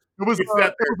 realistic. It was, It's that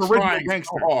it was they're original trying so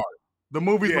gangsters. hard. The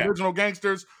movie's Yeah. original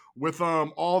gangsters with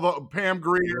all the Pam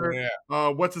Grier, Yeah.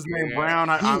 what's his name, Yeah. Brown.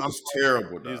 He I'm was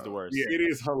terrible. He's dog. the worst. Yeah. It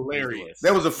is hilarious.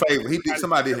 That was a favor.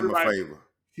 Somebody did him a Everybody- favor.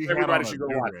 he had Everybody on should a go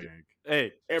watch do-rag. it.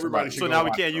 Hey, Everybody should so go now we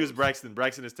watch can't use those. Braxton.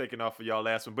 Braxton is taking off for y'all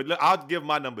last one, but look, I'll give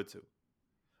my number two.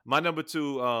 My number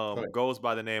two ahead. goes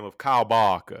by the name of Kyle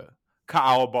Barker.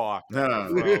 Kyle Barker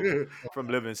Nah. from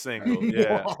Living Single.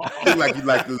 Yeah. You like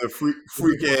the little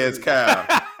freak ass cow.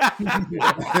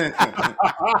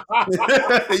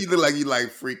 You look like you like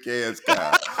freak ass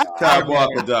cow. Kyle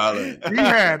Barker, darling.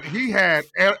 He had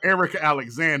Erica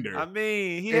Alexander. I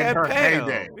mean, he In had her Pam.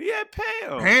 heyday. He had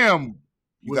Pam. Pam.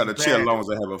 You was got to chill bad. long as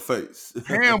I have a face.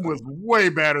 Pam was way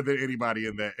better than anybody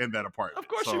in that apartment. Of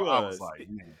course So she I was was. like,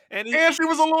 man. And And she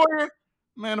was a lawyer.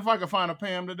 Man, if I could find a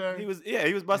Pam today. he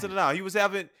was busting it out. He was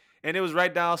having, and it was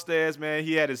right downstairs, man.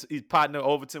 He had his partner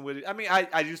Overton with it. I mean,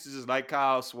 I used to just like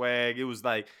Kyle's swag. It was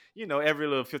like, every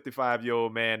little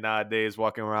 55-year-old man nowadays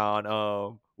walking around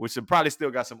which probably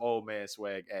still got some old man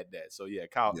swag at that. So yeah,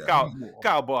 Yeah.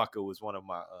 Kyle Barker was one of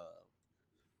my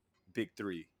big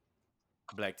 3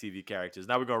 black TV characters.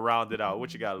 Now we're gonna round it out.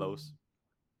 What you got, Los?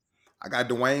 I got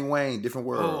Dwayne Wayne, Different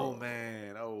World. Oh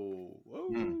man,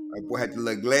 That boy had the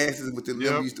little glasses with the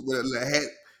little, used to wear a little hat.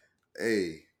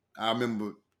 Hey, I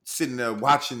remember sitting there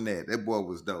watching that. That boy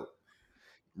was dope.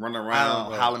 Running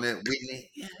around hollering at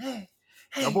Whitney.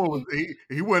 That boy was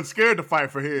he wasn't scared to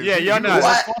fight for his. Yeah, y'all not.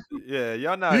 What? Yeah,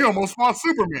 y'all not. He almost fought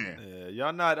Superman. Yeah,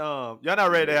 y'all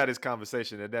not ready to have this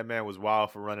conversation that man was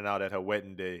wild for running out at her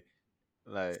wedding day.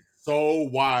 Like So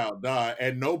wild,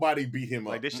 and nobody beat him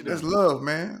up. like this shit. That's love,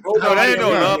 man. No, that ain't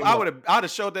no Yeah. love. I'd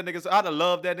have showed that nigga. I'd have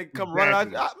loved that nigga come running out.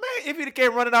 Exactly. Man, if he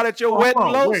came running out at your Hold wedding,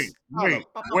 on, Los.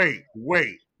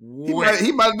 wait.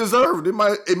 He might have deserved it.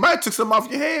 It might took some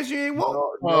off your hands you ain't want.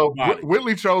 Nobody.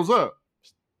 Whitley shows up.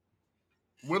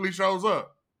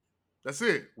 That's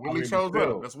it. Whitley mean, shows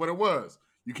still. up. That's what it was.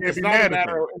 You can't It's be not, mad a at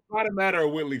matter, him. it's not a matter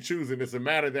of Whitley choosing. It's a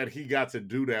matter that he got to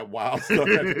do that wild stuff.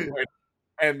 At the wedding.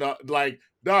 And like,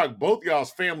 dog, both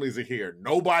y'all's families are here.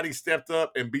 Nobody stepped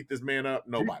up and beat this man up.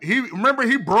 Nobody.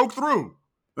 He broke through.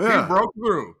 Yeah. He broke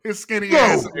through. His skinny Yo.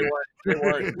 ass.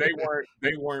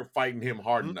 They weren't fighting him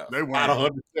hard enough. They weren't. I don't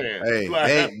understand. Hey,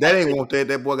 Like, that ain't want that.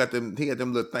 That boy got them. He got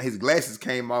them little things. His glasses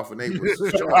came off and they was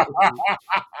short.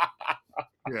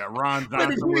 Yeah, Ron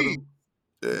Johnson with him.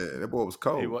 Yeah, that boy was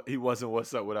cold. He wasn't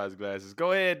what's up without his glasses.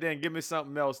 Go ahead then. Give me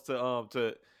something else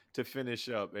to finish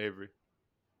up, Avery.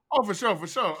 Oh, for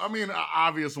sure. I mean, an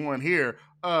obvious one here.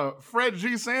 Fred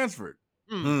G. Sansford.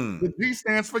 The G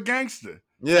stands for gangster.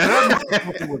 Yeah.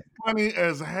 That was funny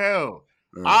as hell.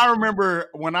 I remember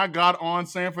when I got on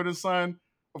Sanford and Son.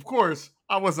 Of course,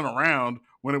 I wasn't around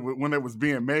when it was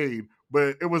being made,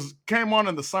 but it came on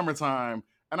in the summertime,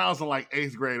 and I was in like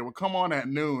 8th grade. It would come on at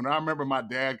noon. I remember my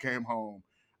dad came home,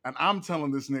 and I'm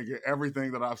telling this nigga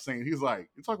everything that I've seen. He's like,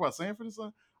 "You talk about Sanford and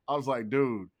Son?" I was like,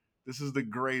 "Dude, this is the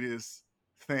greatest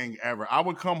thing ever." I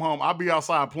would come home, I'd be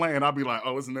outside playing, I'd be like,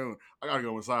 "Oh, it's noon. I gotta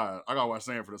go inside. I gotta watch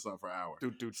Sanford and Son for an hour."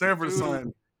 Sanford and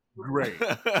Son, great.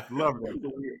 Love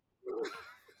that.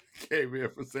 came here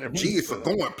for San G is for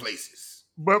going places.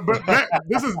 But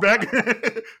this is back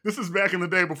this is back in the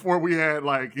day before we had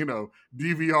like,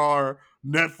 DVR,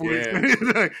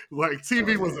 Netflix. Like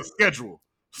TV was a schedule.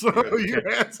 So you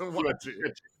had to watch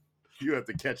it. You have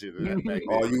to catch it. Back then.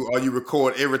 Or you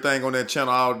record everything on that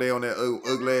channel all day on that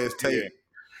ugly ass tape.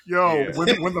 Yo, Yeah.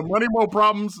 when the Money Mo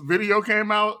Problems video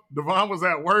came out, Devon was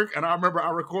at work, and I remember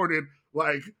I recorded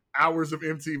like hours of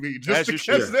MTV just As to you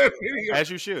catch should. that video. As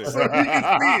you should. So you can see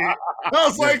it. I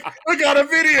was like, I got a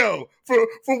video for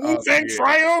Wu-Tang yeah.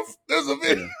 Triumph. There's a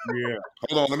video. Yeah,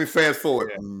 Hold on, let me fast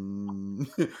forward.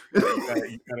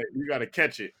 you gotta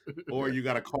catch it, or you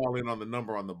gotta call in on the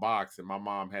number on the box. And my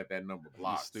mom had that number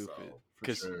blocked. Stupid. So, for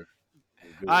 'Cause- sure.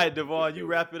 All right, Devon, you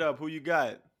wrap it up. Who you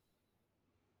got?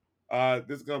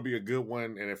 This is gonna be a good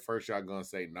one, and at first y'all gonna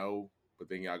say no, but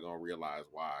then y'all gonna realize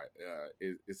why.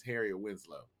 It's Harriet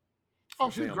Winslow. Oh,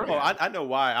 she's Family great. Oh, I know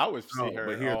why. I would see No, her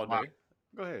but here's all why. day.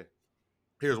 Go ahead.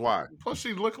 Here's why. Plus,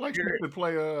 she looked like she could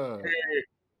play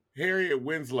Harriet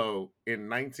Winslow in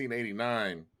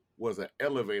 1989 was an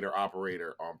elevator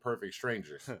operator on Perfect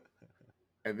Strangers.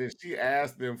 And then she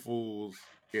asked them fools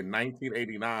in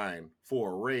 1989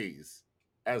 for a raise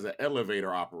as an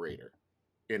elevator operator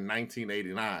in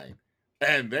 1989.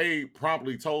 And they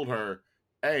promptly told her,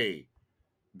 "Hey,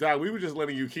 Doc, we were just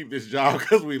letting you keep this job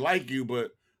because we like you,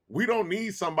 but we don't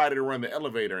need somebody to run the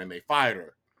elevator." And they fired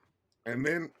her. And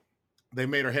then they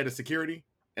made her head of security,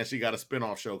 and she got a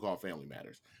spinoff show called Family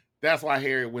Matters. That's why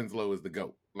Harriet Winslow is the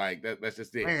GOAT. Like, that's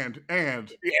just it. and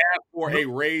She asked for a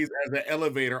raise as an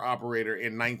elevator operator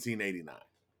in 1989.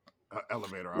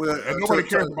 Elevator Well, operator. And nobody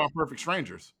cares tell- about Perfect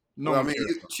Strangers. No Well, I one mean,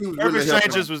 cares. she was Perfect really helping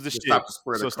Strangers was the to shit. stop the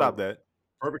spread So of stop COVID. that.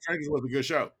 Perfect Strangers was a good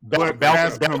show. But Belky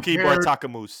as Boy compared-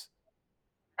 Takamoose.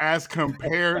 As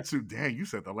compared to, dang, you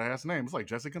said the last name. It's like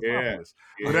Jessica Yeah. Gonzalez.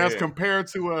 But as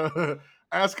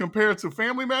compared to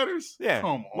Family Matters, Yeah,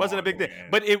 come wasn't a on, big thing. man.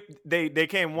 But they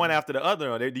came one after the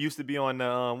other. They used to be on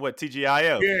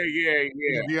TGIF.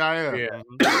 Yeah.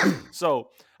 DIF. So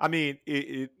I mean,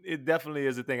 it definitely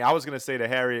is a thing. I was gonna say that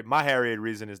Harriet. My Harriet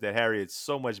reason is that Harriet's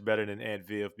so much better than Aunt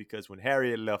Viv because when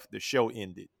Harriet left, the show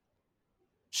ended.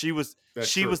 She was That's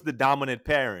she true. was the dominant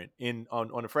parent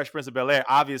on the Fresh Prince of Bel-Air.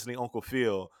 Obviously, Uncle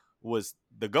Phil was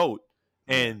the GOAT,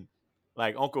 and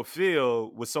like Uncle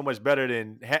Phil was so much better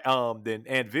than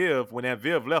Aunt Viv. When Aunt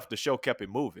Viv left, the show kept it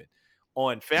moving.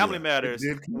 On Family Matters,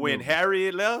 did keep when moving.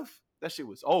 Harriet left, That shit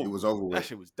was over. It was over That with.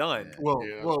 shit was done.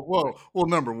 Yeah. Well.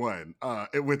 Number one,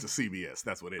 it went to CBS.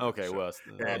 That's what it. Okay, show. well,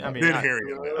 And I mean, then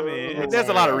Harry and them. I mean, there's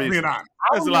a lot of Just being reasons. honest.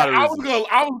 There's a lot of I was reasons.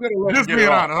 gonna let Just him get being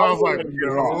it off. honest. I was gonna like, let him get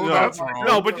it off. no, that's wrong.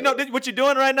 No, but you know what you're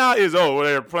doing right now is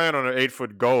they're playing on an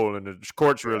 8-foot goal and the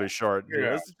court's really short.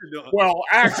 Yeah. That's what you're doing. Well,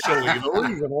 actually, the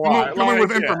reason why Coming with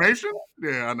yeah. information?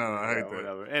 Yeah, I know. I hate that.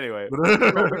 Whatever. Anyway, But,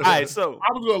 all right. So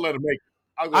I was gonna let him make it.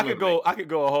 I could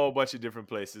go a whole bunch of different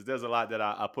places. There's a lot that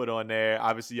I put on there.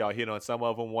 Obviously, y'all hit on some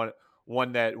of them.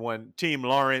 One Team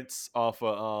Lawrence off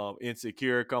of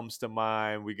Insecure comes to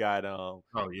mind. We got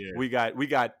we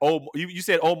got you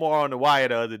said Omar on the wire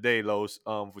the other day, Los,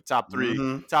 for top three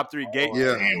gay.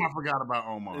 Yeah. Damn, I forgot about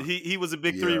Omar. He was a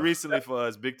big three recently for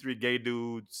us. Big three gay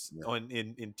dudes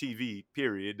in TV.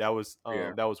 Period. That was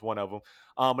one of them.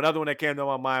 Another one that came to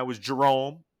my mind was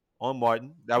Jerome on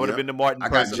Martin. That would have been the Martin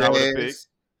person I would have picked.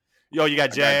 Yo, you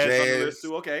got Jazz on the list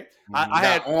too. Okay, I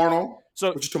had Arnold.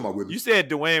 So what you talking about with you said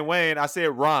Dwayne Wayne. I said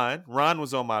Ron. Ron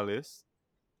was on my list.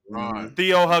 Ron.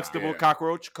 Theo Huxtable,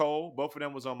 Cockroach Cole. Both of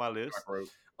them was on my list.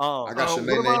 I got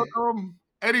what about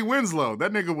Eddie Winslow?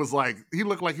 That nigga was like, he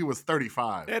looked like he was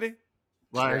 35. Eddie.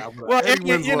 Like, well,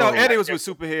 Eddie was with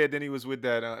Superhead, then he was with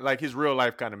that. Like his real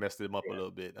life kind of messed him up a little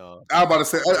bit. I was about to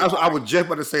say, I was just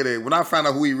about to say that when I found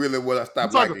out who he really was, I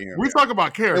stopped liking him. We talk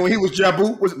about character. And when he was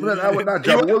Jabu, not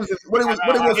Jabu. What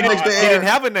was the next day? He didn't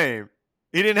have a name.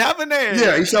 He didn't have a name.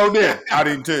 Yeah, he showed did. I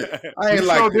didn't too. I ain't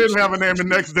like. He didn't have a name the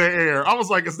next day air. I was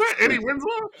like, is that Eddie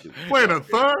Winslow playing a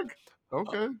thug?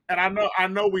 Okay. And I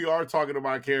know we are talking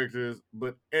about characters,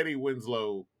 but Eddie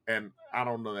Winslow, and I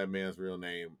don't know that man's real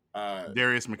name.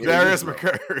 Darius McCurry. Darius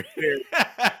McCurry.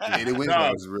 Eddie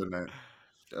Winslow is his real name.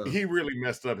 He really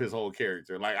messed up his whole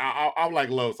character. Like I'm like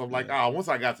Los. I'm like, once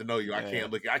I got to know you, I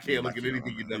can't look at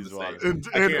anything you done to say.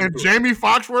 And Jamie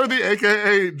Foxworthy,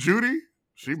 aka Judy,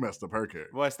 she messed up her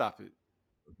character. Boy, stop it.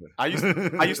 I used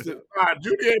to.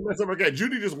 Judy ain't messed up her character.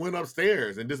 Judy just went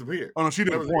upstairs and disappeared. Oh no, she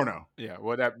did a porno. Yeah,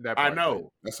 well that I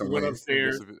know. That's went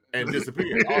upstairs and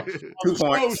disappeared. 2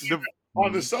 points.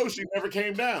 On the show, she never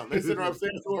came down. They sent her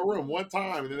upstairs to her room one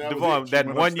time, and then that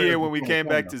one year when we came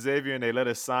back to Xavier and they let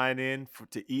us sign in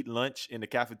to eat lunch in the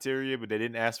cafeteria, but they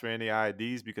didn't ask for any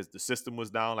IDs because the system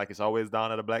was down, like it's always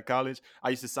down at a black college. I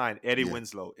used to sign Eddie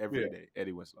Winslow every day.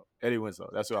 Eddie Winslow.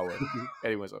 That's who I was.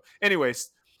 Eddie Winslow.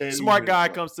 Anyways, smart guy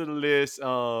comes to the list.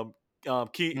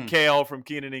 Kale from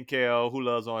Kenan and Kel, who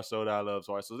loves orange soda, I love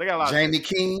orange soda. They got a lot. Jamie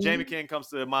King. Jamie King comes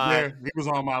to mind. Yeah, he was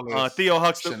on my list. Theo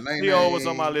Huxtable. Theo was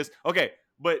on my list. Okay,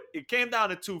 but it came down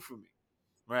to 2 for me,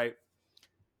 right?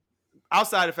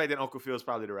 Outside the fact that Uncle Phil is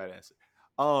probably the right answer.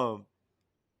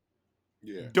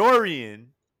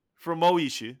 Dorian from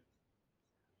Moesha.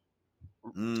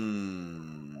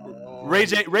 Ray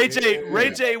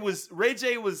J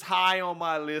was high on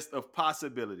my list of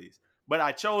possibilities, but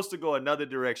I chose to go another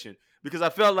direction because I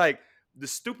felt like the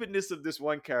stupidness of this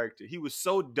one character. He was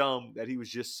so dumb that he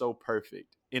was just so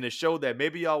perfect in a show that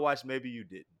maybe y'all watched, maybe you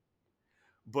didn't.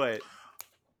 But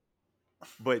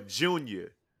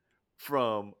Junior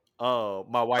from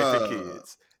My Wife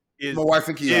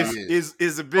and Kids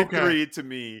is a big three to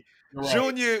me. Right.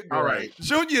 Junior, all right.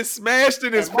 Junior smashed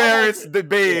in his parents'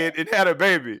 bed and had a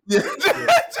baby.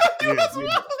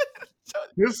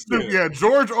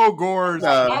 George O'Gore's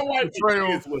My Wife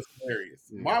and Kids was hilarious.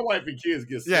 My Wife and Kids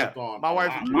get slept on. My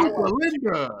wife,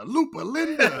 Lupa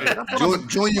Linda.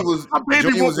 Junior was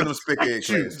in a spigot.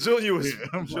 Junior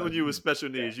was special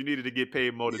needs. You needed to get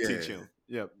paid more to teach him.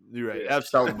 Yep, you're right.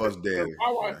 Absolutely.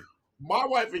 My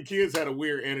Wife and Kids had a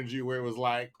weird energy where it was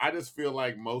like, I just feel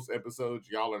like most episodes,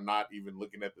 y'all are not even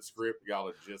looking at the script. Y'all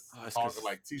are just talking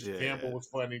like Tisha Campbell was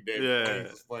funny. David Wayne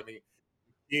was funny.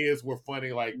 Kids were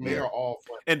funny. Like, they are all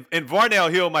funny. And Varnell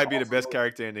Hill might be the best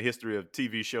character in the history of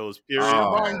TV shows, period.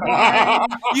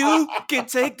 You can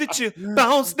take the chip,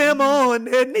 bounce them on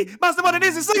their knee, bounce them on their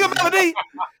knees and sing a melody.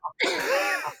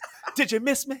 Did you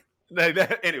miss me?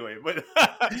 Anyway, but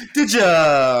did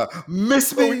you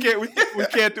miss me? We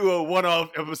can't do a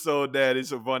one-off episode that is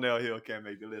so Varnell Hill can't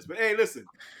make the list. But hey, listen.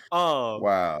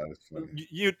 Wow, that's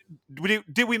funny.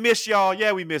 Did we miss y'all?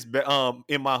 Yeah, we missed.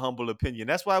 In my humble opinion,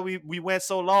 that's why we went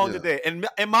so long today. And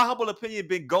in my humble opinion,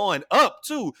 been going up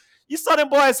too. You saw them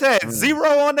boys had 0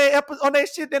 on their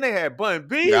shit. Then they had Bun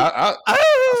B. Yeah,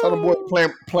 I saw the boy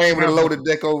playing with a loaded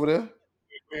deck over there.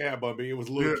 Yeah, but it was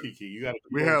Lil Kiki. You got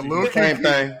we had Lil Kiki. Same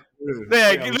thing.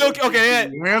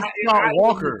 Lance Scott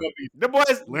Walker. The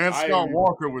boys. Lance Scott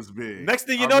Walker was big. Next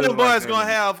thing you know, them boys gonna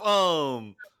have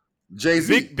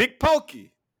Jay-Z. Big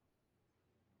Pokey.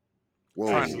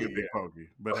 Whoa. Trying to get Big Pokey,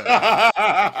 but you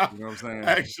know what I'm saying?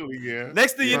 Actually, yeah.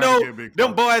 Next thing you know,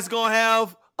 them boys gonna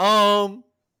have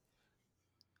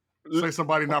Say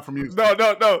somebody not from Houston. No.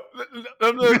 What's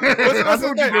That's the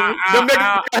what name? you do. Them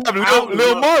niggas have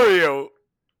Lil Mario.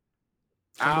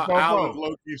 I was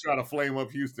low key trying to flame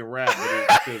up Houston rap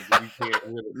because we can't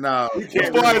really. No, We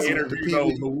can't really interview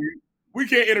those. We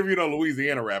can't interview no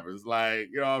Louisiana rappers, like,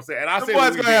 you know what I'm saying. And I The say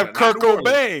boys gonna have Kirk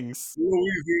Bangs.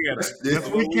 Louisiana. Yes,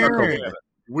 we can.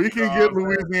 We can get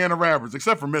Louisiana rappers,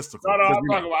 except for Mystical. No,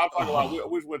 I'm talking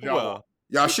about which one y'all want.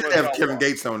 Y'all should have Kevin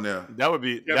Gates on there. That would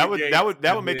be Kevin that would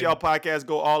Gates, make y'all podcast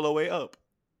go all the way up.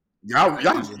 Y'all,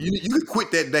 you could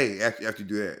quit that day after you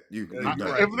do that.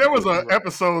 If there was an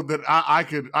episode that I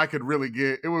could really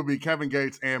get, it would be Kevin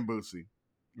Gates and Boosie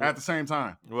at the same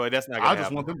time. Well, that's not gonna I just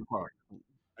happen. want them to party.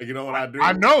 You know what I do?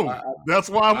 I know. That's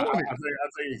why I want it. I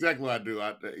tell you exactly what I do.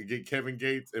 I get Kevin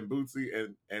Gates and Bootsy,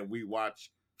 and we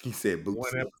watch. He said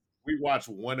Bootsy. We watch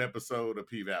one episode of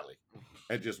P Valley,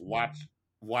 and just watch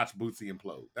Bootsy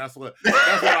implode. That's what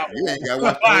I You ain't got to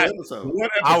watch one episode.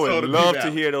 I would love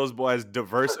to hear those boys'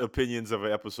 diverse opinions of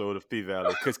an episode of P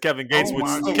Valley, because Kevin Gates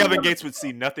would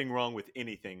see nothing wrong with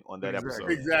anything on that episode.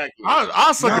 Exactly.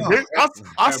 I suck a dick.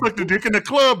 I sucked a dick in the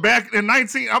club back in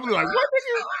 19. I'll be like, what?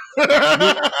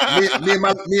 me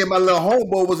and my little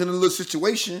homeboy was in a little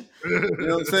situation. You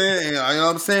know what I'm saying? And, you know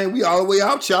what I'm saying? We all the way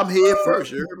out here. I'm head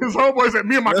first. His homeboy said,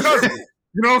 me and my cousin.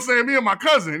 You know what I'm saying? Me and my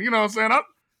cousin. You know what I'm saying?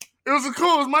 It was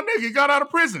cool. It was my nigga. He got out of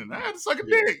prison. I had to suck a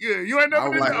dick. Yeah, you ain't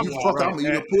never did that. You fuck, I'm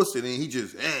eating a pussy. And he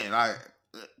just, like.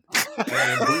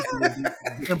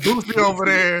 And Boosie over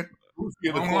there.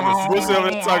 Boosie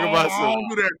over there talking about some. I don't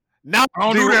do that. Nah, I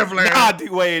don't do that, Vlad. Nah,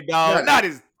 D-Wade, dog. Not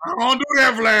his. I don't do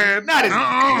that, Vlad. Not his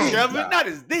dick, Kevin. Not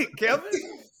his dick, Kevin.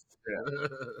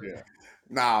 Yeah.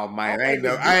 Nah, man. I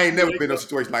ain't never been in a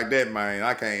situation like that, man.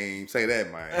 I can't even say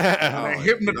that, man. They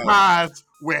hypnotized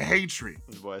with hatred.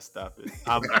 Boy, stop it.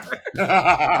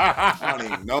 I don't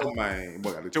even know, man.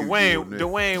 Boy,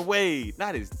 Dwayne Wade.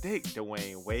 Not his dick,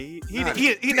 Dwayne Wade. He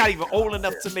not even old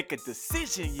enough to make a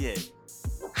decision yet.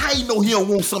 How you know he don't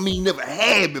want something he never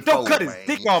had before? Don't cut his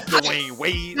dick off, Dwayne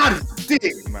Wade. Not his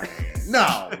dick, man.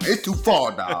 No, it's too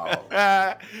far, dog.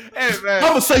 Hey, man.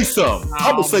 I'ma say something.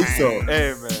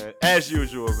 Hey, man. As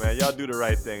usual, man. Y'all do the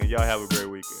right thing, and y'all have a great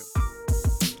weekend.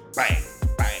 Bang,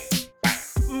 bang, bang,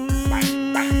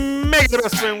 bang, bang. Make it a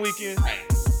spring weekend. Bang,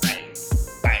 bang,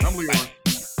 bang. I'm leaving.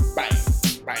 Bang,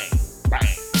 bang,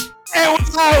 bang. And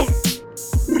we're out.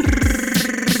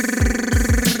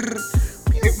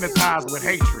 Hypnotized with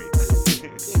hatred.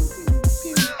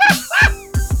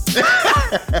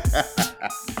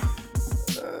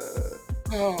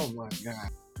 Oh my God.